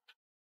了。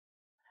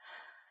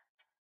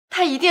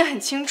他一定很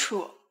清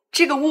楚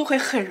这个误会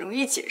很容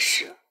易解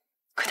释，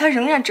可他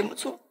仍然这么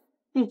做。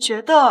你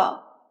觉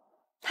得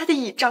他的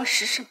倚仗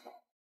是什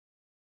么？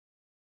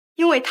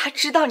因为他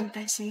知道你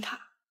担心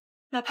他，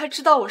哪怕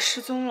知道我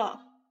失踪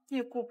了，你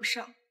也顾不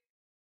上。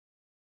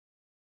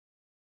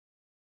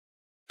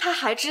他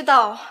还知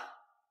道，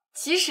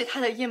即使他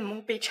的阴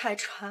谋被拆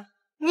穿，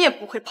你也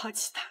不会抛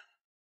弃他。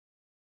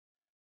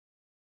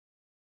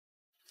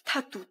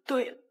他赌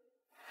对了。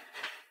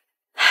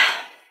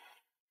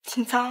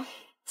秦苍，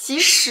即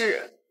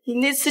使你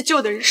那次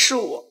救的人是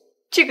我，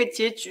这个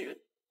结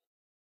局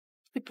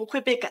也不会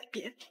被改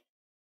变，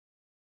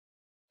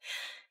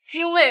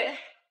因为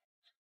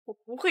我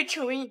不会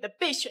成为你的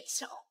备选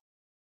项。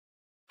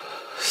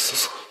苏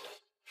苏，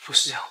不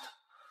是这样的。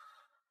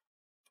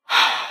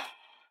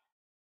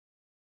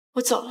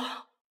我走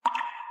了，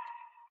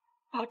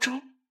保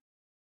重。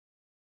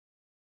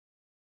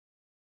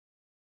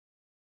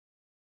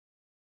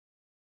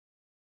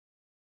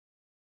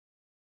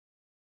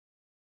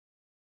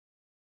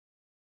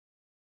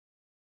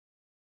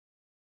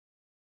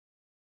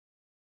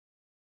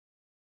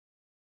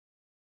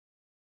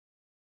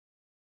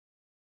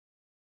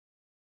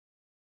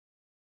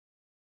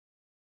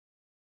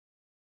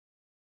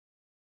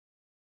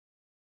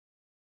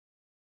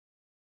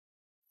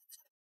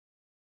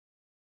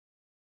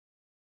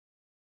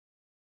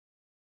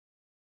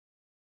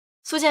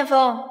苏建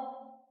峰，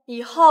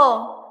以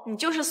后你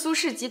就是苏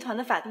氏集团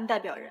的法定代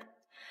表人，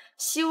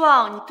希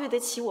望你对得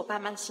起我爸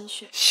妈的心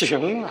血。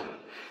行了，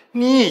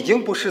你已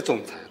经不是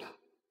总裁了，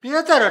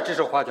别在这指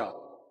手画脚。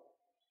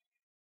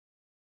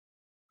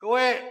各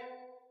位，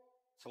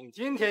从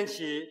今天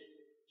起，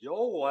由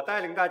我带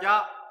领大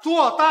家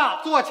做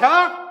大做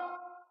强。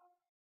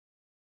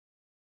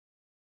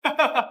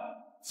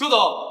苏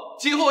总，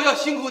今后要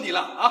辛苦你了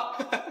啊！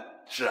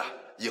是啊，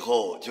以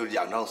后就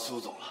仰仗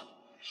苏总了。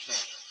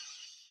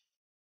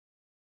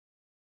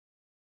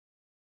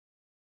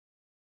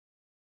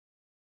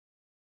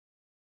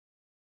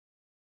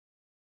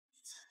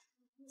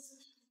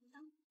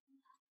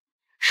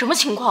什么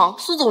情况？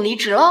苏总离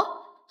职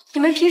了？你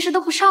们平时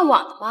都不上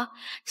网的吗？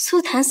苏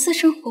檀私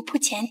生活不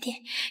检点，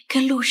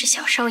跟陆氏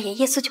小少爷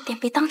夜宿酒店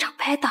被当场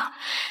拍到，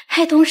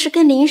还同时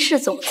跟林氏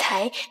总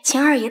裁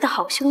秦二爷的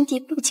好兄弟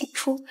陆景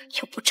初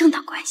有不正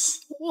当关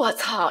系。我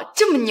操，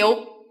这么牛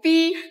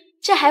逼！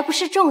这还不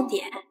是重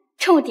点，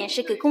重点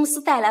是给公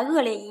司带来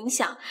恶劣影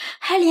响，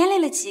还连累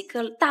了几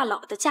个大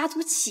佬的家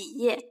族企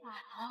业。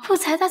不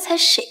裁他裁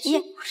谁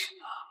呀？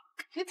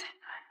别裁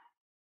他呀！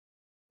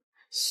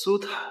苏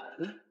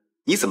檀，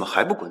你怎么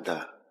还不滚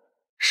蛋？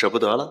舍不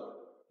得了？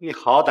你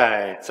好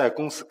歹在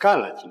公司干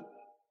了几年，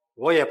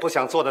我也不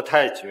想做得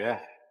太绝。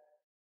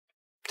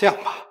这样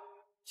吧，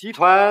集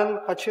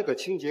团还缺个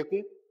清洁工，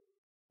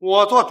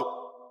我做主，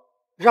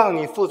让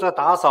你负责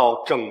打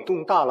扫整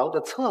栋大楼的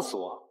厕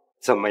所，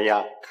怎么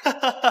样？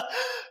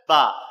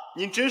爸，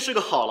您真是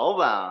个好老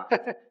板啊！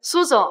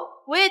苏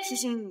总，我也提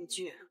醒你一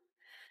句，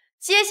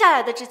接下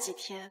来的这几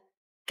天，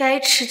该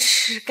吃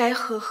吃，该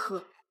喝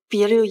喝，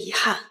别留遗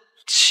憾。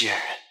贱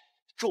人，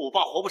祝我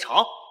爸活不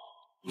长！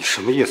你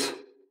什么意思？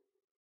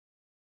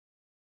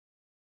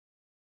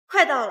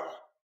快到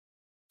了，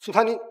苏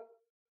檀，你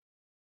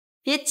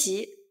别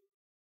急。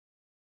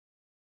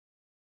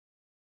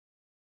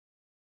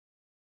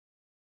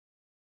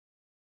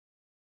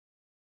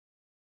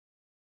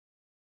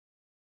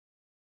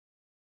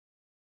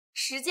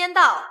时间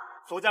到，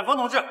苏建峰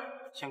同志，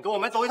请跟我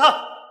们走一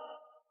趟。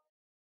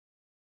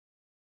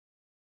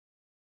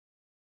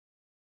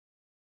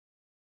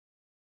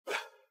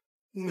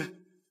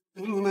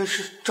你们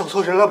是找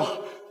错人了吧？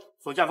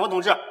苏建峰同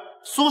志，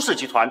苏氏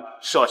集团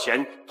涉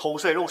嫌偷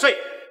税漏税，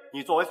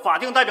你作为法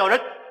定代表人，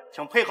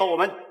请配合我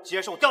们接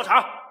受调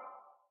查。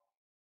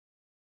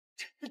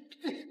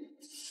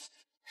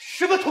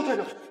什么偷税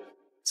漏税？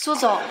苏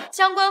总，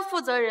相关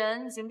负责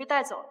人已经被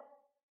带走了，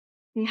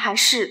你还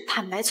是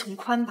坦白从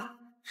宽吧。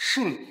是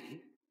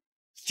你，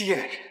贱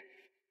人！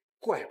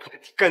怪不得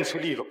你干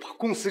脆利落把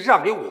公司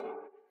让给我，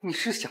你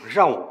是想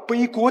让我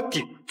背锅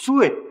顶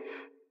罪？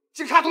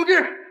警察同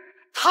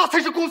志，他才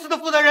是公司的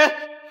负责人，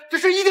这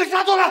事一定是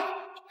他做的。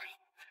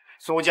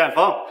苏建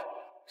峰，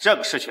这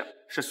个事情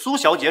是苏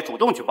小姐主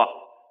动举报，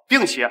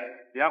并且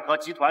联合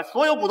集团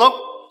所有股东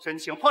申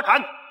请破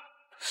产。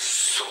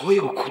所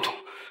有股东，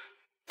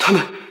他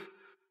们，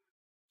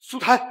苏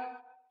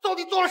檀到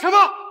底做了什么？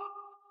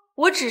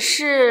我只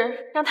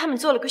是让他们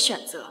做了个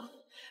选择，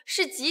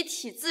是集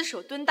体自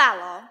首蹲大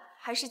牢，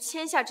还是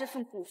签下这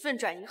份股份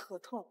转移合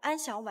同安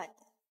享晚年？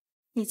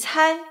你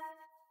猜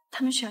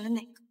他们选了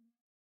哪个？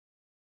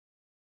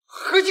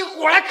合起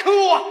伙来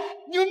坑我！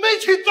你们没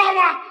听到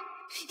吗？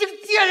这个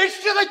贱人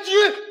设的局，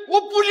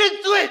我不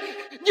认罪，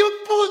你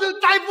们不能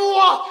逮捕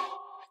我！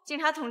警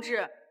察同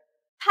志，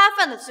他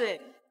犯的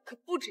罪可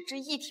不止这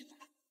一条。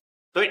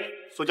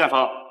对，苏建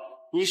峰，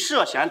你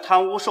涉嫌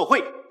贪污受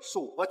贿，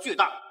数额巨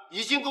大，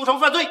已经构成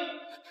犯罪。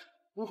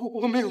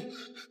我没有，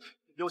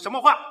有什么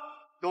话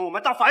跟我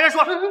们到法院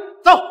说。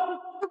走。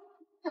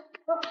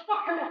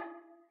放开我！你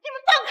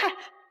们放开！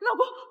老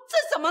婆，这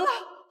怎么了？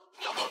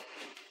老婆，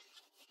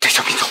带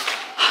小兵走。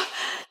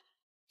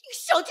你个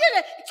小贱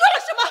人，你做了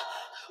什么？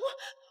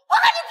我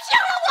看你骗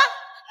了我！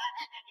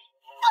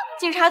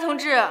警察同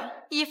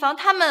志，以防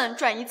他们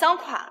转移赃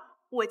款，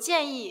我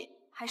建议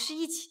还是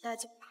一起带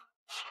走吧。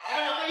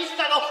一起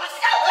带走。小鬼，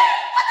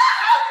我能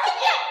好死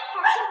你！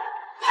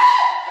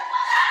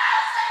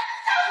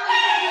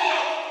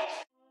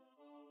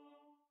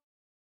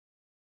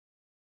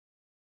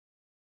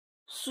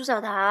苏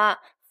小檀，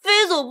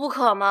非走不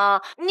可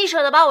吗？你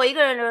舍得把我一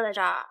个人留在这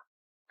儿？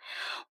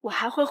我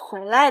还会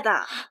回来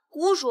的。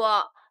胡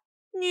说！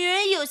女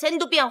人有钱你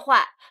都变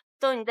坏，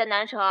等你在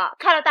南城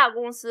开了大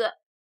公司，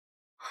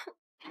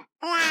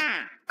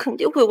肯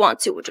定会忘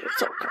记我这个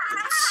糟糕的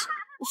妻。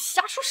你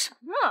瞎说什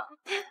么？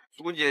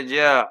苏姐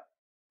姐，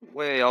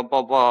我也要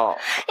抱抱。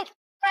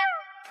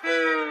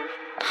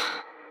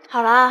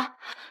好了，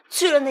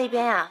去了那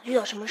边呀，遇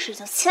到什么事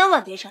情千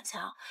万别逞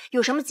强，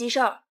有什么急事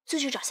儿就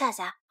去找夏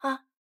家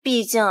啊。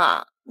毕竟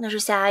啊，那是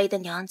夏阿姨的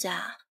娘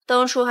家，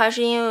当初还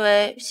是因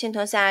为心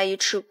疼夏阿姨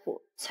吃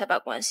苦，才把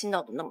关系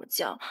闹得那么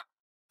僵，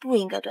不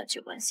应该断绝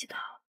关系的。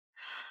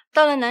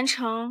到了南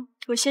城，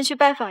我先去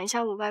拜访一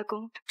下我外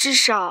公，至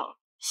少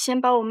先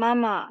把我妈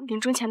妈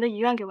临终前的遗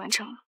愿给完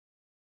成了。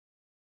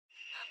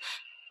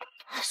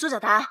苏小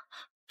檀，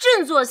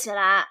振作起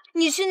来！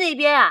你去那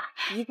边啊，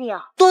一定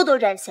要多多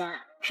赚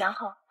钱，然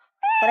后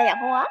回来养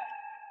活我。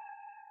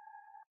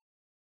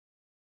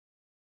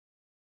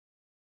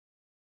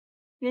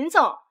林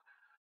总，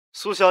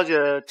苏小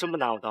姐真不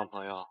拿我当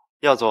朋友，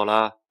要走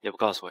了也不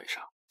告诉我一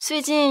声。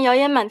最近谣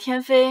言满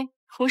天飞，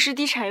红石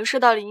地产又受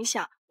到了影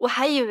响，我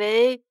还以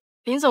为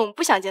林总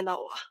不想见到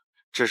我。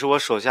只是我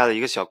手下的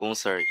一个小公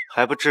司而已，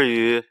还不至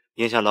于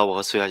影响到我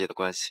和苏小姐的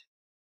关系。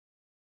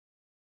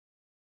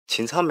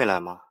秦苍没来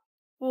吗？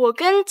我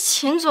跟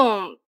秦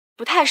总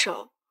不太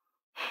熟，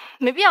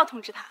没必要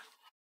通知他。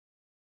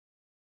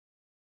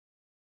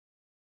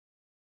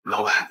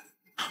老板，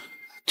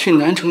去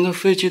南城的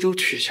飞机都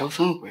取消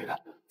3回了，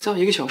再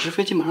1个小时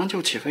飞机马上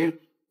就起飞了。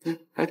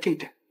来订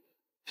订。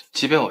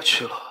即便我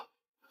去了，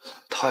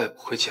他也不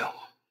会见我。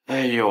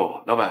哎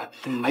呦，老板，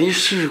没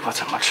试过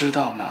怎么知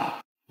道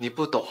呢？你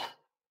不懂，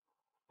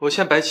我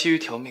欠白旗一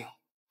条命。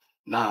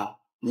那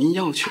您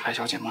要娶白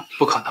小姐吗？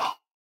不可能。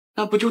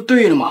那不就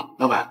对了吗？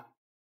老板，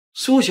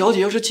苏小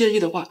姐要是介意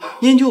的话，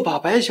您就把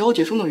白小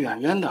姐送得远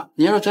远的。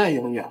您要是再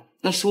永远，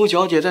那苏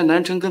小姐在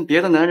南城跟别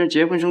的男人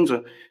结婚生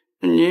子，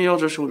您要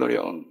是受得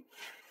了，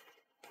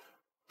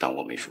当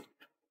我没说。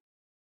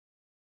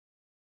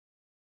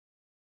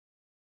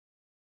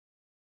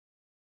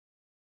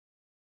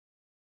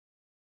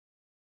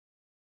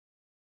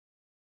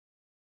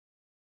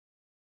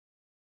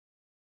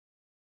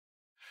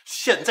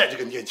现在这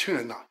个年轻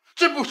人呐，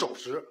真不守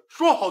时，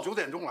说好9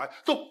点钟来，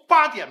都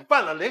8点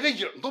半了，连个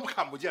影都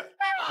看不见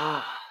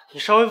啊！你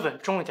稍微稳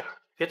重一点，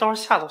别到时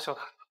候吓到小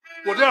谭。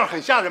我这样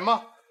很吓人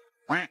吗？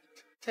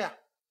这样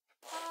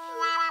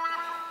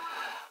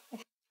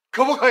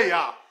可不可以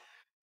啊？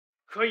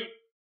可以。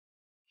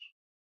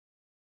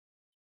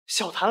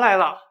小谭来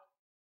了。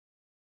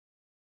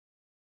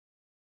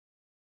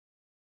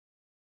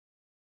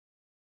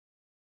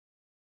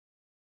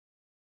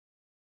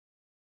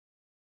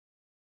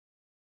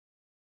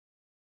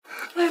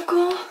外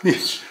公，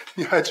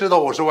你还知道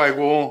我是外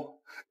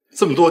公？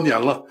这么多年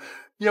了，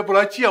你也不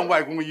来见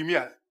外公一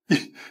面，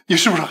你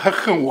是不是还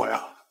恨我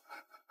呀？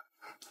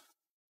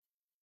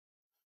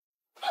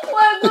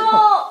外公，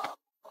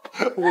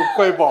我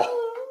乖宝。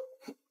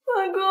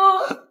外公，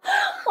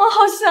我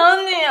好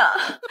想你啊！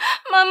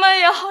妈妈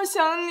也好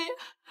想你。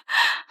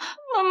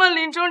妈妈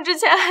临终之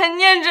前还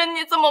念着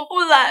你，怎么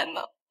不来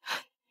呢？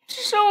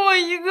只剩我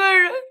一个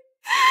人，真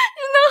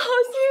的好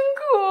辛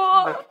苦。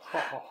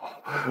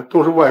好，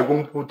都是外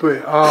公不对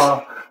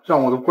啊，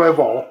让我的乖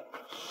宝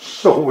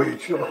受委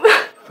屈了。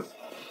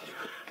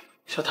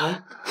小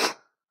谭，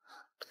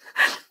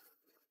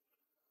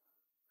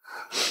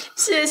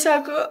谢谢夏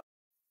哥。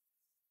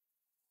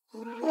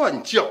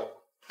乱叫，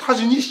他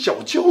是你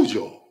小舅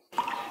舅。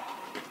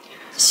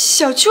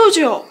小舅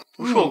舅？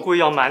不是我故意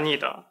要瞒你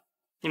的，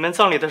你们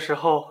葬礼的时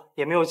候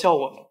也没有叫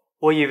我，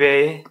我以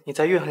为你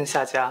在怨恨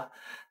夏家，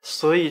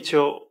所以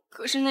就……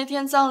可是那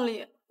天葬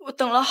礼，我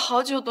等了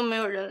好久都没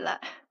有人来。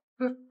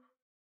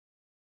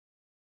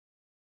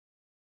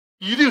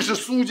一定是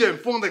苏建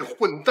峰那个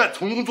混蛋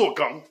从中作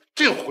梗，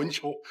这混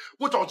球，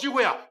我找机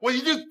会啊，我一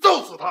定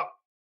揍死他。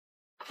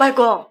外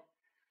公，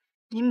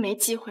您没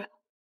机会了，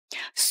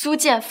苏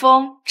建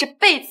峰这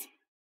辈子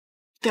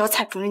都要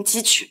踩缝纫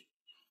机去。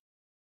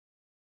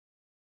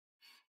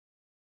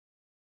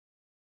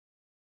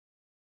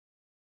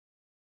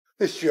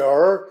那雪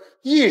儿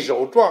一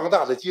手壮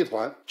大的集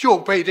团，就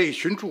被这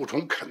群蛀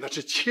虫啃的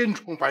是千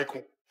疮百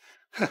孔。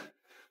哼，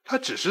他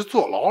只是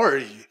坐牢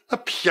而已，他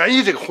便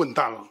宜这个混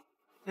蛋了。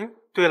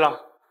对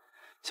了，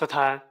小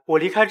谭，我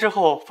离开之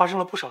后发生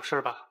了不少事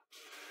儿吧？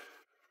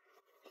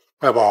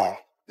外宝，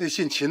那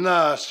姓秦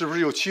的是不是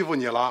又欺负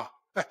你了？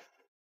哎，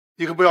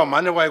你可不要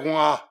瞒着外公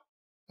啊！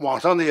网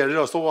上那些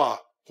热搜啊，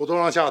我都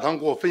让夏棠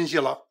给我分析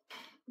了。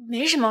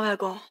没什么，外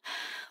公，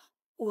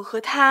我和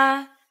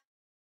他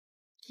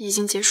已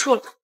经结束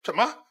了。什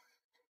么？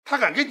他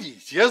敢跟你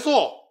结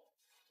束？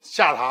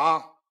夏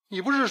棠，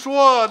你不是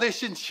说那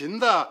姓秦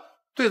的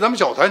对咱们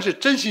小谭是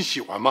真心喜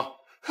欢吗？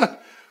哼！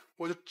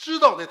我就知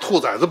道那兔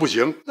崽子不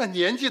行，那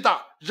年纪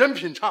大，人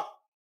品差。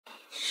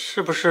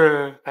是不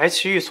是白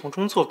奇玉从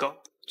中作梗？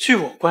据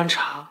我观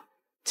察，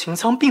秦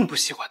苍并不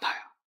喜欢他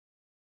呀。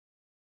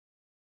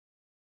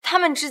他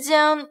们之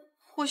间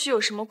或许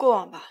有什么过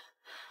往吧，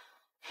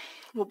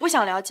我不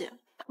想了解，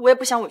我也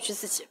不想委屈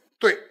自己。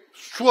对，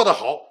说得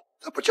好，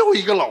那不就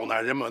一个老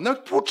男人吗？那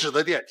不值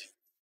得惦记。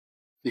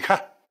你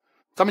看，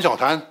咱们小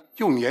谭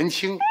又年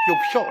轻又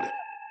漂亮，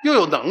又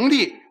有能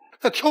力，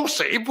那挑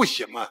谁不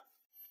行啊？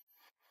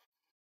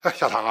哎，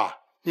小唐啊，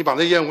你把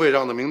那宴会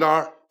上的名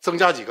单增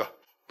加几个，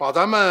把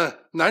咱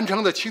们南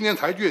城的青年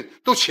才俊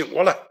都请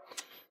过来。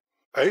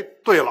哎，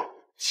对了，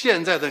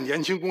现在的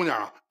年轻姑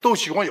娘啊，都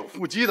喜欢有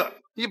腹肌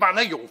的，你把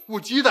那有腹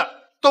肌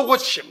的都给我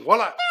请过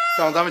来，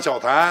让咱们小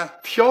谭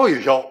挑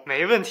一挑。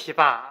没问题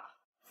吧？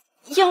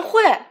宴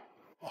会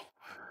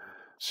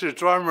是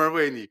专门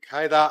为你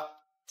开的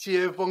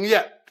接风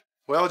宴，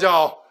我要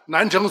叫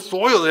南城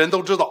所有的人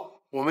都知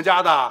道，我们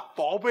家的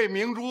宝贝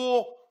明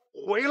珠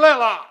回来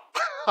了。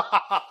哈哈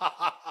哈哈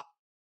哈！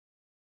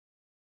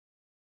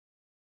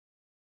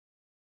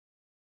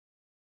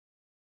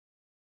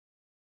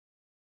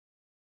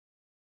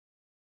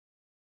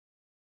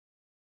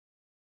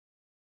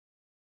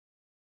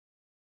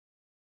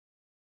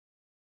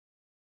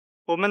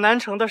我们南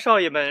城的少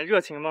爷们热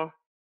情吗？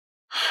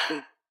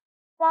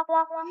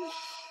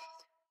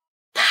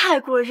太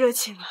过热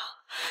情了，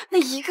那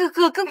一个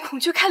个跟孔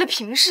雀开了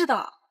屏似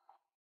的。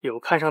有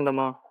看上的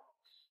吗？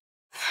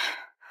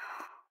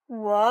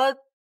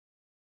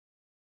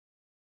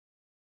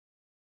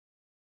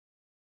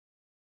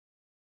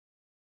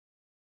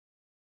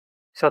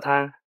小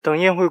谭，等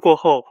宴会过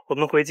后，我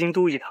们回京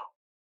都一趟。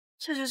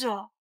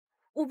999，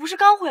我不是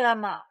刚回来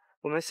吗？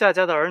我们夏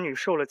家的儿女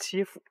受了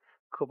欺负，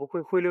可不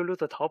会灰溜溜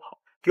的逃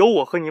跑。有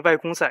我和你外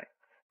公在，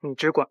你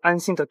只管安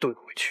心的怼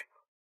回去。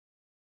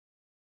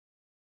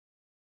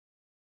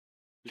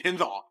林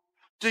总，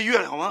这月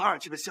亮湾2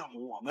期的项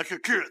目我们是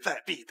志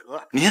在必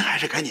得，您还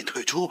是赶紧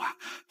退出吧，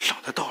省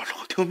得到时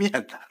候丢面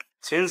子。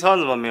秦苍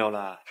怎么没有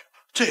来？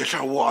这事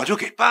儿我就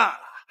给办了，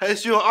还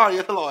需要二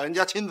爷他老人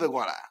家亲自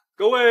过来。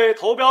各位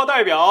投标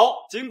代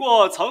表，经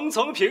过层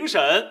层评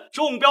审，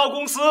中标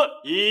公司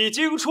已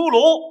经出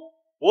炉。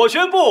我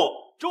宣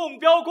布，中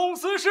标公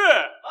司是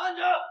安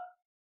着。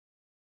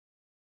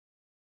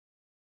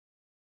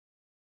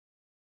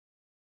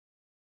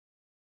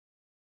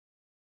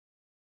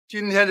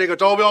今天这个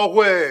招标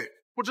会，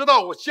不知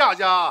道我夏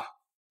家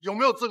有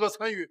没有资格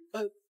参与？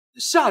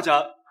夏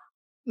家？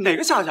哪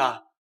个夏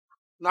家？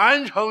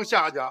南城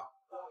夏家。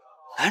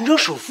南城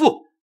首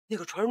富，那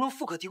个传说中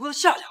富可敌国的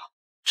夏家。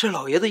这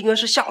老爷子应该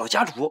是夏老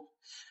家主，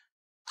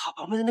他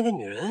旁边的那个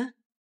女人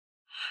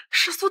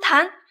是苏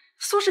檀。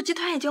苏氏集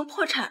团已经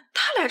破产，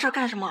他来这儿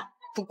干什么？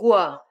不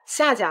过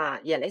夏家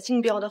也来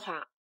竞标的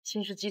话，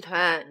秦氏集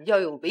团要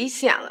有危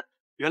险了。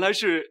原来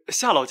是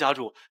夏老家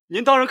主，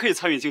您当然可以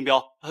参与竞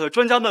标。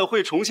专家们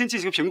会重新进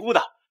行评估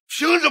的。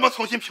凭什么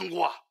重新评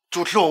估啊？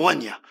主持，我问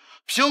你，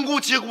评估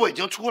结果已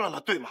经出来了，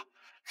对吗？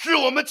是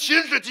我们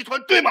秦氏集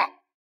团，对吗？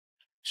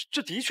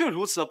这的确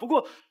如此，不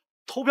过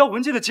投标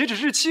文件的截止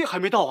日期还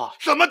没到啊。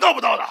什么到不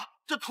到的？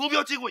这投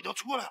标结果已经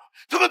出来了，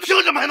他们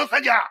凭什么还能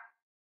参加？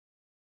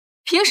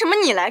凭什么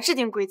你来制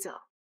定规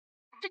则？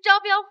这招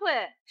标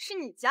会是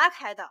你家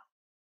开的。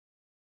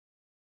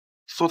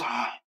苏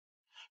檀，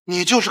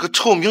你就是个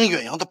臭名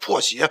远扬的破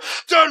鞋，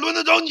这儿轮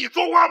得着你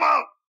说话吗？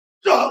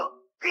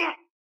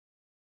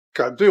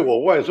敢对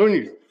我外孙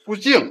女不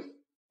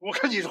敬，我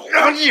看你是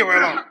活腻歪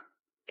了。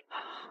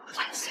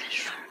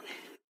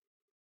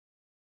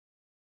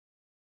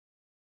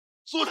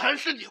苏檀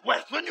是你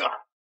外孙女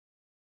儿，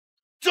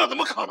这怎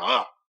么可能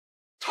啊？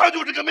她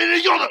就是个没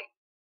人要的。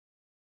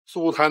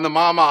苏檀的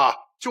妈妈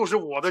就是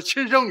我的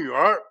亲生女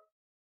儿，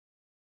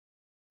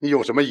你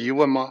有什么疑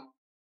问吗？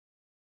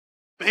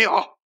没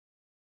有。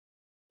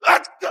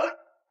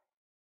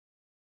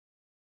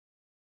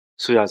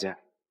苏小姐，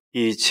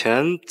以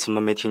前怎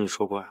么没听你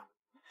说过呀？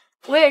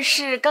我也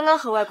是刚刚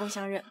和外公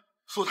相认。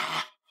苏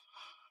檀，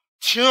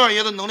秦二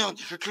爷的能量你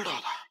是知道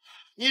的，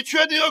你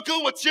确定要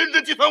跟我秦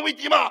氏集团为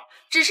敌吗？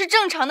只是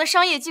正常的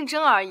商业竞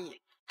争而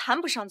已，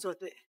谈不上作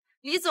对。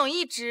李总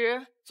一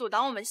直阻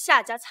挡我们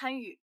夏家参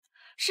与，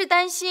是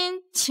担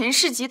心秦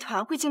氏集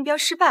团会竞标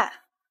失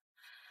败。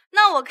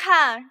那我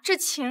看这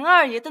秦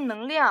二爷的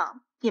能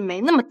量也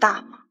没那么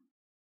大嘛。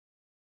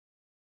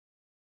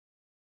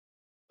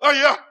二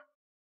爷，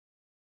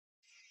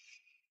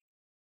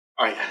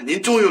二爷，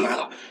您终于来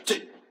了！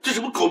这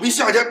什么狗逼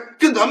夏家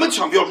跟咱们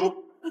抢标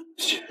书，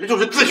简直就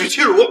是自取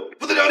其辱，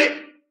不自量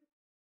力！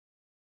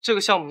这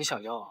个项目你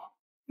想要啊？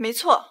没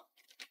错，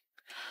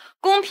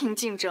公平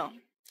竞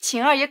争，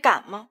秦二爷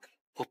敢吗？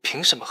我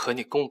凭什么和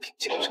你公平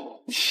竞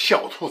争？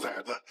小兔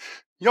崽子，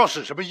你要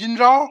使什么阴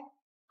招？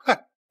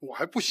哼，我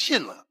还不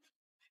信了。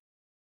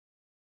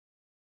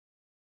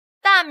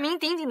大名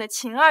鼎鼎的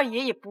秦二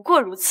爷也不过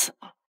如此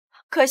嘛。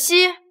可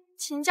惜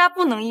秦家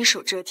不能一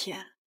手遮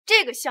天，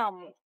这个项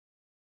目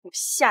我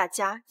夏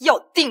家要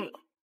定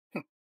了。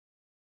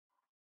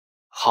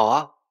好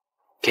啊，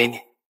给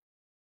你。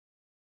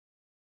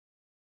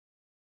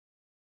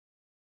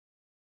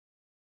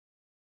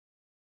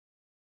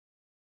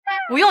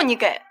不用你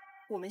给，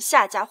我们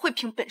夏家会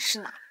凭本事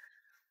拿。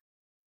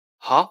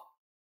好，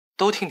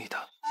都听你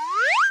的。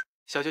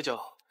小九九，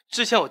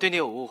之前我对你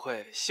有误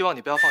会，希望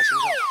你不要放心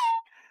上。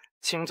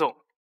秦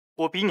总，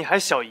我比你还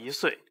小1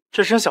岁，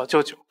这声小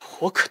舅舅，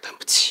我可担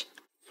不起。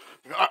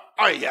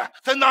二爷，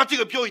咱拿这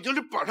个标已经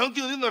是板上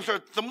钉钉的事儿，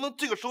怎么能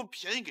这个时候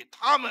便宜给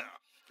他们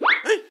啊？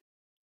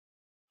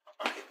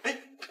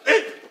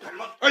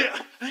二爷，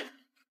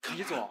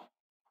李总，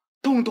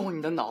动动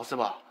你的脑子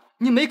吧！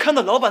你没看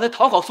到老板在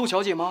讨好苏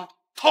小姐吗？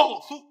讨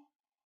好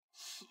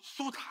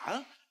苏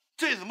檀，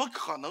这怎么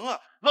可能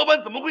啊？老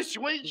板怎么会喜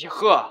欢以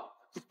赫，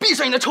你闭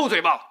上你的臭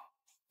嘴巴！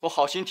我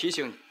好心提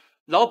醒你，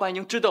老板已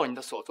经知道你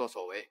的所作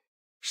所为，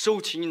收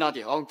起你那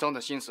点肮脏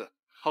的心思，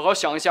好好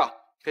想一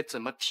下该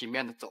怎么体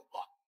面的走吧。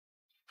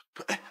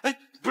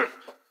不是，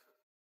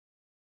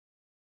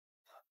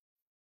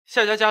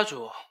夏家家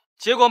主，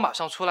结果马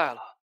上出来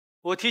了，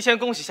我提前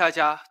恭喜夏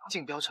家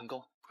竞标成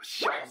功。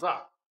小子，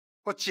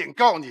我警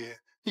告你，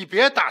你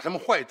别打什么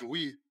坏主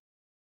意。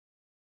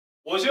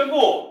我宣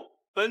布，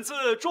本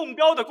次中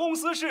标的公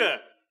司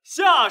是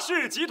夏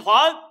氏集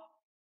团。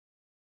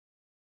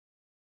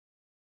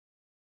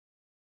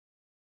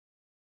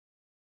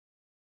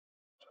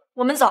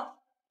我们走。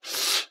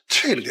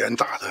这脸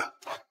打的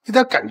一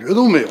点感觉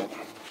都没有。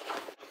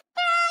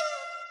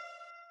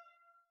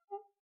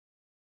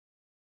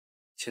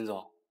秦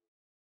总，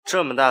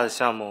这么大的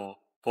项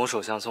目拱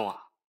手相送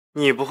啊？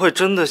你不会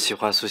真的喜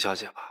欢苏小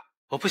姐吧？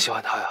我不喜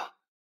欢她呀，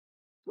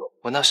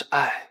我那是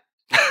爱。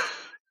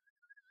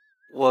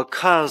我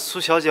看苏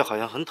小姐好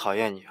像很讨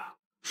厌你啊，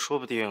说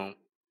不定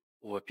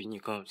我比你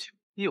更有机会。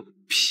你有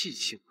屁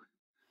机会？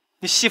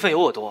你戏份有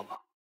我多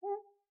吗？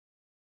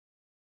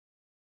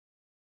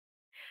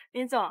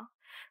林总，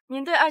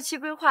您对2期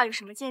规划有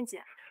什么见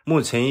解？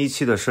目前1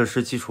期的设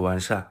施基础完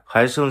善，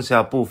还剩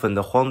下部分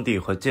的荒地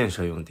和建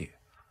设用地，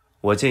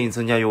我建议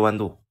增加游玩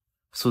度。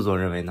苏总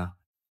认为呢？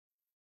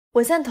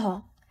我赞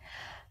同。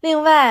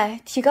另外，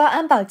提高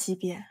安保级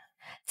别，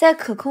在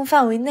可控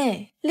范围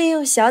内利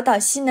用小岛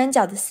西南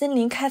角的森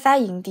林开发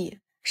营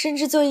地，甚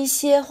至做一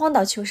些荒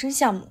岛求生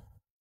项目。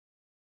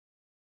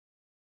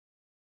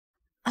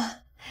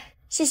啊，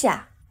谢谢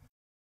啊。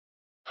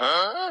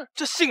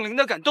这姓林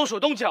的敢动手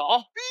动脚？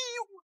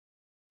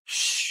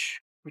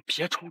嘘，你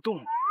别冲动，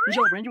你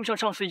要不然又像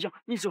上次一样，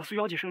一直有苏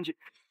小姐生气。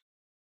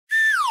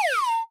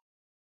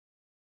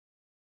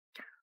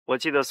我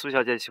记得苏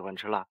小姐喜欢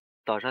吃辣，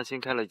岛上新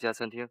开了一家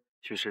餐厅，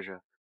去试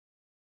试。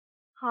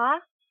好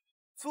啊。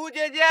苏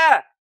姐姐，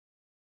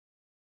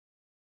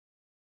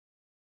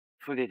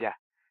苏姐姐，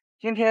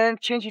今天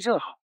天气正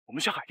好，我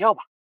们去海钓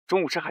吧。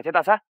中午吃海鲜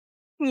大餐。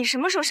你什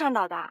么时候上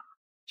岛的？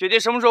姐姐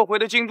什么时候回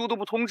的京都都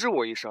不通知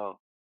我一声，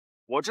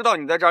我知道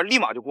你在这儿，立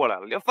马就过来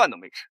了，连饭都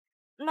没吃。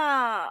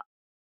那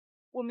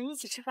我们一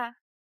起吃饭。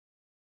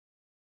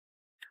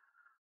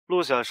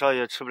陆小少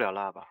爷吃不了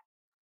辣吧？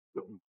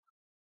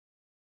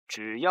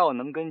只要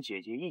能跟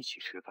姐姐一起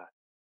吃饭，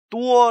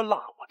多辣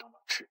我都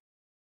能吃。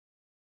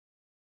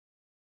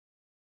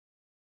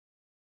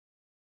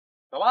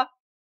走吧。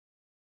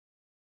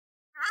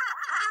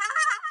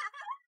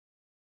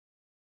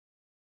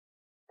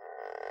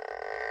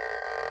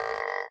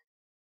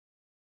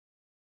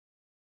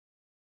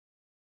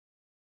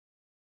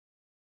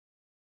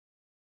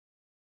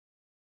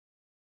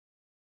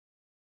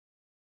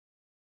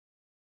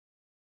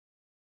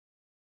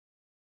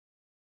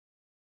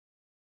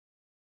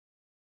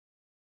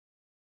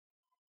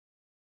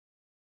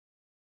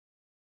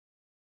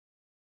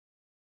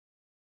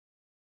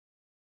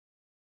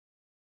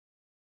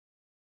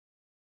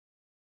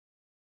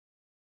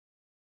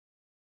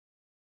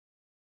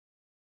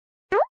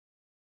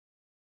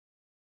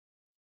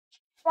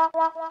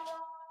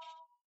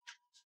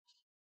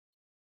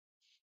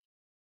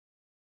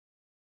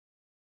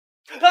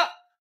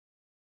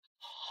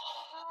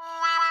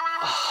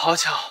好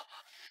巧，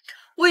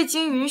我已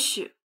经允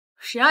许，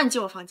谁让你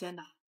进我房间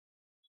的？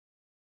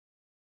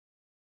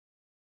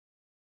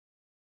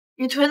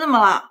你腿怎么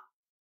了？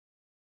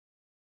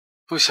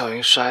不小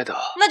心摔的。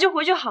那就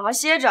回去好好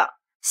歇着，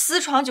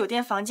私闯酒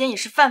店房间也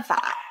是犯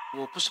法。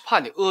我不是怕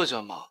你饿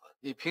着吗？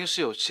你平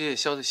时有吃夜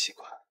宵的习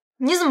惯。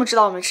你怎么知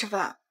道我没吃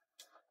饭？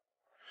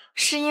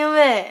是因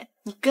为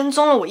你跟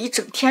踪了我一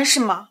整天是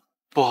吗？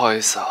不好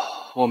意思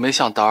啊，我没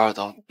想打扰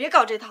到你。别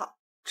搞这套，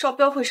招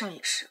标会上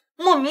也是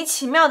莫名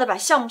其妙的把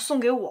项目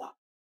送给我，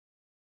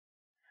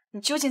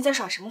你究竟在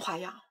耍什么花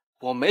样？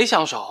我没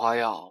想耍花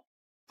样，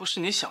不是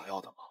你想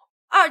要的吗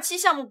？2期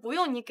项目不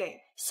用你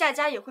给，下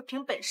家也会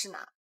凭本事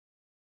拿。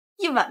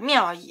一碗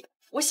面而已，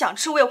我想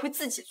吃我也会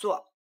自己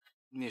做。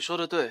你说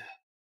的对，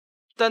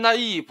但那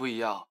意义不一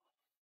样。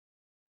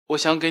我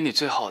想给你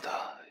最好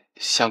的，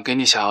想给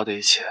你想要的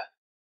一切。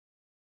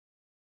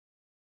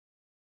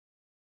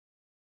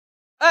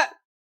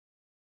哎，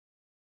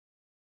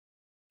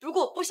如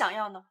果我不想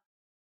要呢？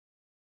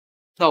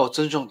那我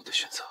尊重你的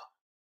选择。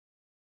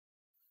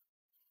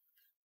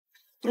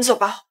你走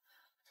吧。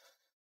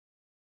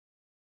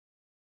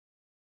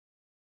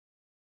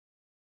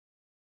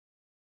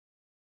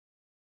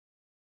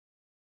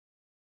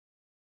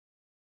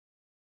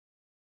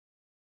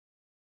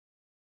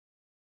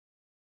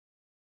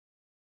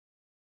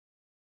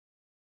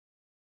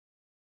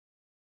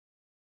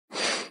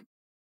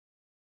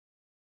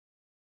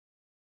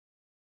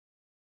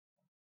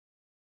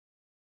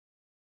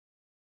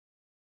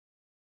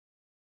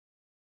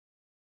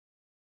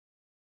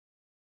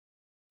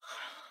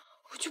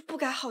我就不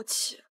该好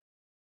奇。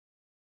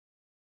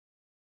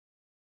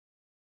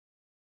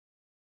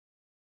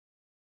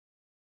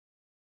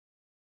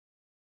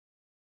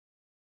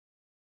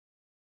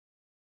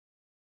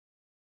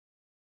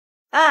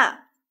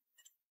哎，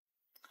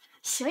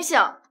醒醒！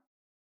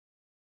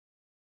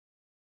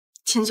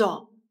秦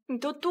总，你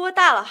都多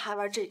大了还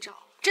玩这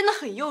招，真的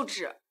很幼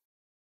稚。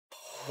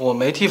我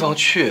没地方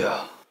去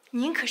啊。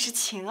您可是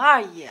秦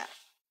二爷，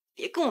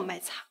别跟我卖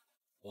惨。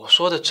我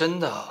说的真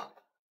的。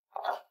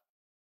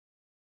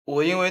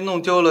我因为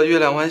弄丢了月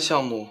亮湾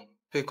项目，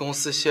被公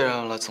司卸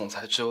任了总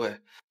裁之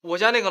位。我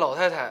家那个老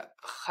太太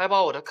还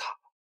把我的卡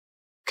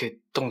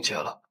给冻结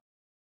了。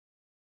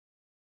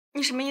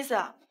你什么意思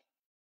啊？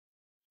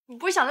你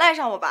不是想赖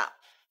上我吧？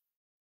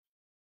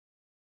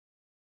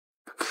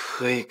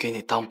可以给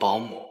你当保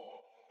姆，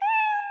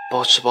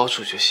包吃包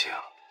住就行，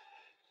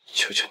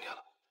求求你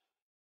了。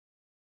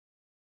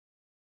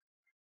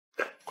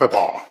快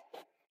宝，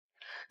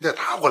你带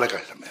他回来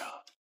干什么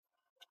呀？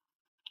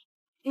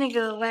那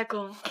个外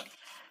公，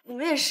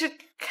我也是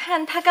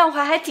看他干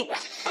活还挺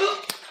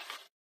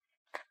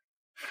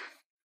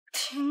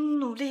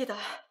努力的。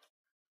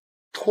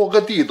拖个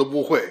地都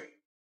不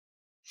会，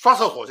刷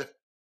厕所去。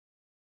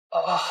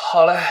啊，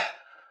好嘞。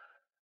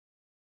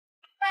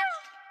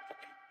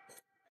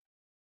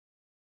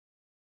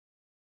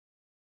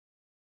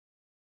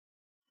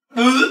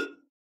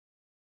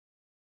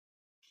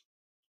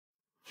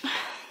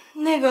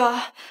那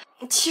个，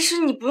其实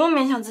你不用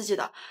勉强自己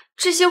的，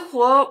这些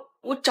活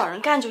我找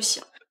人干就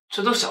行。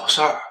这都小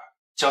事儿，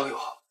交给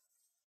我。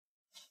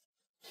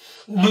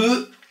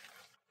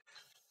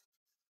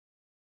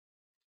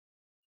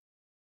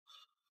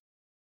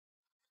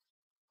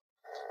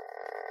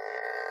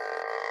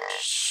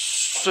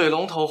水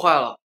龙头坏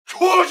了，出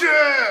去！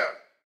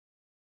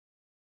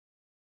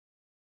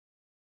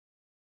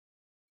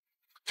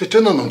这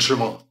真的能吃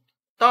吗？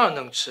当然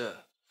能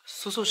吃，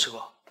苏苏吃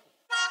过。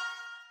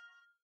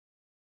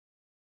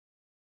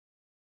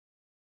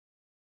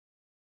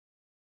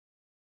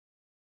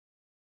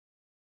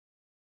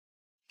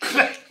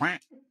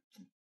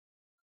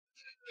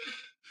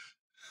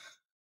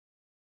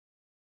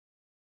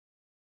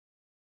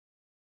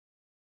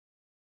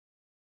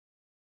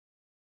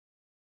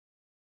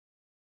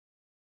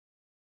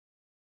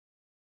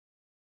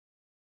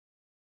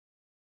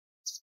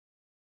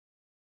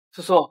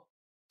苏苏，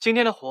今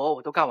天的活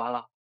我都干完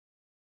了。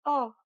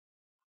哦，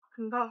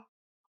很棒。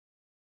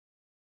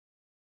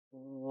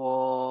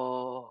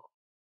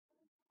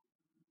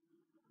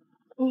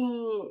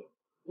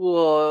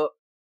我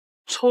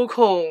抽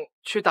空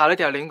去打了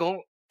点零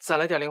工，攒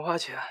了点零花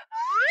钱，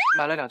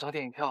买了2张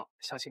电影票，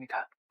想请你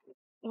看。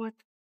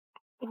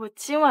我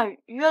今晚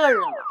约了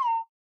人了。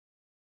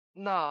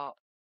那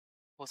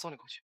我送你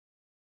过去。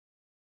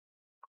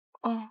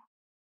嗯。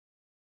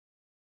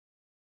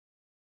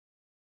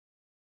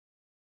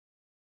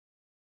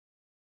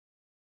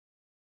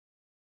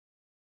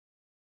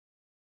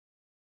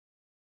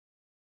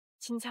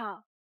秦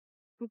苍，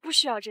你不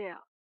需要这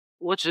样。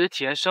我只是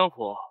体验生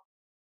活，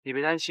你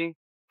别担心，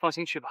放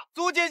心去吧。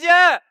苏姐姐，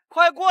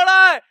快过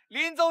来！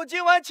林总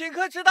今晚请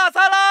客吃大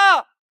餐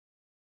啦！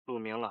陆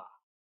明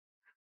了，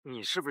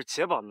你是不是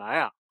解宝男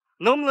呀？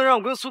能不能让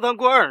我跟苏檀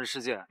过2人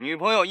世界？女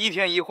朋友1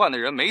天1换的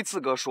人没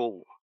资格说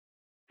我。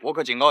我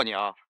可警告你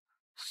啊，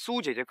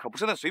苏姐姐可不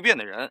是那随便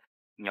的人，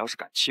你要是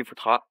敢欺负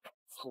她，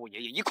和我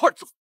爷爷一块儿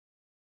走。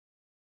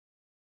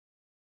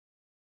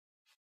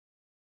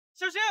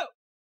小心！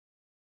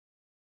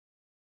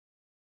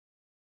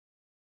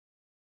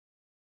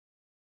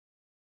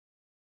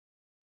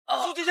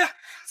苏姐姐，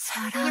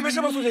你没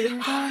事吧？苏姐姐，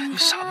你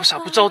傻不傻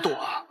不招躲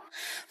啊？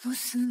你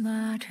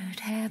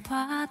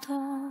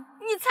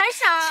才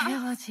傻！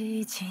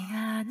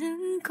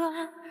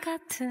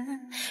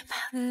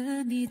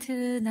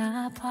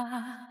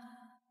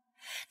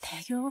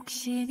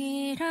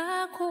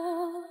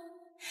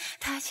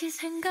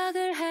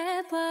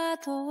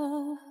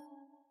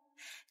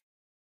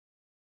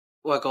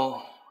外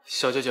公，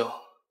小舅舅，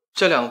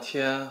这2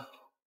天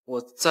我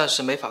暂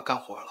时没法干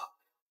活了。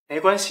没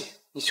关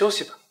系，你休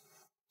息吧。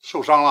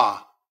受伤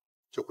了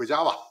就回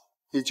家吧。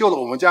你救了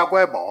我们家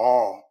乖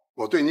宝，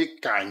我对你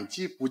感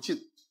激不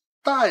尽。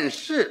但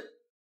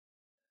是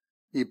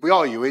你不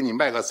要以为你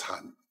卖个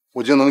惨，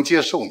我就能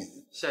接受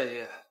你。夏爷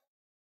爷，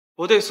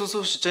我对苏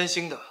苏是真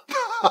心的。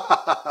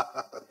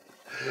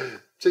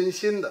真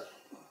心的，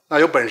那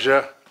有本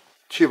事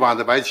去把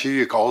这白奇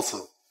玉搞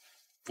死，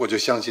我就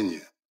相信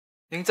你。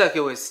您再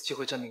给我一次机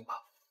会证明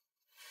吧。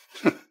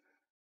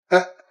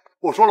哎，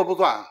我说了不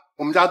算，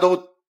我们家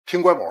都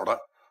听乖宝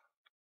的。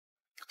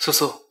苏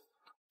苏，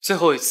最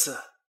后一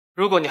次，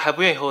如果你还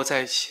不愿意和我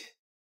在一起，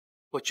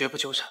我绝不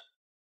纠缠。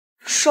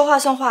说话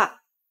算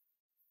话。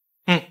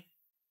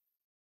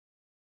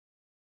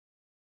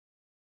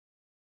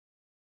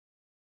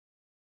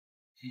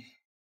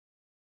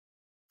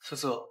苏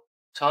苏，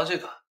尝尝这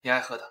个，你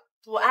爱喝的。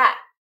不爱。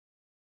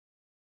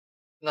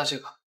那这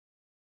个。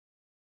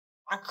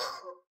阿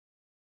珂。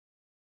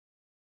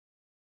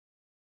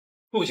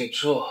陆景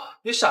初，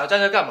你傻站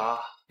着干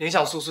嘛？影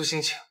响苏苏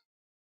心情。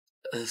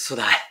苏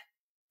檀，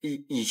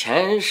以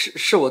前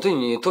是我对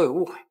你多有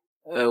误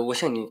会，我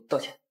向你道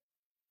歉。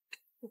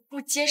我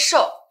不接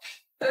受。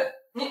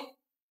你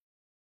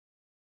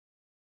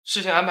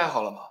事情安排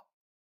好了吗？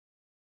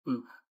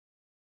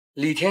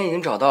李天已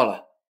经找到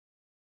了。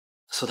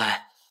苏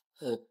檀，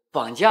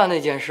绑架那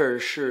件事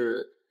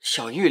是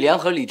小玉联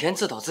合李天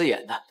自导自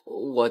演的，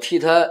我替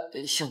他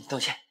向你道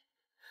歉。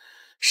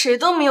谁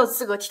都没有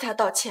资格替他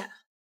道歉。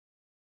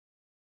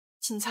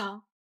秦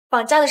苍，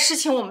绑架的事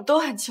情我们都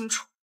很清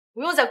楚，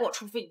不用再跟我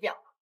重复一遍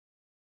了。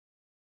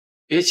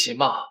别急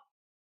嘛。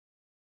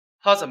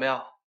他怎么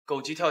样？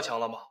狗急跳墙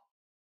了吗？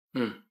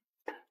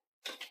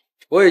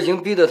我已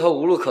经逼得他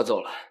无路可走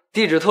了，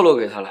地址透露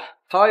给他了。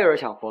他要是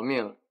想活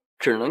命，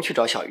只能去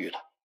找小玉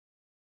了。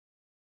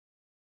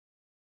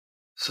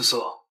苏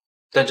苏，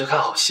等着看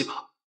好戏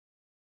吧。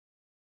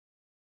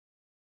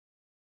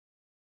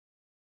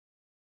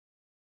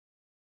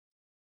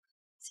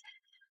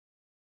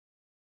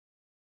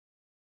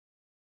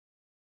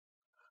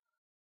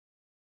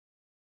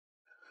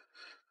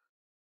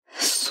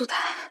苏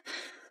檀，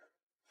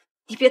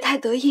你别太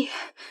得意，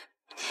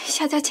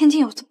夏家千金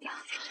又怎么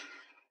样？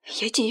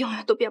野姬永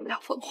远都变不了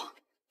凤凰，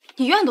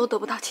你永远都得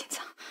不到秦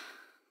苍。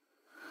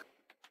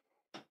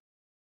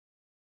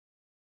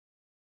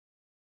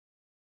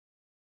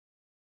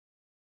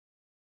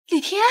李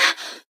天，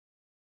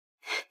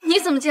你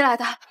怎么进来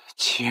的？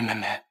齐云妹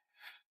妹，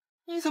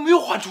你怎么又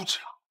换主旨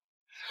了？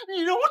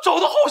你让我找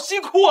的好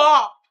辛苦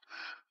啊！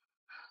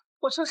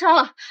我受伤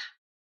了，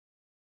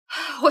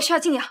我需要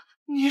静养。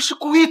你是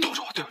故意躲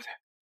着我，对不对？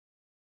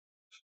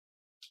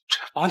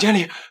这房间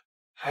里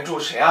还住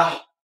谁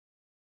啊？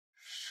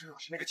是不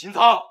是那个秦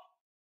苍？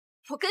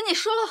我跟你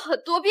说了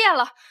很多遍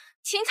了，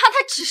秦苍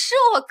他只是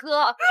我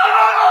哥。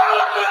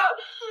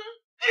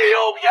你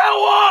又骗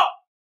我！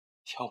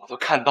天，我都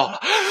看到了，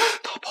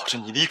他抱着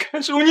你离开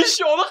的时候，你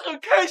笑得很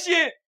开心。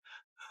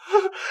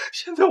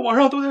现在网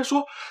上都在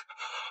说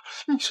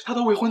你是他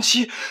的未婚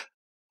妻，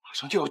马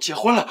上就要结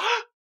婚了。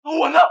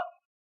我呢？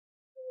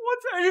我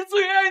才是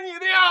最爱你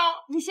的呀！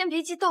你先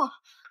别激动，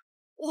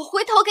我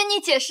回头跟你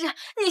解释。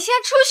你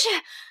先出去。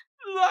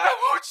来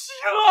不及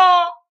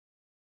了！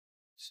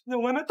现在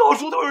外面到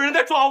处都有人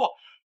在抓我，我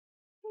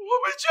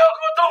被全国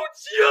通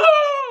缉了。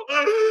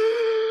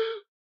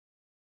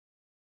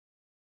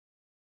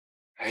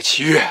哎，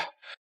齐越，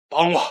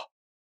帮我！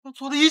我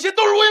做的一切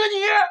都是为了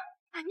你。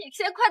你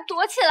先快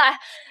躲起来！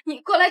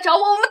你过来找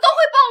我，我们都会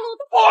暴露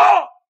的。不，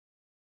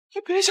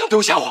你别想丢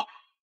下我。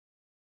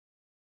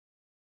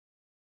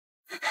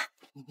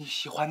你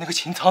喜欢那个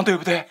秦苍，对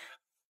不对？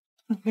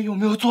你们有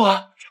没有做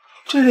啊？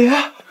这里，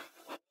他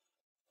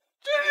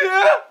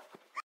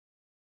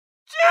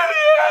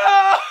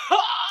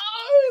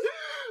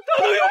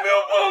都有没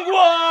有碰过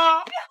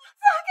啊？放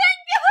开！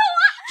你别碰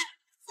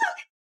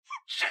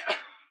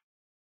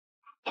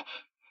我！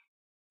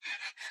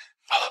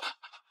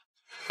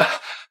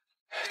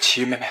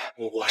齐妹妹，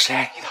我是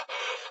爱你的，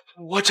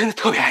我真的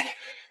特别爱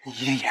你，你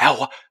一定也爱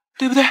我，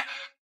对不对？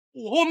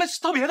我们是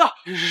特别的，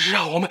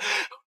让我们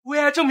为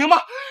爱证明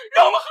吧，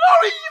让我们合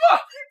二为一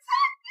吧。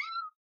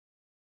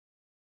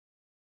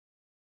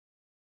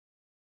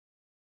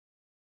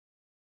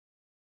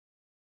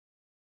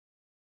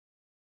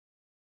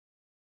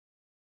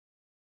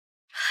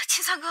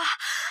秦苍哥，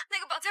那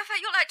个绑架犯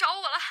又来找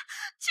我了，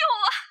救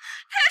我！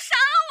他要杀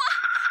了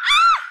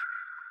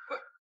我！啊！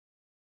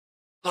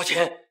老秦，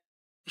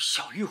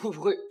小玉会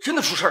不会真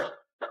的出事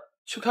了？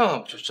去看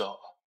看不就知道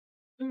了。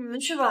你们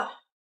去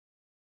吧，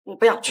我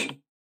不想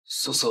去。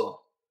苏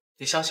苏，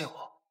你相信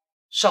我，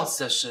上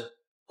次的事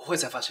不会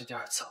再发生第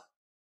二次了。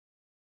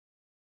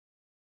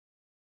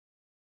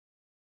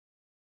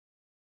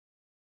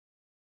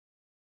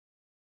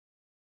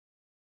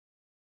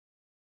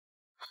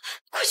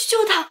快去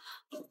救他！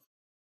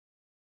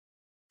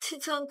秦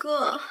苍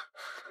哥，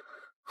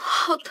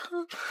好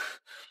疼，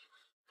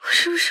我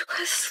是不是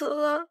快死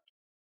了？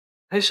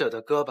没舍得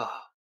割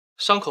吧，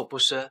伤口不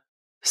深，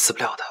死不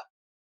了的。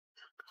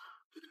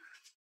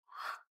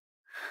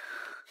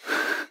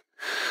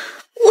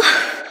我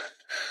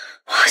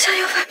好像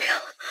又犯病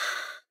了，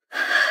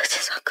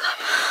秦苍哥，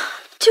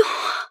救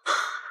我！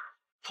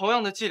同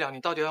样的剂量，你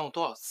到底要用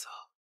多少次啊？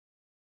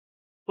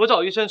我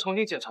找医生重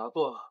新检查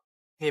过了，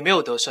你没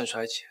有得肾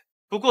衰竭，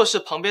不过是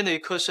旁边的一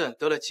颗肾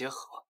得了结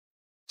核，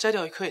摘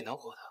掉一颗也能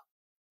活的。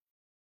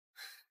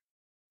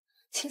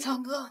秦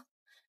苍哥，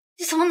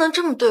你怎么能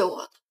这么对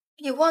我呢？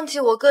你忘记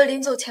我哥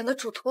临走前的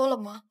嘱托了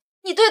吗？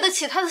你对得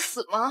起他的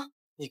死吗？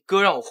你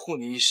哥让我护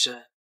你一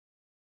生，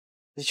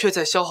你却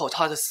在消耗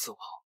他的死亡，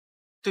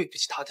对不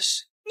起他的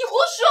事。你胡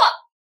说！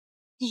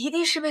你一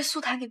定是被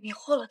苏檀给迷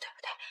惑了，对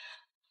不对？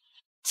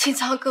秦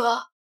苍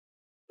哥，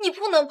你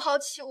不能抛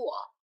弃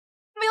我，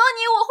没有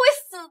你我会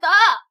死的。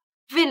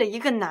为了一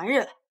个男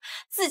人，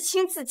自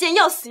轻自贱，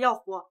要死要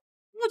活，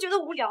你不觉得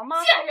无聊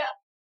吗？贱人！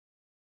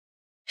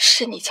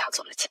是你抢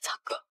走了秦苍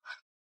哥，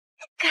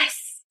你该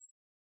死！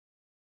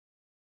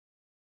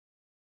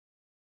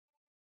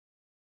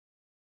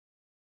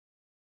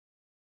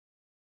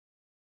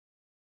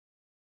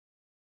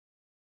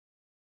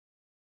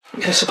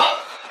没事吧？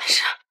没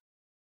事。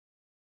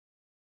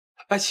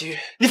白起玉，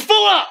你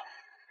疯了！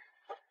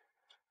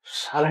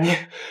杀了你，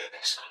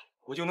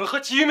我就能和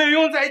齐玉妹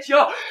永远在一起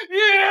了。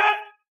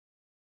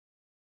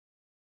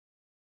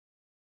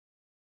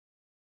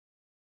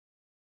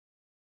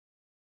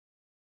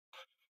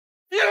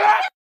小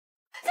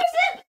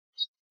心！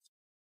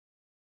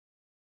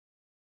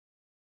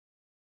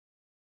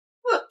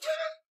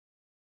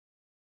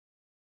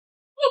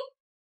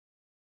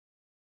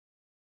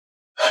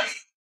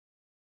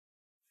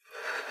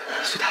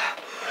苏檀，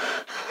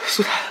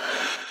苏檀，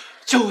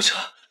救护车，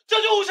叫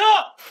救护车！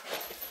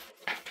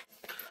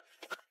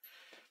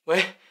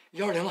喂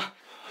，120了。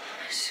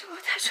是我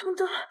太冲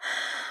动了，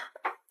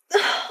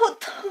好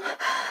疼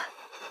啊！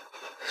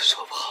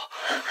说不好，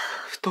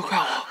都怪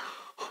我，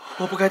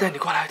我不该带你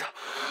过来的。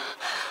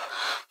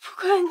不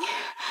怪你，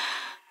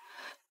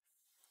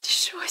其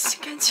实我心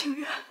甘情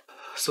愿。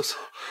苏苏，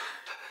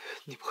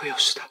你不会有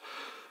事的，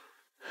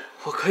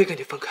我可以跟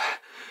你分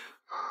开，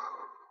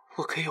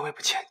我可以永远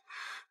不见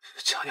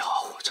你，只要你好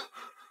好活着。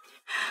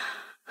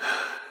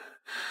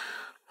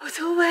我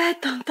都为爱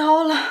挡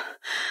刀了，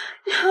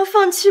你还要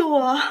放弃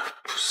我？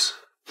不是，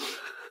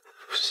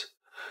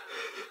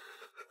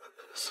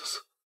苏苏，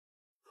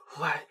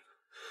我爱你。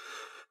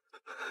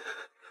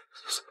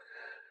苏苏，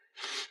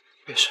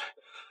别睡，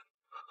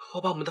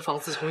我把我们的房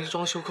子重新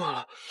装修过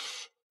了，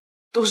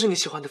都是你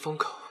喜欢的风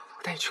格，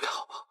我带你去看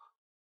好不好？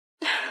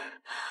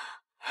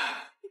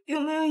有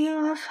没有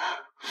婴儿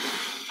房？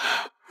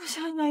我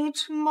想养一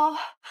只猫，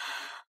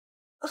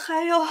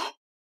还有，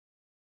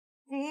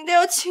你一定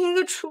要请一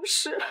个厨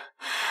师，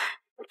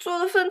我做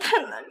的饭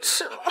太难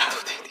吃了。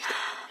都听你的。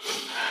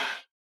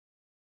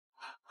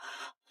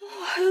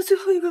我还有最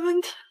后一个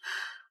问题，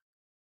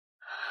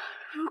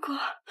如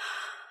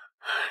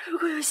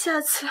果有下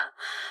次，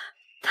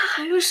他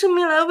还用生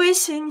命来威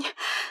胁你，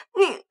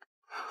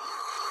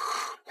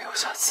没有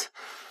下次。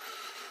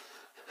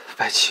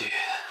白起，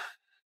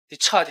你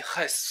差点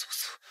害死苏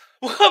苏，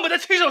我恨不得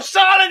亲手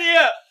杀了你！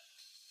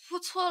我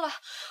错了，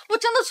我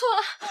真的错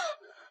了，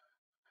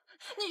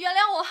你原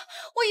谅我，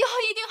我以后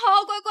一定好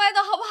好乖乖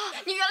的，好不好？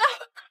你原谅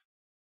我。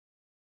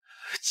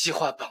计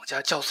划绑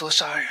架、教唆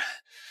杀人，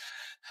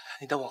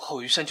你的往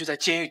后余生就在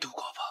监狱度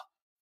过吧。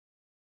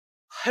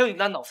还有你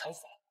那脑残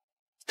粉，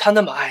他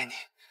那么爱你，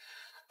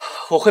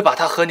我会把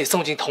他和你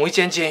送进同一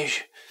间监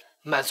狱，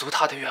满足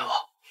他的愿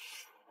望。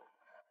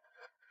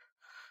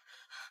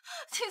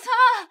秦苍，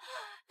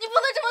你不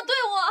能这么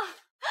对我，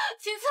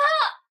秦苍。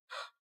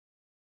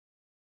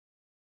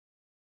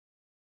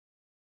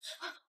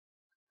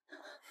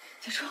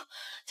解说，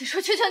求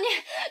求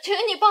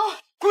你帮我！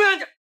滚远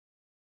点！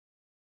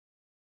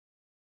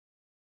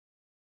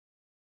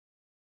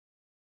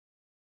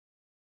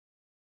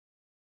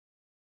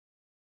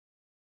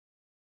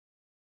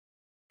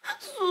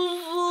苏苏，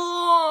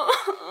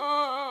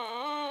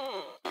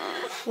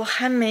我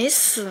还没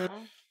死。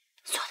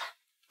说的，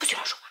不许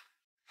乱说话。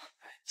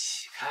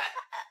起开！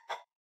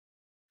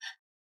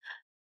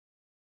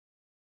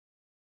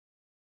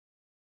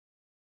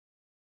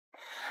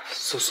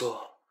苏苏，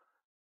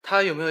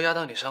他有没有压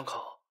到你伤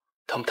口？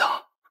疼不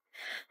疼？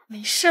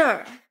没事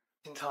儿。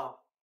秦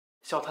苍，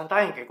小谭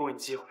答应给过你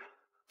机会，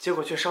结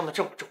果却伤得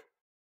这么重，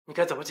你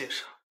该怎么解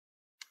释？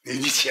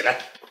你起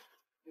来！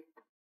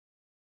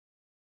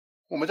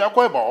我们家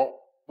乖宝，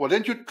我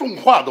连句重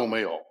话都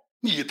没有，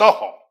你倒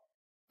好，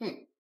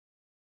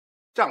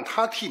让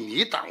他替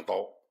你挡刀。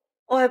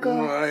外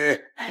公，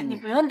你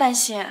不用担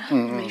心，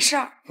没事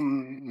儿。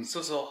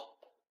苏苏，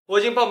我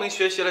已经报名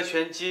学习了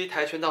拳击、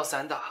跆拳道、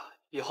散打，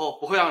以后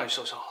不会让你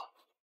受伤了。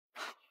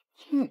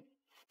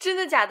真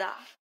的假的？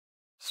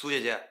苏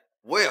姐姐，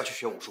我也要去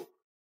学武术，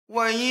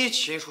万一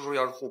秦叔叔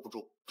要是 hold 不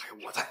住，还有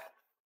我在。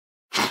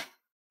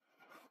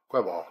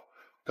乖宝，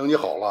等你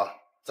好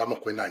了，咱们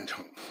回南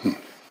城。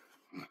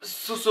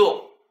苏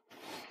苏，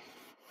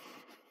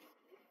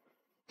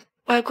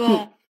外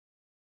公，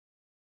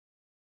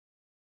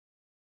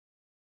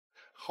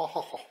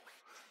好，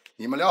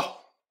你们聊。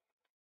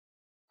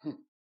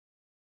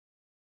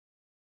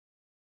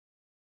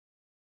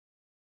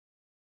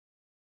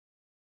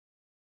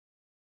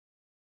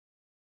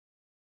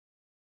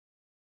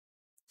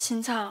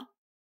秦苍，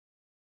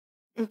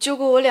你救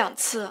过我2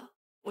次，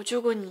我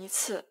救过你1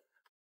次，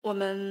我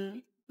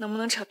们能不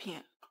能扯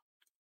平？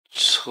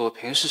扯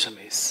平是什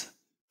么意思？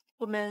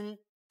我们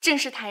正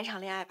式谈一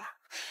场恋爱吧。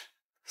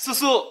苏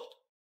苏，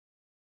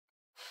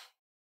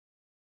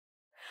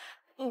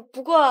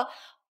不过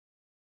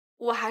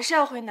我还是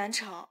要回南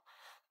城，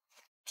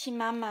替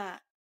妈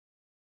妈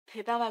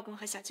陪伴外公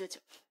和小舅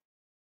舅。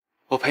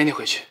我陪你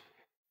回去。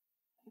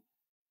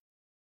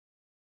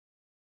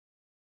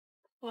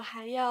我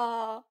还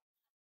要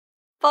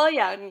包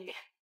养你，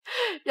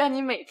让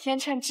你每天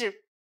穿制服，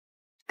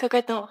乖乖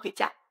等我回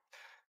家。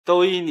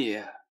都依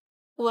你。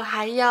我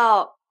还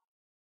要